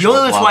 that's from Mercy. You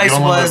Only Live Twice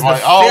was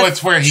the Oh, fifth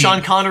it's where he...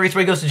 Sean Connery. It's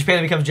where he goes to Japan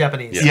and becomes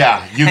Japanese.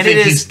 Yeah, you And think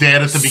it is he's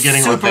dead at the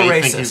beginning, or super they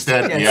racist. think he's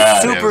dead? Yeah, Yeah,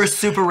 it super, is.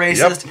 super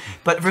racist.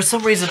 But for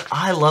some reason,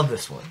 I love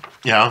this one.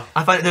 Yeah,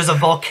 I find there's a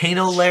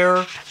volcano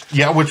lair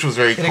yeah, which was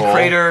very in cool. a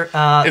crater.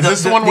 Is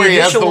this the one where he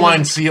has the initial line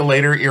one- "See you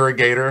later,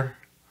 irrigator"?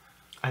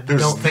 I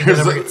don't think that's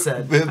ever gets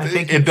said. I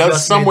think you it does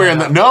just somewhere made in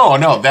that the. up.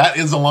 No, that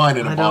is a line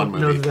in a I Bond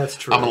don't movie. know that that's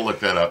true. I'm gonna look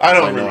that up. I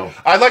don't know. know.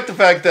 I like the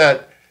fact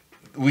that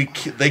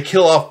they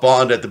kill off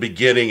Bond at the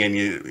beginning, and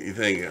you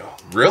think, oh,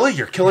 really?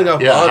 You're killing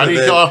off Yeah, Bond? how do And you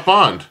then- kill off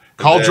Bond?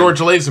 Call then- George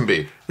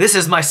Lazenby. This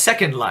is my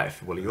second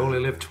life. Well, you only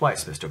live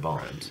twice, Mr.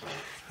 Bond.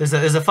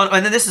 There's a fun,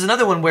 and then this is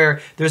another one where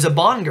there's a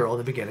Bond girl in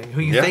the beginning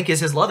who you Yeah. think is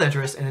his love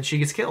interest, and then she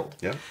gets killed.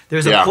 Yeah.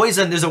 There's Yeah. a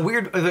poison. There's a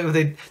weird.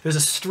 There's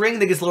a string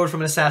that gets lowered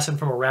from an assassin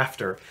from a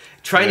rafter,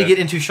 trying to Yeah. get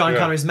into Sean Yeah.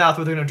 Connery's mouth,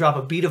 where they're going to drop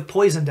a bead of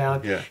poison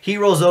down. Yeah. He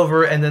rolls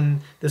over, and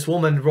then this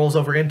woman rolls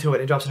over into it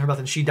and drops it in her mouth,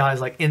 and she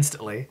dies like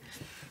instantly.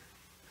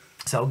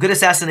 So good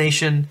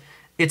assassination.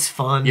 It's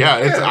fun. Yeah,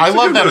 it's I a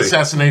love good that movie.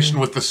 assassination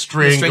with the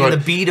string. The string and the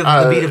bead of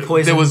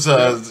poison. There was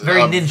a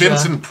Very ninja.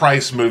 Vincent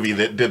Price movie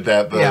that did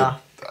that. Yeah.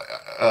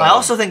 I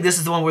also think this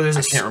is the one where there's a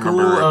I can't school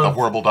remember of the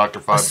horrible Dr.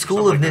 a Five.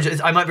 school of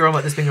ninjas. I might be wrong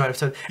about this being the right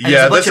episode. And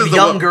Yeah, there's a bunch this of is the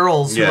young one-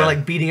 girls who yeah. are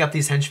like beating up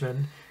these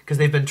henchmen because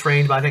they've been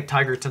trained by, I think,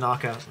 Tiger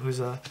Tanaka,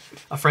 who's a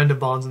friend of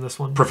Bond's in this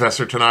one.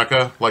 Professor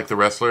Tanaka, like the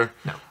wrestler?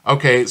 No.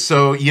 Okay,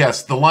 so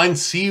yes, the line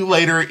 "See you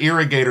later,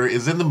 irrigator"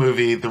 is in the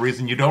movie. The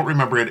reason you don't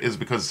remember it is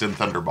because it's in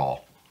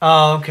Thunderball.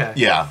 Oh, okay.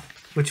 Yeah.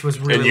 Which was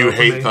really And low you for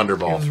hate me.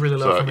 Thunderball. It was really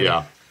low so, for me.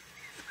 Yeah.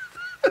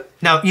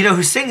 Now, you know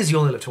who sings You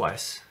Only Live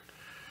Twice?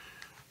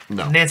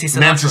 No. Nancy Sinatra.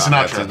 Nancy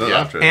Sinatra. That's Yeah.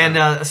 after. And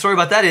a story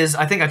about that is,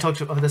 I think I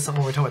talked about this when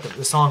we were talking about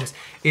the songs,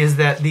 is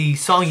that the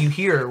song you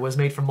hear was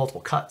made from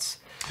multiple cuts.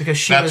 Because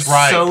she That's was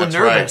right, so that's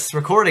nervous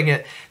recording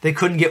it, they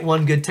couldn't get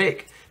one good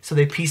take. So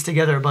they piece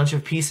together a bunch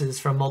of pieces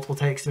from multiple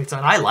takes to make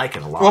something. I like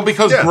it a lot. Well,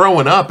 because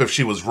growing up, if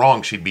she was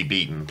wrong, she'd be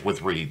beaten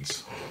with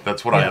reeds.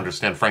 That's what I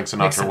understand. Frank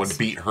Sinatra would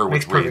beat her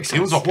with reeds. He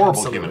was a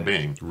horrible human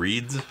being.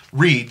 Reeds?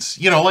 Reeds.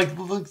 You know, like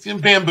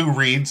bamboo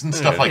reeds and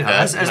stuff like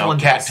that. As one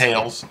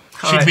cattails.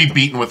 She'd be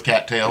beaten with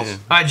cattails.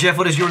 All right, Jeff,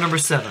 what is your number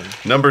 7?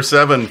 Number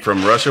 7,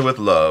 From Russia with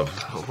Love.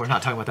 Oh, we're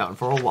not talking about that one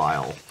for a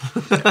while.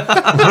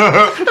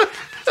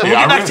 We'll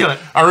get back to it.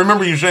 I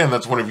remember you saying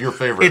that's one of your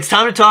favorites. It's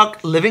time to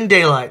talk Living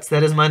Daylights.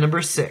 That is my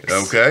number 6.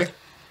 Okay.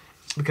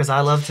 Because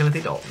I love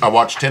Timothy Dalton. I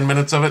watched 10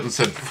 minutes of it and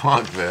said,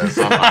 fuck this.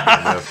 I'm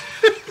not doing this.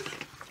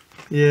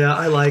 Yeah,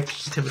 I like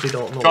Timothy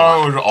Dalton a lot.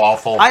 Oh, it was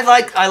awful.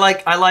 I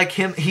like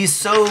him. He's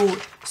so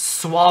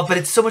suave, but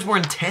it's so much more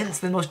intense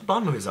than most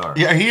Bond movies are.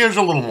 Yeah, he is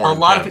a little more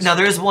intense. Now,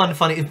 there is one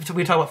funny...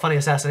 We talk about funny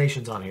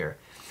assassinations on here.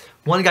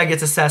 One guy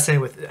gets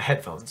assassinated with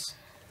headphones.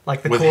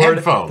 Like the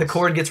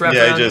cord gets wrapped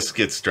around. Yeah, he just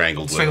gets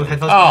strangled with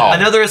headphones. Oh.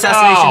 Another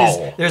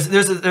assassination is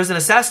there's an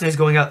assassin who's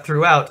going out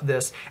throughout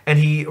this, and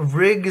he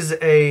rigs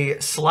a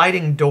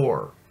sliding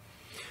door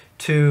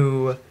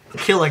to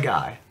kill a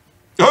guy.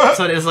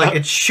 So it is like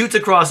it shoots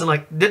across and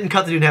like didn't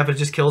cut the dude in half, but it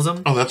just kills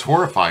him. Oh, that's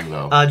horrifying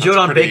though. Joe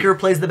Don Baker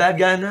plays the bad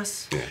guy in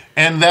this.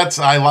 And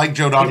I like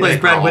Joe Don Baker. He plays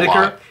Brad a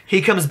Whitaker. lot.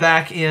 He comes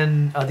back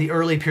in the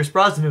early Pierce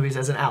Brosnan movies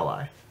as an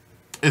ally.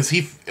 Is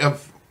he?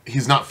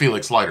 He's not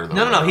Felix Leiter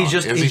though. No. He's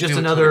just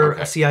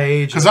another CIA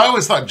agent. Because I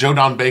always thought Joe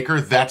Don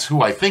Baker. That's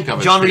who I think of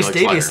as John Felix Rhys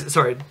Davies. Leiter.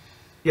 Sorry.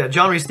 Yeah,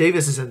 John Rhys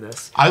Davies is in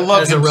this. I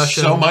love him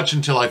so much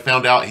until I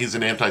found out he's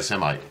an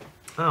anti-Semite.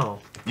 Oh.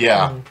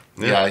 Yeah.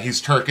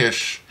 He's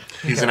Turkish.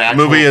 He's an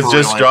actual movie has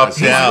just dropped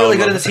down. He's really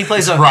good in this.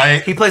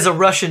 He plays a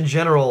Russian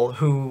general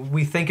who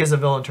we think is a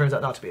villain, turns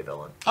out not to be a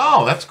villain.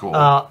 Oh, that's cool.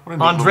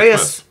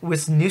 Andreas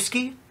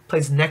Wisniewski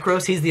plays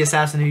Necros. He's the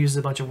assassin who uses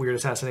a bunch of weird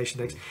assassination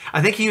things.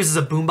 I think he uses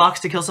a boombox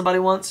to kill somebody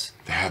once.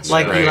 That's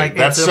great.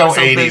 That's so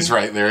 80s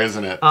right there,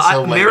 isn't it?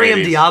 So Miriam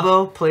 80s.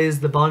 Diabo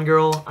plays the Bond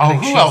girl.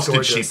 Who else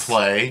did she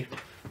play?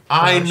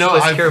 I know.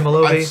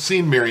 I've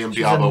seen Miriam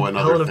Diabo in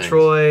other Helen of things.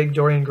 Troy,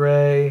 Dorian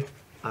Gray.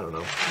 I don't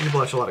know. You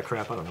watch a lot of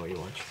crap. I don't know what you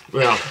watch.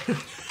 Yeah,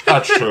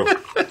 that's true.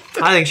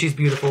 I think she's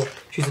beautiful.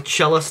 She's a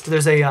cellist.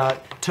 There's a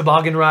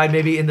toboggan ride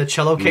maybe in the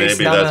cello case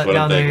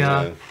down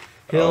a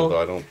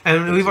hill.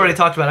 And we've already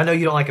talked about it. I know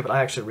you don't like it, but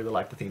I actually really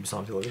like the theme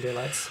song to Living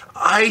Daylights.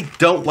 I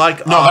don't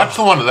like... No, that's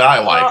the one that I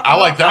like. I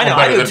like that one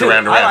better than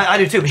Duran Duran. I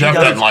do too. Jeff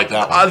doesn't like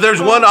that one.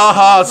 There's one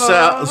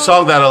Aha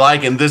song that I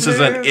like, and this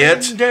isn't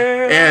it.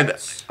 And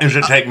is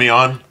it Take Me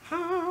On?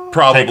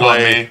 Probably. Take On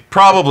Me?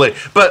 Probably.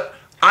 But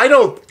I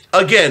don't...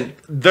 Again,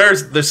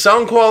 there's the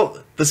sound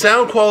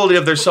quality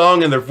of their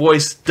song and their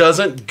voice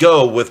doesn't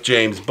go with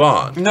James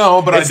Bond.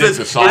 No, but I dig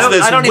the song. It's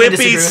this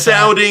whippy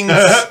sounding...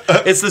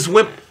 It's this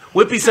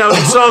whippy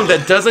sounding song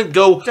that doesn't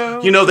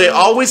go... You know, they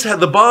always have...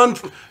 The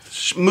Bond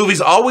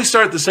movies always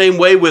start the same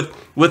way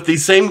with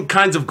these same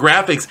kinds of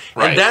graphics.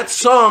 Right. And that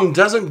song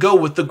doesn't go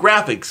with the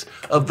graphics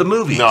of the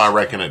movie. No, I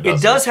reckon it does.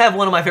 It does have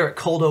one of my favorite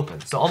cold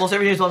opens. So almost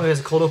every James Bond movie has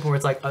a cold open where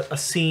it's like a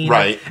scene.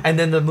 Right. And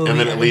then the movie... And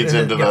then it leads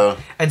into the...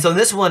 And so in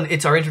this one,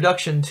 it's our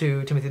introduction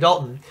to Timothy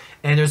Dalton.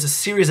 And there's a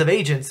series of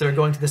agents that are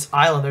going to this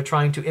island. They're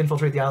trying to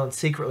infiltrate the island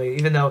secretly,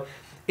 even though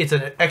it's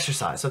an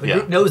exercise. So the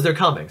group knows they're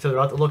coming, so they're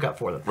on the lookout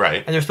for them.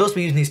 Right. And they're supposed to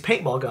be using these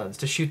paintball guns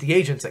to shoot the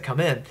agents that come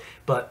in,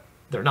 but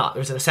they're not.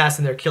 There's an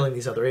assassin there killing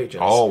these other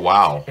agents. Oh,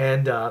 wow.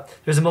 And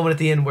there's a moment at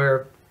the end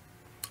where,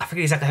 I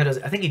forget exactly how it is.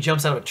 I think he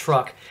jumps out of a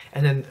truck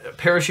and then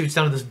parachutes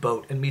down to this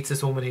boat and meets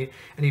this woman.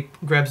 And he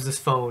grabs this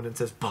phone and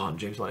says, Bond,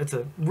 James Bond. It's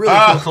a really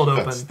cold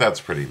open.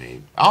 That's pretty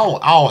neat.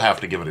 I'll have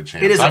to give it a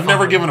chance. I've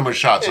never given him a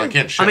shot, so I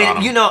can't shit on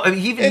him. You know,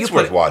 even it's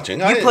worth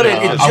watching. You put it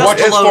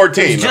it's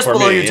 14 just for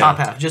below me, your top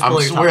half. Just below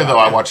I your top swear, half. though,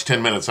 I watched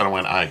 10 minutes and I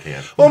went, I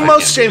can't. Well,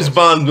 most James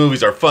Bond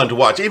movies are fun to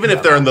watch, even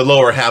if they're in the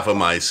lower half of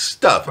my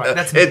stuff. Right,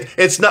 that's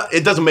it's not.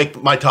 It doesn't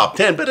make my top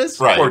 10, but it's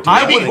 14.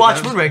 I would watch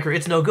Moonraker.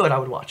 It's no good. I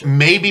would watch it.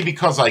 Maybe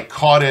because I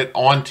caught it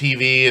on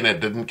TV and it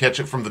didn't catch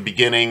it from the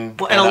beginning.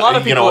 Well, and a lot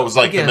of people, it was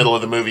like the middle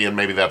of the movie, and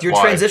maybe that's you're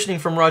why. transitioning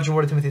from Roger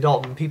Moore to Timothy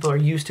Dalton. People are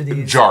used to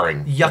these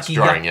yucky,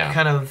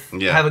 kind of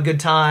have a good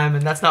time,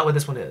 and that's not what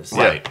this one is.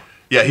 Right.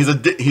 Yeah, he's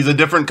a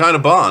different kind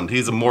of Bond.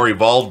 He's a more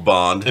evolved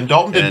Bond. And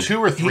Dalton did 2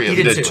 or 3 of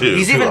them. He did 2.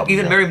 He's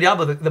even Miriam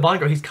Diabo, the Bond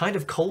girl, he's kind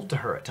of cold to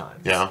her at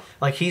times. Yeah.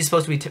 Like, he's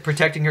supposed to be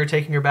protecting her,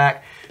 taking her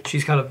back.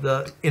 She's kind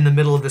of in the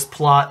middle of this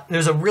plot.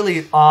 There's a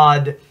really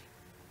odd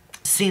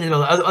scene in the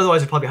middle,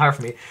 otherwise it'd probably be higher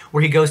for me,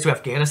 where he goes to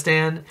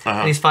Afghanistan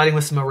and he's fighting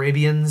with some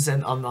Arabians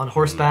and on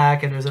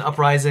horseback, and there's an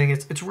uprising.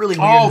 It's really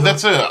weird. Oh,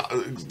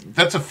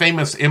 that's a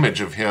famous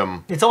image of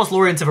him. It's almost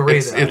Lawrence of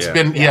Arabia. It's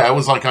been it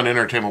was like on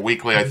Entertainment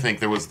Weekly. I think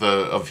there was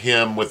of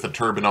him with the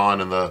turban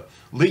on and the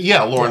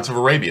Lawrence of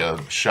Arabia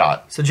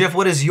shot. So Jeff,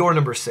 what is your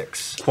number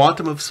 6?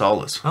 Quantum of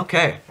Solace.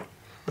 Okay.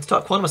 Let's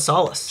talk Quantum of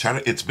Solace.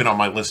 It's been on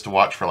my list to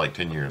watch for like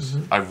 10 years.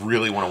 I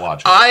really want to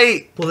watch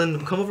it. Well,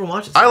 then come over and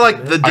watch it. I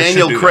like the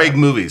Daniel Craig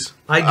movies.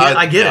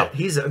 I get it.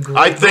 He's a great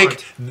I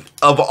think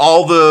of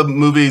all the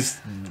movies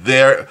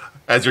there,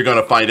 as you're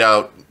going to find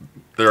out,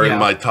 they're in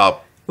my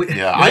top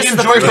Yeah, I This is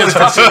the enjoyed first one his we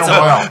talked Casino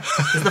about. Royale.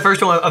 This is the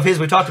first one of his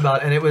we talked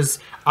about, and it's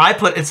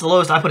the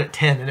lowest. I put it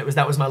 10, and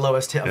that was my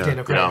lowest hit of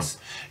Daniel Craig's.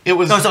 It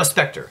was. No, it's not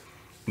Spectre.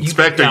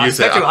 Spectre, you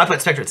said. Spectre, I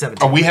put Spectre at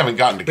 17. Oh, we haven't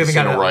gotten to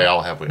Casino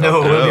Royale, have we?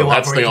 No, it'll be a while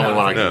That's before the we only can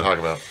one I have can talk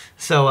about.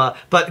 So,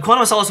 but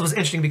Quantum of Solace was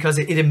interesting because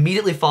it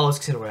immediately follows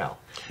Casino Royale.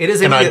 It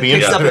is And I'd be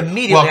picks up interested.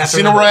 immediately Well, after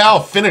Casino number-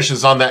 Royale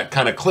finishes on that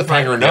kind of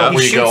cliffhanger note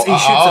where you go, he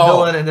shoots a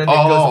villain, and then it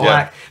goes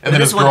black. And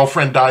then his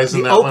girlfriend dies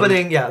in that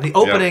opening, one. Yeah, the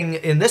opening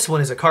in this one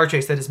is a car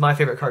chase that is my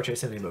favorite car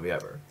chase in any movie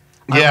ever.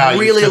 Yeah, I you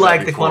really said that like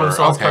the before. Quantum of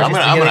Solace Okay, car I'm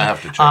chase. gonna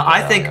have to check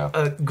I that think out,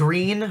 yeah.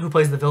 Green, who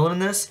plays the villain in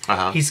this,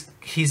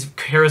 he's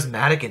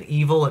charismatic and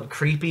evil and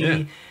creepy.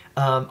 Yeah.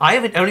 I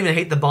don't even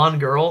hate the Bond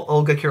girl.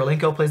 Olga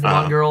Kurylenko plays the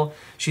Bond girl.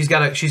 She's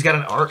got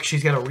an arc.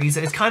 She's got a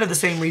reason. It's kind of the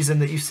same reason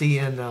that you see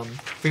in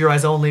For Your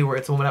Eyes Only, where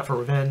it's a woman out for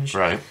revenge.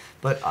 Right.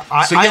 But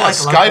So I yeah, like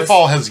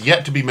Skyfall has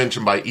yet to be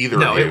mentioned by either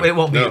No, of you. it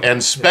won't be.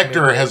 And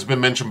Spectre has been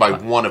mentioned by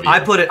one of you. I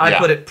put it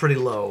Yeah. pretty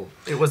low.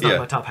 It was not Yeah.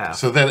 my top half.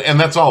 So then, and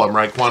that's all of them,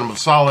 right? Quantum of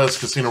Solace,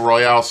 Casino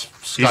Royale,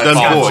 Skyfall. He's done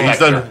 4. He's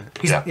Spectre. done.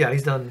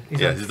 He's done.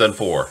 He's done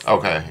 4.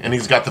 Okay, and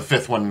he's got the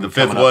fifth one. The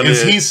fifth coming up. one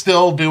Is is- he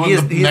still doing He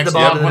is- the he's next the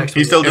Bond of the one? next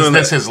He's still doing Is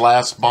this that. his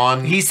last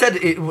Bond? He said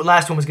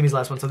last one was gonna be his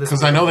last one. So this.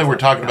 Because I know they were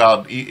talking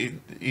about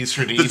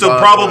Easter to This will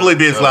probably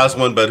be his last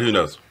one, but who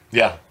knows?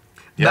 Yeah,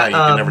 yeah, you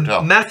can never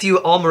tell. Matthew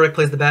Almeric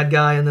plays the bad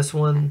guy in this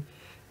one.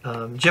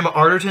 Gemma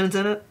Arterton's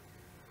in it.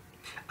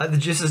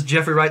 This is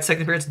Jeffrey Wright's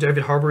second appearance.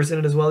 David Harbour is in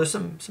it as well. There's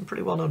some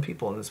pretty well known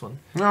people in this one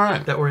All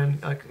right. that were in.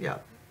 Yeah.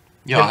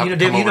 Yeah, I'll have you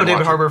to come know over and David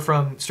watch it. Harbour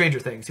from Stranger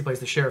Things. He plays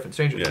the sheriff in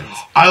Stranger Things.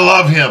 I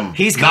love him.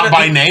 He's not kind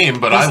by of,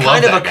 name, but he's I love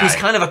kind of that a, guy. He's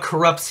kind of a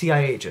corrupt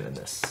CIA agent in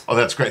this. Oh,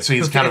 that's great. So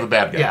he's kind of a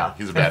bad guy. Yeah,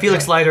 He's a and bad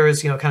Felix guy. Leiter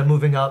is kind of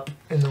moving up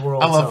in the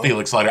world. I love so.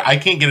 Felix Leiter. I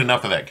can't get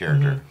enough of that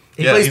character.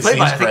 He's Yeah, played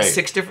by I he's think great.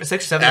 six or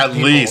seven At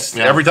people. least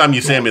Yeah. every time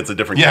you see him, it's a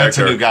different Yeah, it's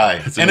character. a new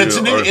guy. It's a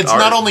new. It's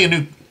not only a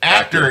new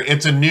actor.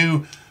 It's a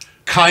new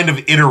kind of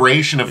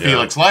iteration of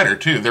Felix Leiter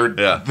too.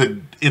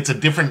 It's a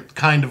different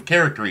kind of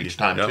character each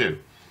time too.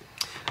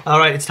 All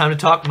right, it's time to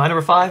talk. My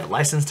number 5,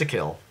 License to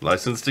Kill.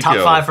 License to Top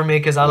Kill. 5 for me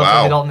because I love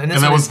Timothy Dalton. And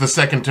that was the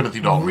second Timothy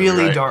Dalton movie,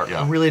 really right? dark,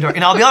 Yeah. really dark.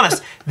 And I'll be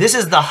honest, this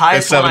is the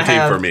highest It's one I 17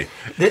 have. for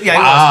me. Yeah,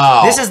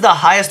 Wow. this is the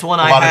highest one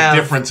A I lot have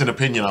of difference in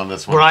opinion on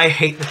this one. where I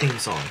hate the theme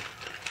song.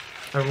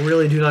 I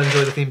really do not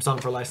enjoy the theme song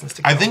for License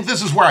to Kill. I think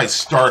this is where I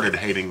started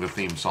hating the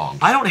theme song.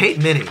 I don't hate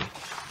many.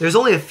 There's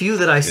only a few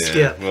that I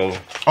skip. Well,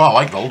 Oh, I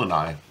like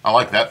GoldenEye. I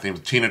like that theme.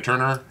 Tina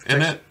Turner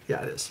in it.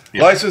 Yeah, it is.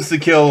 Yeah. License to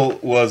Kill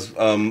was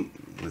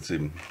let's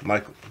see,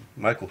 Michael.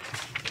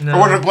 No. Or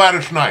was it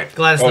Gladys Knight?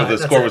 Gladys Oh, Knight. the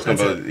that's score it, was that's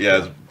composed. it.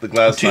 Yeah, the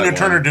Gladys. Tina Knight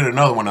Turner one. did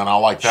another one, and I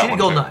like that She one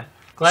did too. GoldenEye.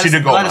 Gladys, She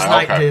did Gladys GoldenEye,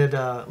 Knight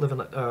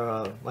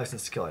okay. did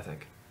License to Kill, I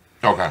think.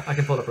 Okay. I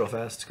can pull it up real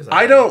fast. Because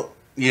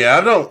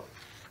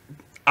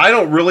I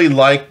don't really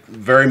like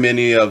very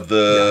many of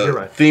the you're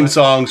right. theme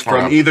songs from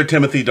Alright. either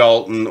Timothy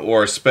Dalton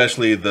or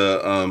especially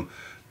the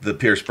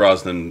Pierce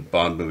Brosnan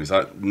Bond movies.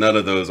 None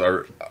of those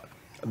are.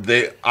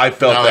 I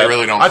felt No, that they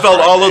really don't I felt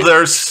strike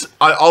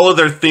me. all of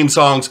their theme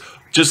songs,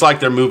 just like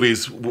their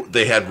movies,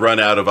 they had run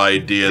out of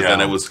ideas, Yeah.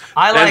 and it was.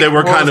 I like and they were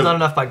World kind Is of. Not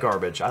Enough by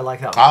Garbage. I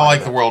like that one. I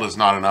like The World Is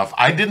Not Enough.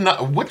 I did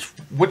not.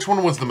 Which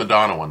one was the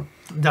Madonna one?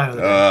 Dino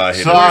the Day. I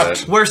hated Sucked.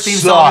 that. Worst theme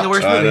song in the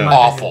worst Sucked. movie. in my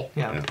Awful.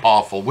 opinion. Yeah.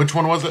 Awful. Which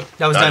one was it?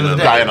 That was Dino the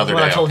Day. Die Another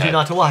What I Day, told you okay.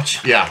 not to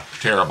watch. Yeah,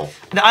 terrible.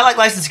 Now, I like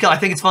License to Kill. I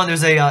think it's fun.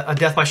 There's a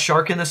death by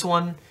shark in this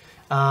one.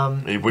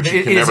 Which you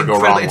It can is never go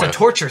incredible. wrong It's a with.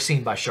 torture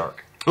scene by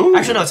shark. Ooh.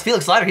 Actually, no, it's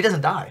Felix Leiter. He doesn't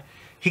die.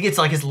 He gets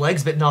like his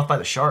legs bitten off by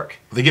the shark.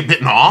 They get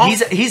bitten off?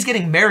 He's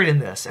getting married in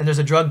this, and there's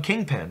a drug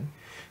kingpin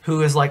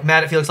who is like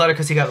mad at Felix Leiter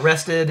because he got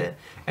arrested,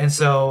 and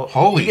so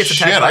Holy he gets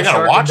shit, attacked by I a gotta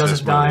shark watch and doesn't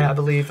this die. movie. I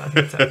believe. I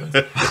think it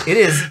happens. It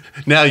is.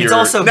 Now It's you're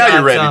also now you're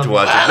got, ready to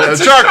watch it.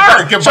 it's a Shark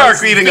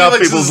shark. eating up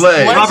Felix's people's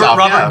legs. legs.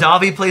 Robert Yeah.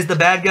 Davi plays the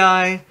bad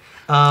guy.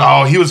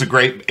 Oh, he was a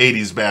great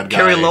 80s bad guy.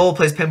 Carrie Lowell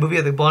plays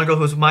Pembuvia, the blonde girl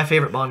who's my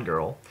favorite Bond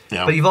girl.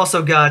 Yeah. But you've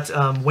also got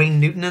Wayne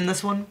Newton in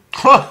this one.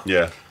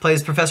 Yeah.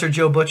 Plays Professor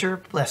Joe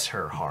Butcher. Bless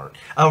her heart.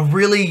 A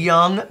really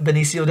young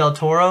Benicio del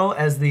Toro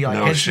as the No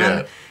henchman.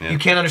 shit. Yeah. You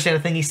can't understand a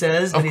thing he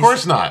says. Of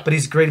course not. But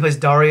he's great. He plays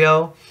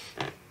Dario.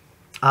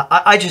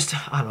 I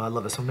don't know. I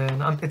love this one,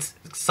 man. It's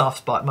a soft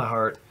spot in my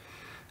heart.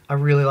 I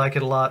really like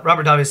it a lot.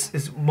 Robert Davi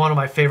is one of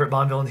my favorite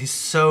Bond villains. He's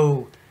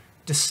so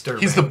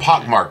disturbing. He's the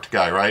pockmarked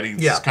guy, right?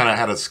 He's Yeah. kind of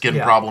had a skin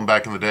Yeah. problem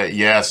back in the day.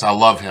 Yes, I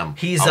love him.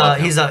 He's I love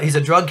him. he's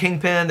a drug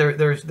kingpin.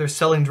 They're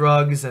selling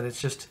drugs, and it's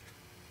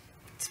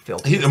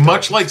filthy. He, It's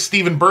much dark. like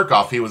Steven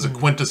Berkoff, he was a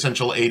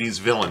quintessential 80s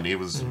villain. He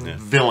was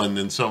villain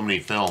in so many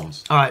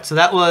films. All right, so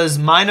that was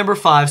my number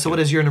 5. So what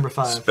is your number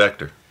 5?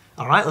 Spectre.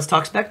 All right, let's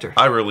talk Spectre.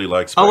 I really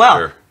like Spectre. Oh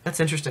wow, that's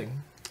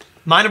interesting.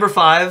 My number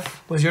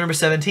 5 was your number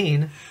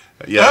 17.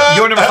 Yeah.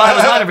 Your number 5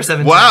 was my number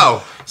 17.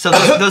 Wow. So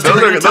those two Those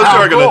are two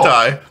are going cool. to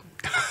tie.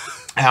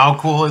 How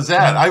cool is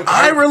that?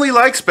 I really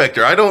like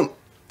Spectre. I don't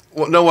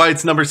know why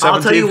it's number 17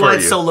 I'll tell you for why you.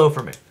 it's so low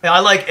for me.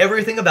 I like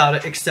everything about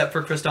it except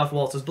for Christoph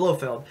Waltz's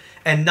Blofeld,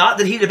 and not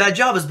that he did a bad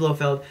job as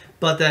Blofeld,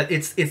 but that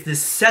it's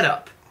this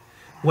setup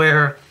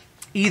where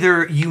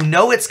either you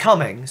know it's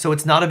coming, so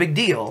it's not a big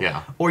deal,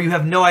 or you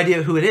have no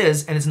idea who it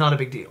is, and it's not a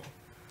big deal.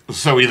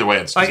 So either way,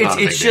 it's just not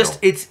a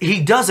big deal.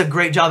 He does a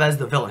great job as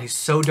the villain. He's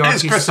so dark.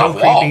 He's so Christoph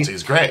Waltz. creepy.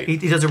 He's great. He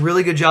does a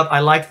really good job. I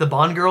like the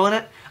Bond girl in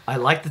it. I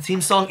like the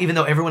theme song, even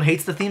though everyone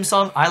hates the theme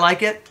song. I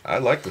like it. I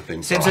like the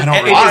theme song. I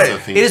don't like the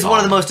theme It is song one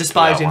of the most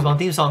despised for that James one. Bond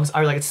theme songs.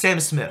 I like it's Sam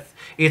Smith.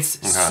 It's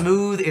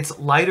smooth, it's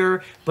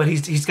lighter, but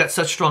he's got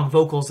such strong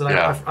vocals that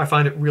I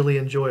find it really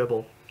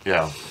enjoyable.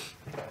 Yeah.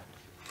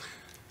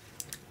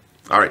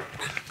 All right.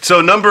 So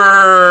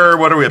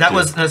what are we up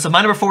to? So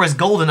my number 4 is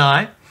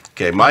GoldenEye.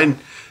 Okay, my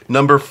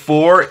number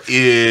 4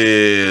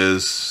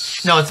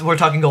 is... No, we're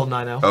talking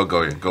GoldenEye now. Oh,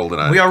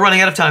 GoldenEye. We are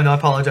running out of time, though. I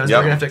apologize. Yep.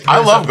 We're gonna have to I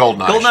love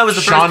GoldenEye. GoldenEye was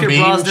the Sean first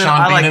Bean. Brosnan. Sean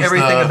I like Bean is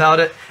everything the- about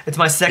it. It's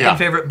my second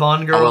favorite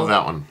Bond girl. I love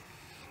that one.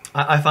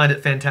 I find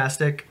it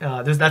fantastic.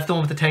 That's the one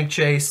with the tank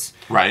chase.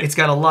 Right. It's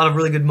got a lot of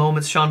really good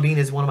moments. Sean Bean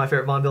is one of my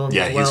favorite Bond villains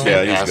as well. He's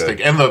fantastic.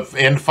 good. And the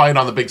end fight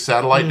on the big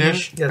satellite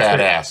dish, Yeah,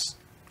 that's badass.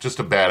 Just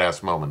a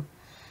badass moment.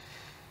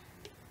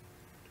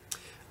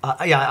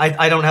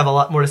 I don't have a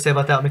lot more to say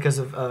about that because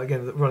of,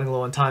 again, running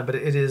low on time, but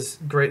it is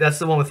great. That's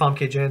the one with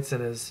Famke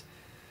Janssen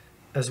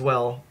as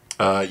well.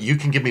 You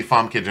can give me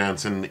Famke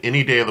Janssen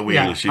any day of the week.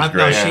 Yeah, she's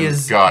great. No, she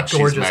is God,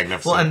 gorgeous. she's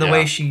magnificent. Well, and the yeah.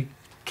 way she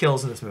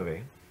kills in this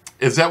movie.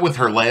 Is that with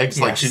her legs?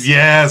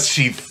 Yes.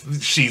 She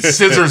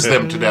scissors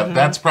them to death.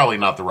 That's probably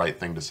not the right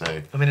thing to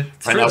say. I mean,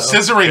 it's Right true, now, though.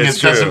 scissoring It's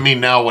true. doesn't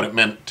mean now what it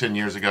meant 10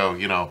 years ago,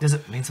 you know. Does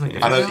it mean something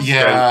I different? don't, now?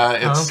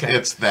 yeah, okay.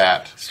 it's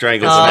that.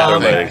 Strangles with their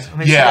okay. legs. I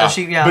mean,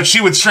 Yeah, but she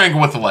would strangle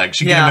with the leg.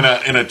 She'd Yeah.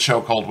 get him in a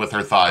chokehold with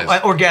her thighs.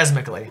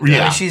 Orgasmically. Yeah,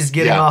 I mean, she's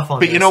getting off on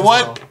But this you know as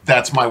what? well.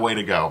 That's my way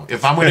to go.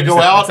 If I'm going to go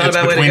out, not a it's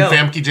bad way to between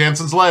go. Famke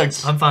Janssen's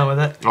legs. I'm fine with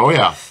it. Oh,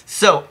 yeah.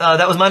 So,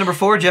 that was my number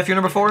 4. Jeff, your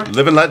number 4?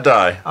 Live and Let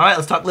Die. All right,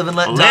 let's talk Live and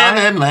Let Die. Live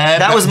and Let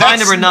That was my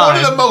That's number 9.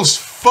 one of the most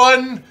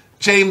fun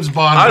James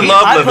Bond I movies.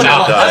 love I Live put, and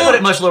Let I put Die.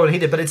 it much lower than he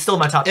did, but it's still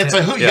my top 10. It's a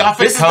Yeah. Yaphet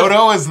This is the-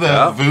 Kotto is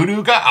the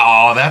voodoo guy.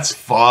 Oh, that's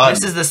fun.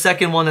 This is the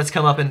second one that's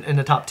come up in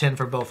the top 10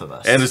 for both of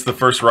us. And it's the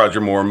first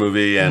Roger Moore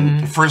movie.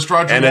 And First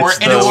Roger And Moore. it's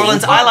New the-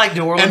 Orleans, I like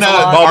New Orleans And a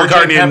lot. Paul R.J.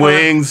 McCartney and Pepper.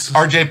 Wings.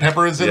 R.J.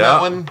 Pepper is in Yeah.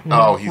 that one.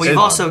 Oh, he's We've fun.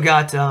 also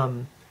got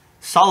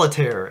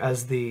Solitaire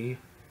as the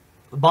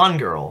Bond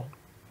girl.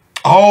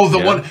 Oh, the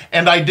one.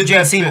 And I did Jane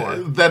that.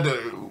 Seymour.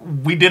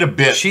 We did a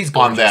bit She's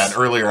on gorgeous. that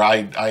earlier.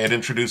 I had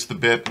introduced the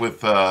bit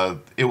with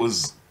it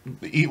was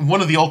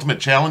one of the Ultimate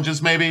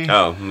Challenges, maybe.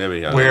 Oh, maybe.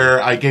 Yeah.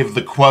 Where I gave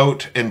the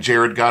quote and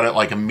Jared got it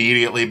like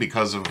immediately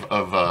because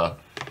of A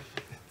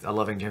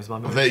loving James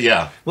Bond movie.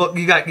 yeah. Well,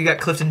 you got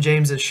Clifton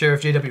James as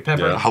Sheriff J.W.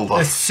 Pepper. Yeah. I love-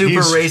 That's super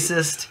he's-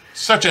 racist.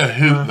 Such a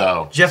hoot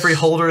though. Jeffrey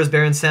Holder as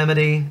Baron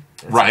Samedi.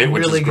 That's Right, a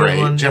which really is good great.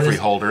 one. Jeffrey It is-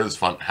 Holder is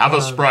fun. Have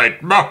a Sprite.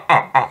 You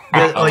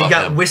love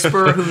got him.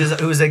 Whisper,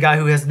 who's a guy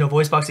who has no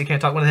voice box. He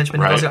can't talk. One of the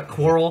henchmen. Right. You've also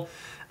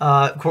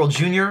got Quarrel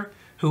Jr.,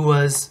 who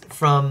was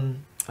from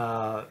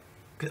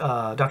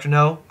Dr.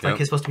 No. Like Yep.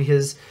 he's supposed to be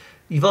his.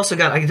 You've also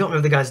got, I don't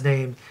remember the guy's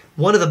name.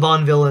 One of the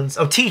Bond villains.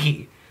 Oh,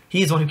 Teehee.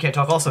 He's the one who can't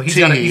talk. Also, he's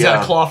got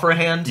Teehee, a claw for a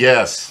hand.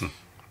 Yes.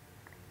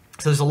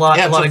 So there's a lot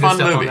Yeah, it's of a good fun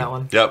stuff on movie. that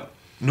one. Yep.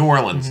 New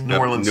Orleans. New Yep,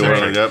 Orleans. New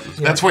Centric. Orleans, yep.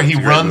 That's where he It's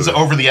a great runs movie.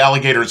 over the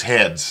alligators'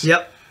 heads.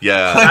 Yep. Yeah.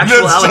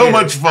 Actual That's so alligators.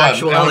 much fun.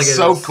 Actual That was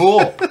so alligators.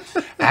 cool.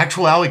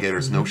 Actual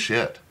alligators, no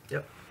shit.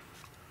 Yep.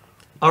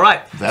 All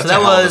right. That's so that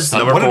a hell of a was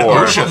stunt. Number What did 4.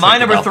 OSHA my think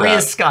number about 3 that?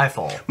 is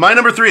Skyfall. My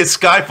number 3 is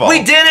Skyfall. We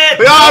did it.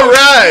 All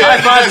right. High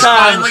five guys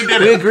time. finally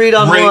did We it. agreed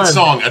on Great one.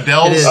 song. It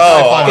Adele's is.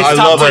 Skyfall It's is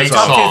top, love a that great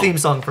top song. 2 theme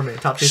song for me.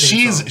 Top 2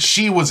 theme song.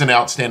 She was an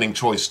outstanding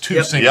choice to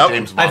Yep. sing Yep.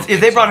 James Bond.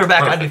 If they brought her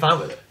back, Perfect. I'd be fine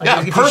with it. Like,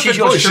 Yeah, if perfect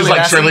goes voice. She's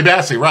like Shirley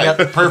Bassey, right?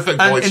 Yep.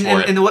 Perfect voice for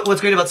it. And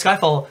what's great about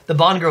Skyfall, the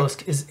Bond girl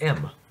is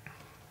M.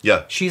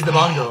 Yeah. She's the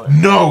Bond girl. in it.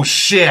 No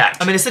shit.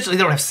 I mean, essentially,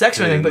 they don't have sex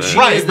or anything, but she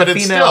Right, is the but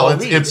it's female still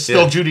lead. it's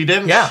still Judi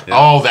Dench. Yeah.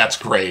 Oh, that's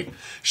great.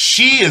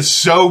 She is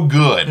so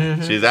good.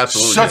 She's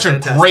absolutely Such a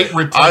fantastic. great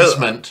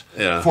replacement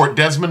yeah. for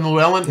Desmond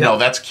Llewellyn. No,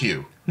 that's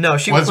Q. No,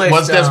 she Was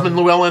replaced, Desmond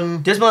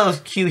Llewellyn? Desmond Llewellyn was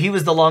Q. He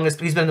was the longest.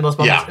 He's been in the most.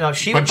 Yeah, No,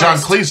 she but John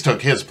replaced- Cleese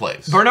took his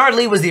place. Bernard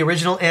Lee was the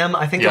original M.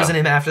 I think there was Yeah.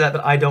 an M after that,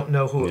 but I don't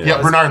know who it Yeah,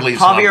 was. Bernard Lee's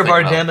what I'm Javier thinking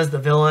Bardem of. as the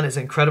villain is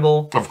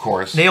incredible. Of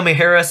course. Naomi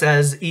Harris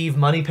as Eve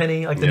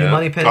Moneypenny, like the new Yeah.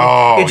 Moneypenny.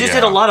 Oh, it just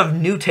yeah. did a lot of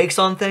new takes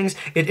on things.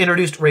 It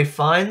introduced Ray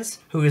Fiennes,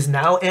 who is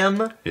now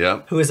M. Yeah.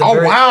 Who is a Oh,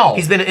 very, wow.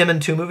 He's been in M in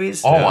 2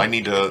 movies. Oh, I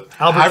need to.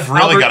 Albert- I've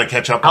really Albert- got to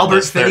catch up on Albert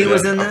this. Finney They're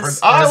was good. in this.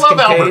 I as love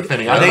Albert Kincaid.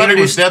 Finney. They I thought he was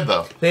introduced- dead,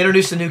 though. They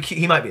introduced a new Q.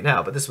 He might be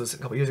now, but this was a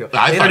couple years ago.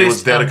 I They thought he was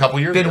introduced, dead a couple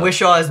years Ben ago.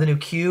 Whishaw as the new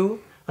Q,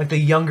 like the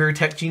younger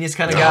tech genius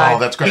kind of guy. Oh,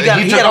 that's great. He got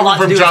took a over lot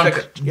to from do John, with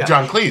Spectre. Yeah.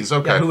 John Cleese.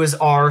 Okay. Yeah, who is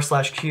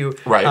R/Q.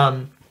 Right.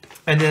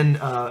 And then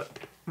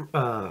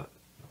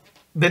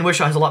Ben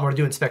Whishaw has a lot more to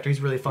do in Spectre.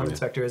 He's really fun in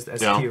Spectre as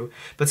Yeah. Q.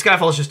 But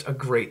Skyfall is just a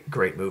great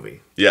movie.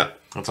 Yeah.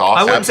 That's awesome.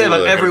 I wouldn't say about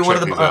Absolutely. every one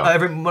Check of these the out.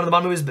 every one of the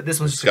Bond movies, but this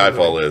one's just a good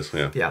Skyfall movie. is,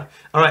 yeah. Yeah.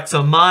 All right.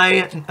 So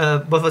my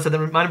both of us said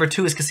that my number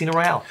 2 is Casino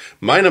Royale.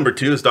 My number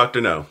 2 is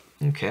Dr. No.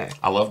 Okay.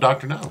 I love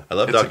Dr. No. I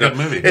love it's Dr. a good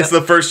movie. It's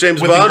the first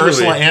James with Bond the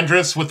Ursula movie.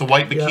 Andress with the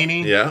white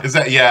bikini. Yeah. Is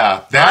that I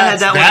had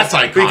That's that one. that's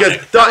iconic.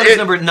 Because That was it's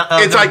number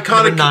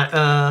iconic. Number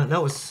 9. No,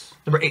 it was.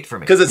 Number 8 for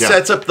me. Because it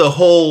sets up the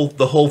whole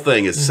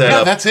thing is set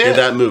up that's it. in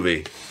that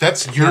movie.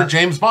 That's your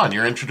James Bond.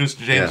 You're introduced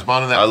to James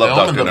Bond in that I love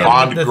film, and Dr. the No.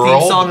 Bond the girl,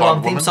 theme song, the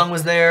Bond theme woman. song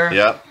was there.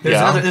 Yeah.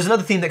 There's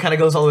another theme that kind of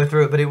goes all the way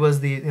through it, but it was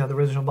the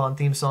original Bond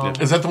theme song.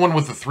 Is that the one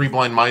with the 3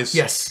 blind mice?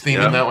 Yes.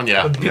 Theme in that one.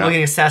 Yeah. With people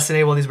getting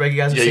assassinated while these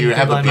regular guys are Yeah, singing you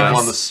have the Blind people Mice.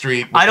 on the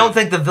street. I don't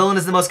think the villain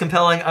is the most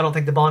compelling. I don't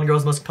think the Bond girl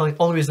is the most compelling.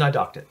 Only reason I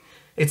docked it.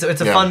 It's a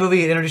fun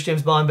movie. It introduced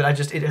James Bond, but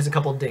it has a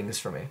couple of dings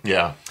for me.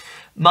 Yeah.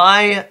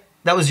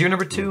 That was your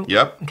number 2?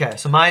 Yep. Okay,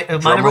 so my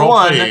number roll,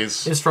 1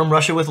 please. is From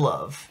Russia with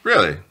Love.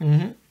 Really?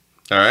 Mm-hmm.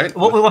 All right.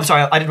 I'm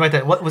sorry, I didn't write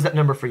that. What was that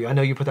number for you? I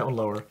know you put that one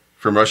lower.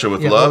 From Russia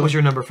with Yeah, Love. what was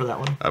your number for that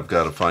one? I've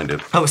got to find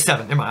it. Oh, it was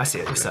 7. Never mind, I see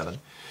it. It was 7.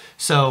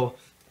 So,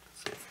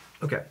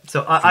 okay.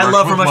 So I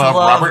love From Russia with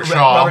Love. Robert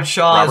Shaw. Robert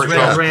Shaw is Red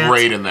Shaw's Grant.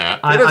 great in that.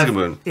 It is a good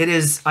movie. It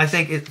is. I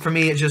think for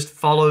me, it just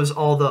follows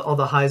all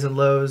the highs and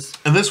lows.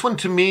 And this one,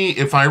 to me,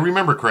 if I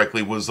remember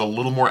correctly, was a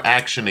little more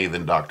actiony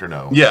than Dr.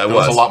 No. Yeah, it There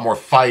was was. a lot more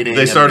fighting.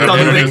 They started and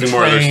introducing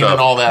more of their train stuff. and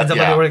all that. Ends up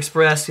on the Orient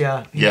Express, He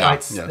Yeah.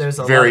 fights. Yes. There's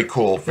a Very lot.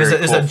 cool. There's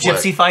Very a cool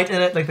gypsy flick. fight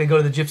in it. Like they go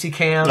to the gypsy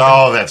camp.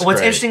 Oh, that's What's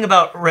great. interesting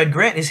about Red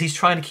Grant is he's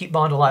trying to keep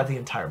Bond alive the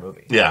entire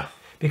movie. Yeah.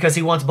 Because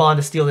he wants Bond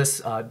to steal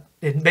this,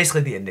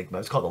 basically the Enigma.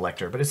 It's called the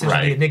Lecter, but it's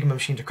essentially the Right. Enigma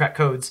machine to crack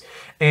codes.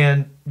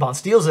 And Bond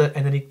steals it,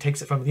 and then he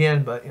takes it from the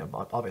end. But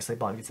obviously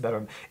Bond gets the better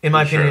of him. In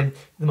my opinion,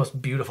 the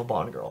most beautiful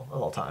Bond girl of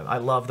all time. I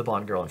love the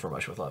Bond girl in From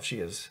Russia with Love. She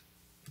is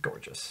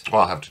gorgeous.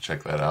 Well, I'll have to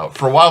check that out.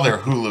 For a while there,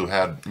 Hulu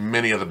had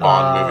many of the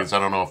Bond movies. I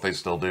don't know if they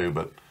still do,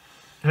 but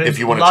if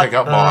you want to check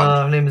out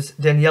Bond. Her name is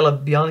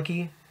Daniela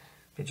Bianchi.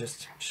 Let me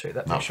just show you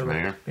that Not picture.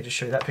 familiar. Let me just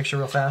show you that picture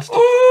real fast.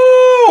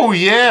 Oh,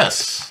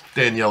 yes.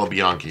 Daniela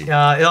Bianchi. It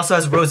also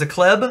has Rosa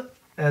Klebb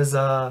as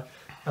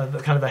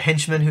kind of a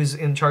henchman who's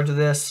in charge of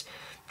this.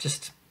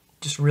 Just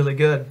really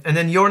good. And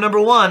then your number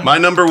 1. My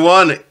number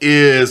 1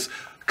 is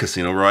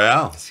Casino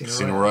Royale.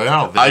 Casino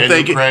Royale. I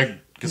think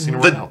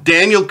Casino the Royale.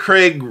 Daniel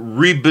Craig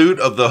reboot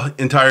of the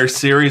entire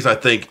series, I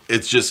think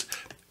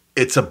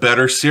it's a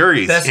better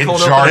series. Best It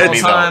cold open jarred of all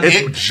me, time. though.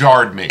 It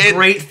jarred me.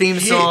 Great theme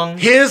song.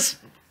 His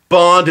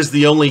Bond is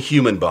the only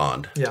human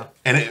Bond. Yeah.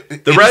 And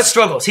The He rest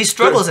struggles. He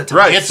struggles at times.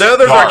 Right. It's The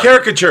others are dark.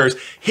 caricatures.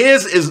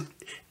 His is,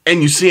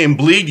 and you see him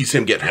bleed. You see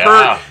him get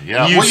hurt.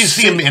 Yeah. You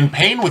see him in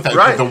pain with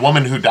the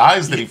woman who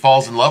dies that he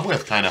falls in love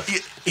with, kind of.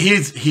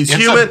 He's It's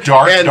human. a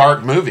dark, and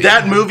dark movie.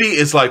 That movie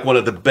is like one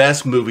of the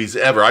best movies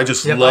ever. I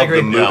just Yep, I love agree.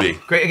 the movie.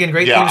 Great theme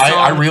Yeah, song.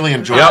 I really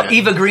enjoyed it.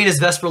 Eva Green as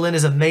Vesper Lynn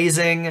is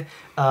amazing.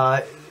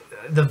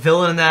 The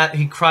villain in that,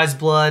 he cries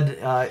blood.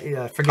 Oh,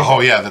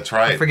 yeah, that's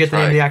right. I forget the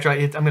That's name of the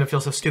right. actor. I'm going to feel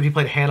so stupid. He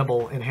played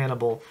Hannibal in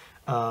Hannibal,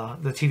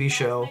 the TV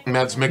show.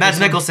 Mads Mikkelsen. Mads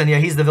Mikkelsen, yeah,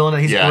 he's the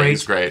villain. He's great.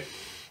 He's great.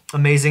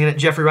 Amazing in it.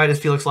 Jeffrey Wright as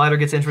Felix Leiter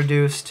gets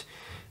introduced.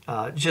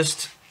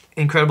 Just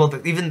incredible.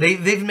 They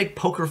even make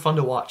poker fun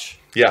to watch.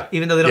 Yeah.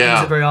 Even though they don't Yeah.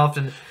 use it very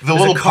often. The There's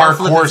little a car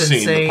flip parkour that's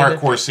scene, the insane.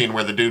 parkour scene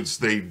where the dudes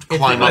they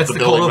climb up it's the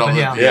the cold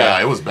building. open,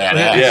 Yeah, it was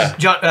badass.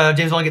 Yeah.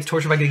 James Bond gets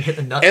tortured by getting hit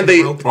in the nuts And with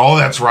they- a rope. Oh,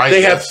 that's right.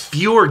 They have yes.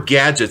 fewer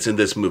gadgets in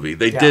this movie.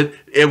 They did.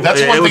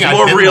 That's one it was thing I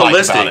more didn't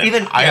realistic. like about it.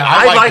 Even- I yeah.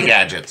 like like the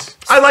gadgets.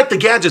 I like the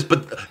gadgets,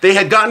 but they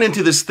had gotten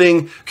into this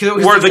thing 'Cause it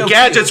was- where there's the no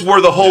gadgets cue.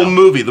 were the whole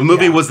movie. The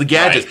movie Yeah. was the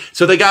gadgets, Right.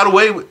 so they got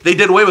away. They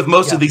did away with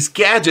most of these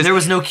gadgets. There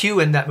was no cue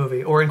in that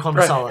movie or in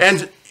Quantum of Right.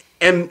 Solace.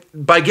 And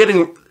by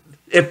getting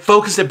it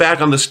focused it back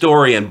on the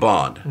story and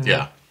Bond.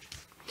 Yeah.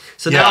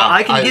 So Yeah, now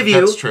I can give you.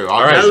 that's true. All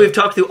Now right. that we've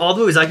talked through all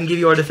the movies, I can give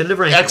you our definitive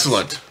rankings.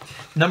 Excellent.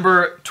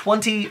 Number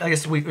 20, I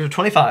guess or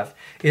 25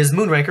 is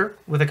Moonraker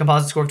with a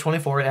composite score of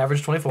 24, an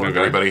average 24.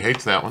 Everybody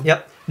hates that one.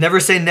 Yep. Never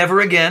Say Never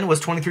Again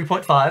was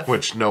 23.5.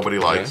 Which nobody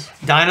likes.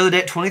 Die Another Day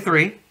at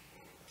 23.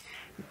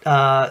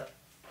 The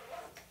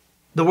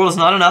World Is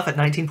Not Enough at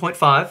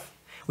 19.5.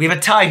 We have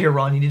a tie here,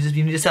 Ron. You need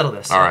to settle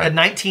this. All right. At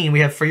 19, we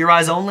have For Your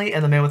Eyes Only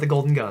and The Man with the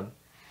Golden Gun.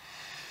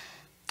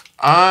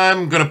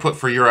 I'm going to put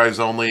For Your Eyes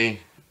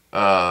Only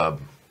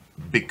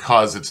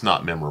because it's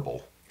not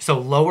memorable. So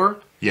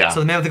lower. Yeah. So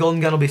The Man with the Golden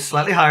Gun will be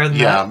slightly higher than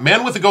Yeah, that.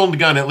 Man with the Golden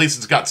Gun, at least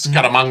it's got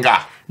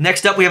Scaramanga.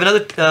 Next up, we have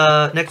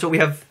another. Next up, we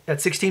have at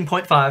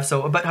 16.5,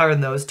 so a bit higher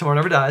than those. Tomorrow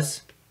Never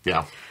Dies.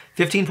 Yeah.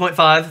 15.5,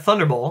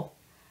 Thunderball.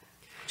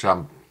 Which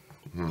I'm...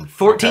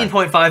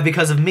 14.5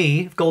 because of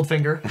me,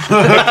 Goldfinger.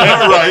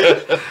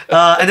 right.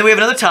 And then we have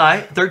another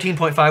tie.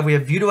 13.5, we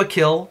have View to a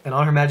Kill and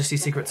On Her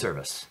Majesty's Secret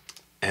Service.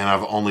 And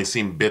I've only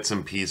seen bits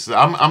and pieces.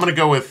 I'm going to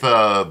go with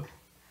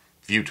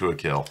View to a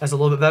Kill. As a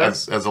little bit better?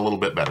 As a little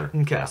bit better.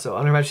 Okay, so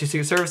On Her Majesty's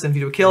Secret Service and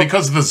View to a Kill.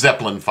 Because of the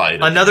Zeppelin fight.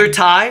 Another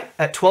tie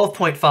at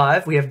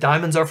 12.5, we have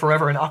Diamonds Are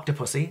Forever and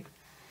Octopussy.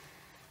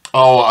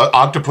 Oh,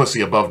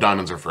 Octopussy above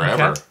Diamonds Are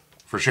Forever. Okay.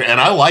 For sure.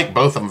 And I like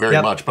both of them very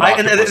much. But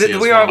And Octopussy is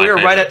we one are of my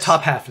right at favorites.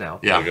 top half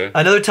now. Yeah. Okay.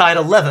 Another tie at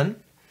 11,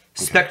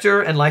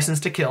 Spectre and License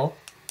to Kill.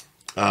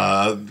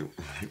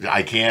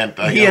 I can't.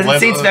 He hasn't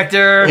seen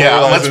Spectre. Yeah,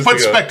 Oh, let's License put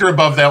to Kill. Spectre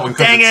above that one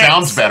because Dang it it.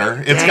 sounds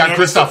better. It's Dang got it.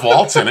 Christoph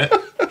Waltz in it.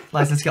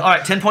 License to Kill. All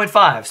right,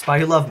 10.5, Spy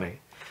Who Loved Me.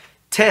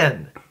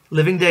 10,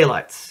 Living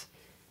Daylights.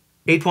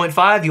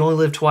 8.5, You Only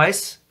Live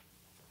Twice.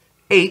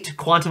 8,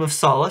 Quantum of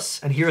Solace.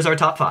 And here's our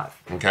top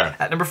 5. Okay.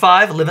 At number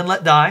 5, Live and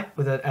Let Die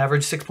with an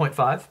average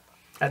 6.5.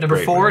 At number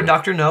Great 4, movie.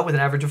 Dr. No with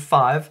an average of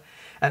 5.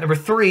 At number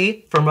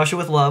 3, From Russia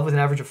with Love with an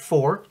average of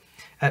 4.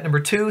 At number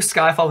 2,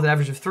 Skyfall with an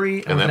average of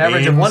 3. And with an that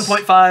average of means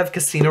 1.5,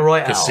 Casino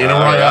Royale. Casino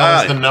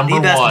Royale is the number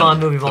The best one. Bond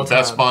movie of all The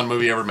best time. Bond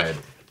movie ever made.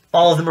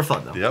 All of them are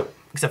fun, though. Yep.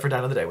 Except for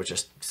Down of the Day, which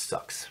just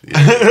sucks.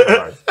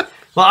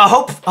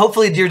 Well,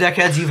 hopefully, dear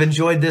deckheads, you've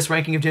enjoyed this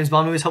ranking of James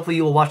Bond movies. Hopefully,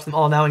 you will watch them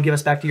all now and give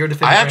us back to your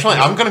definitive rankings.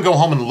 I'm going to go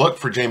home and look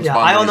for James Bond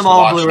I own movies them to all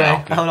on watch Blu-ray.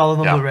 now. I own all of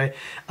them on Blu-ray.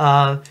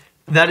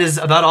 That is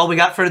about all we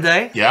got for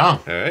today. Yeah. All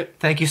right.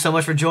 Thank you so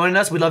much for joining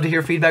us. We'd love to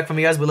hear feedback from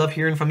you guys. We love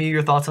hearing from you,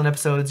 your thoughts on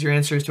episodes, your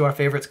answers to our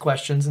favorites,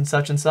 questions, and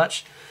such and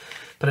such.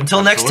 But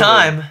until next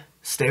time,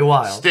 stay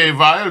wild. Stay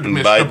wild,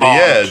 Mr. By Bond.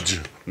 the edge,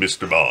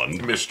 Mr.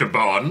 Bond. Mr.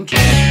 Bond.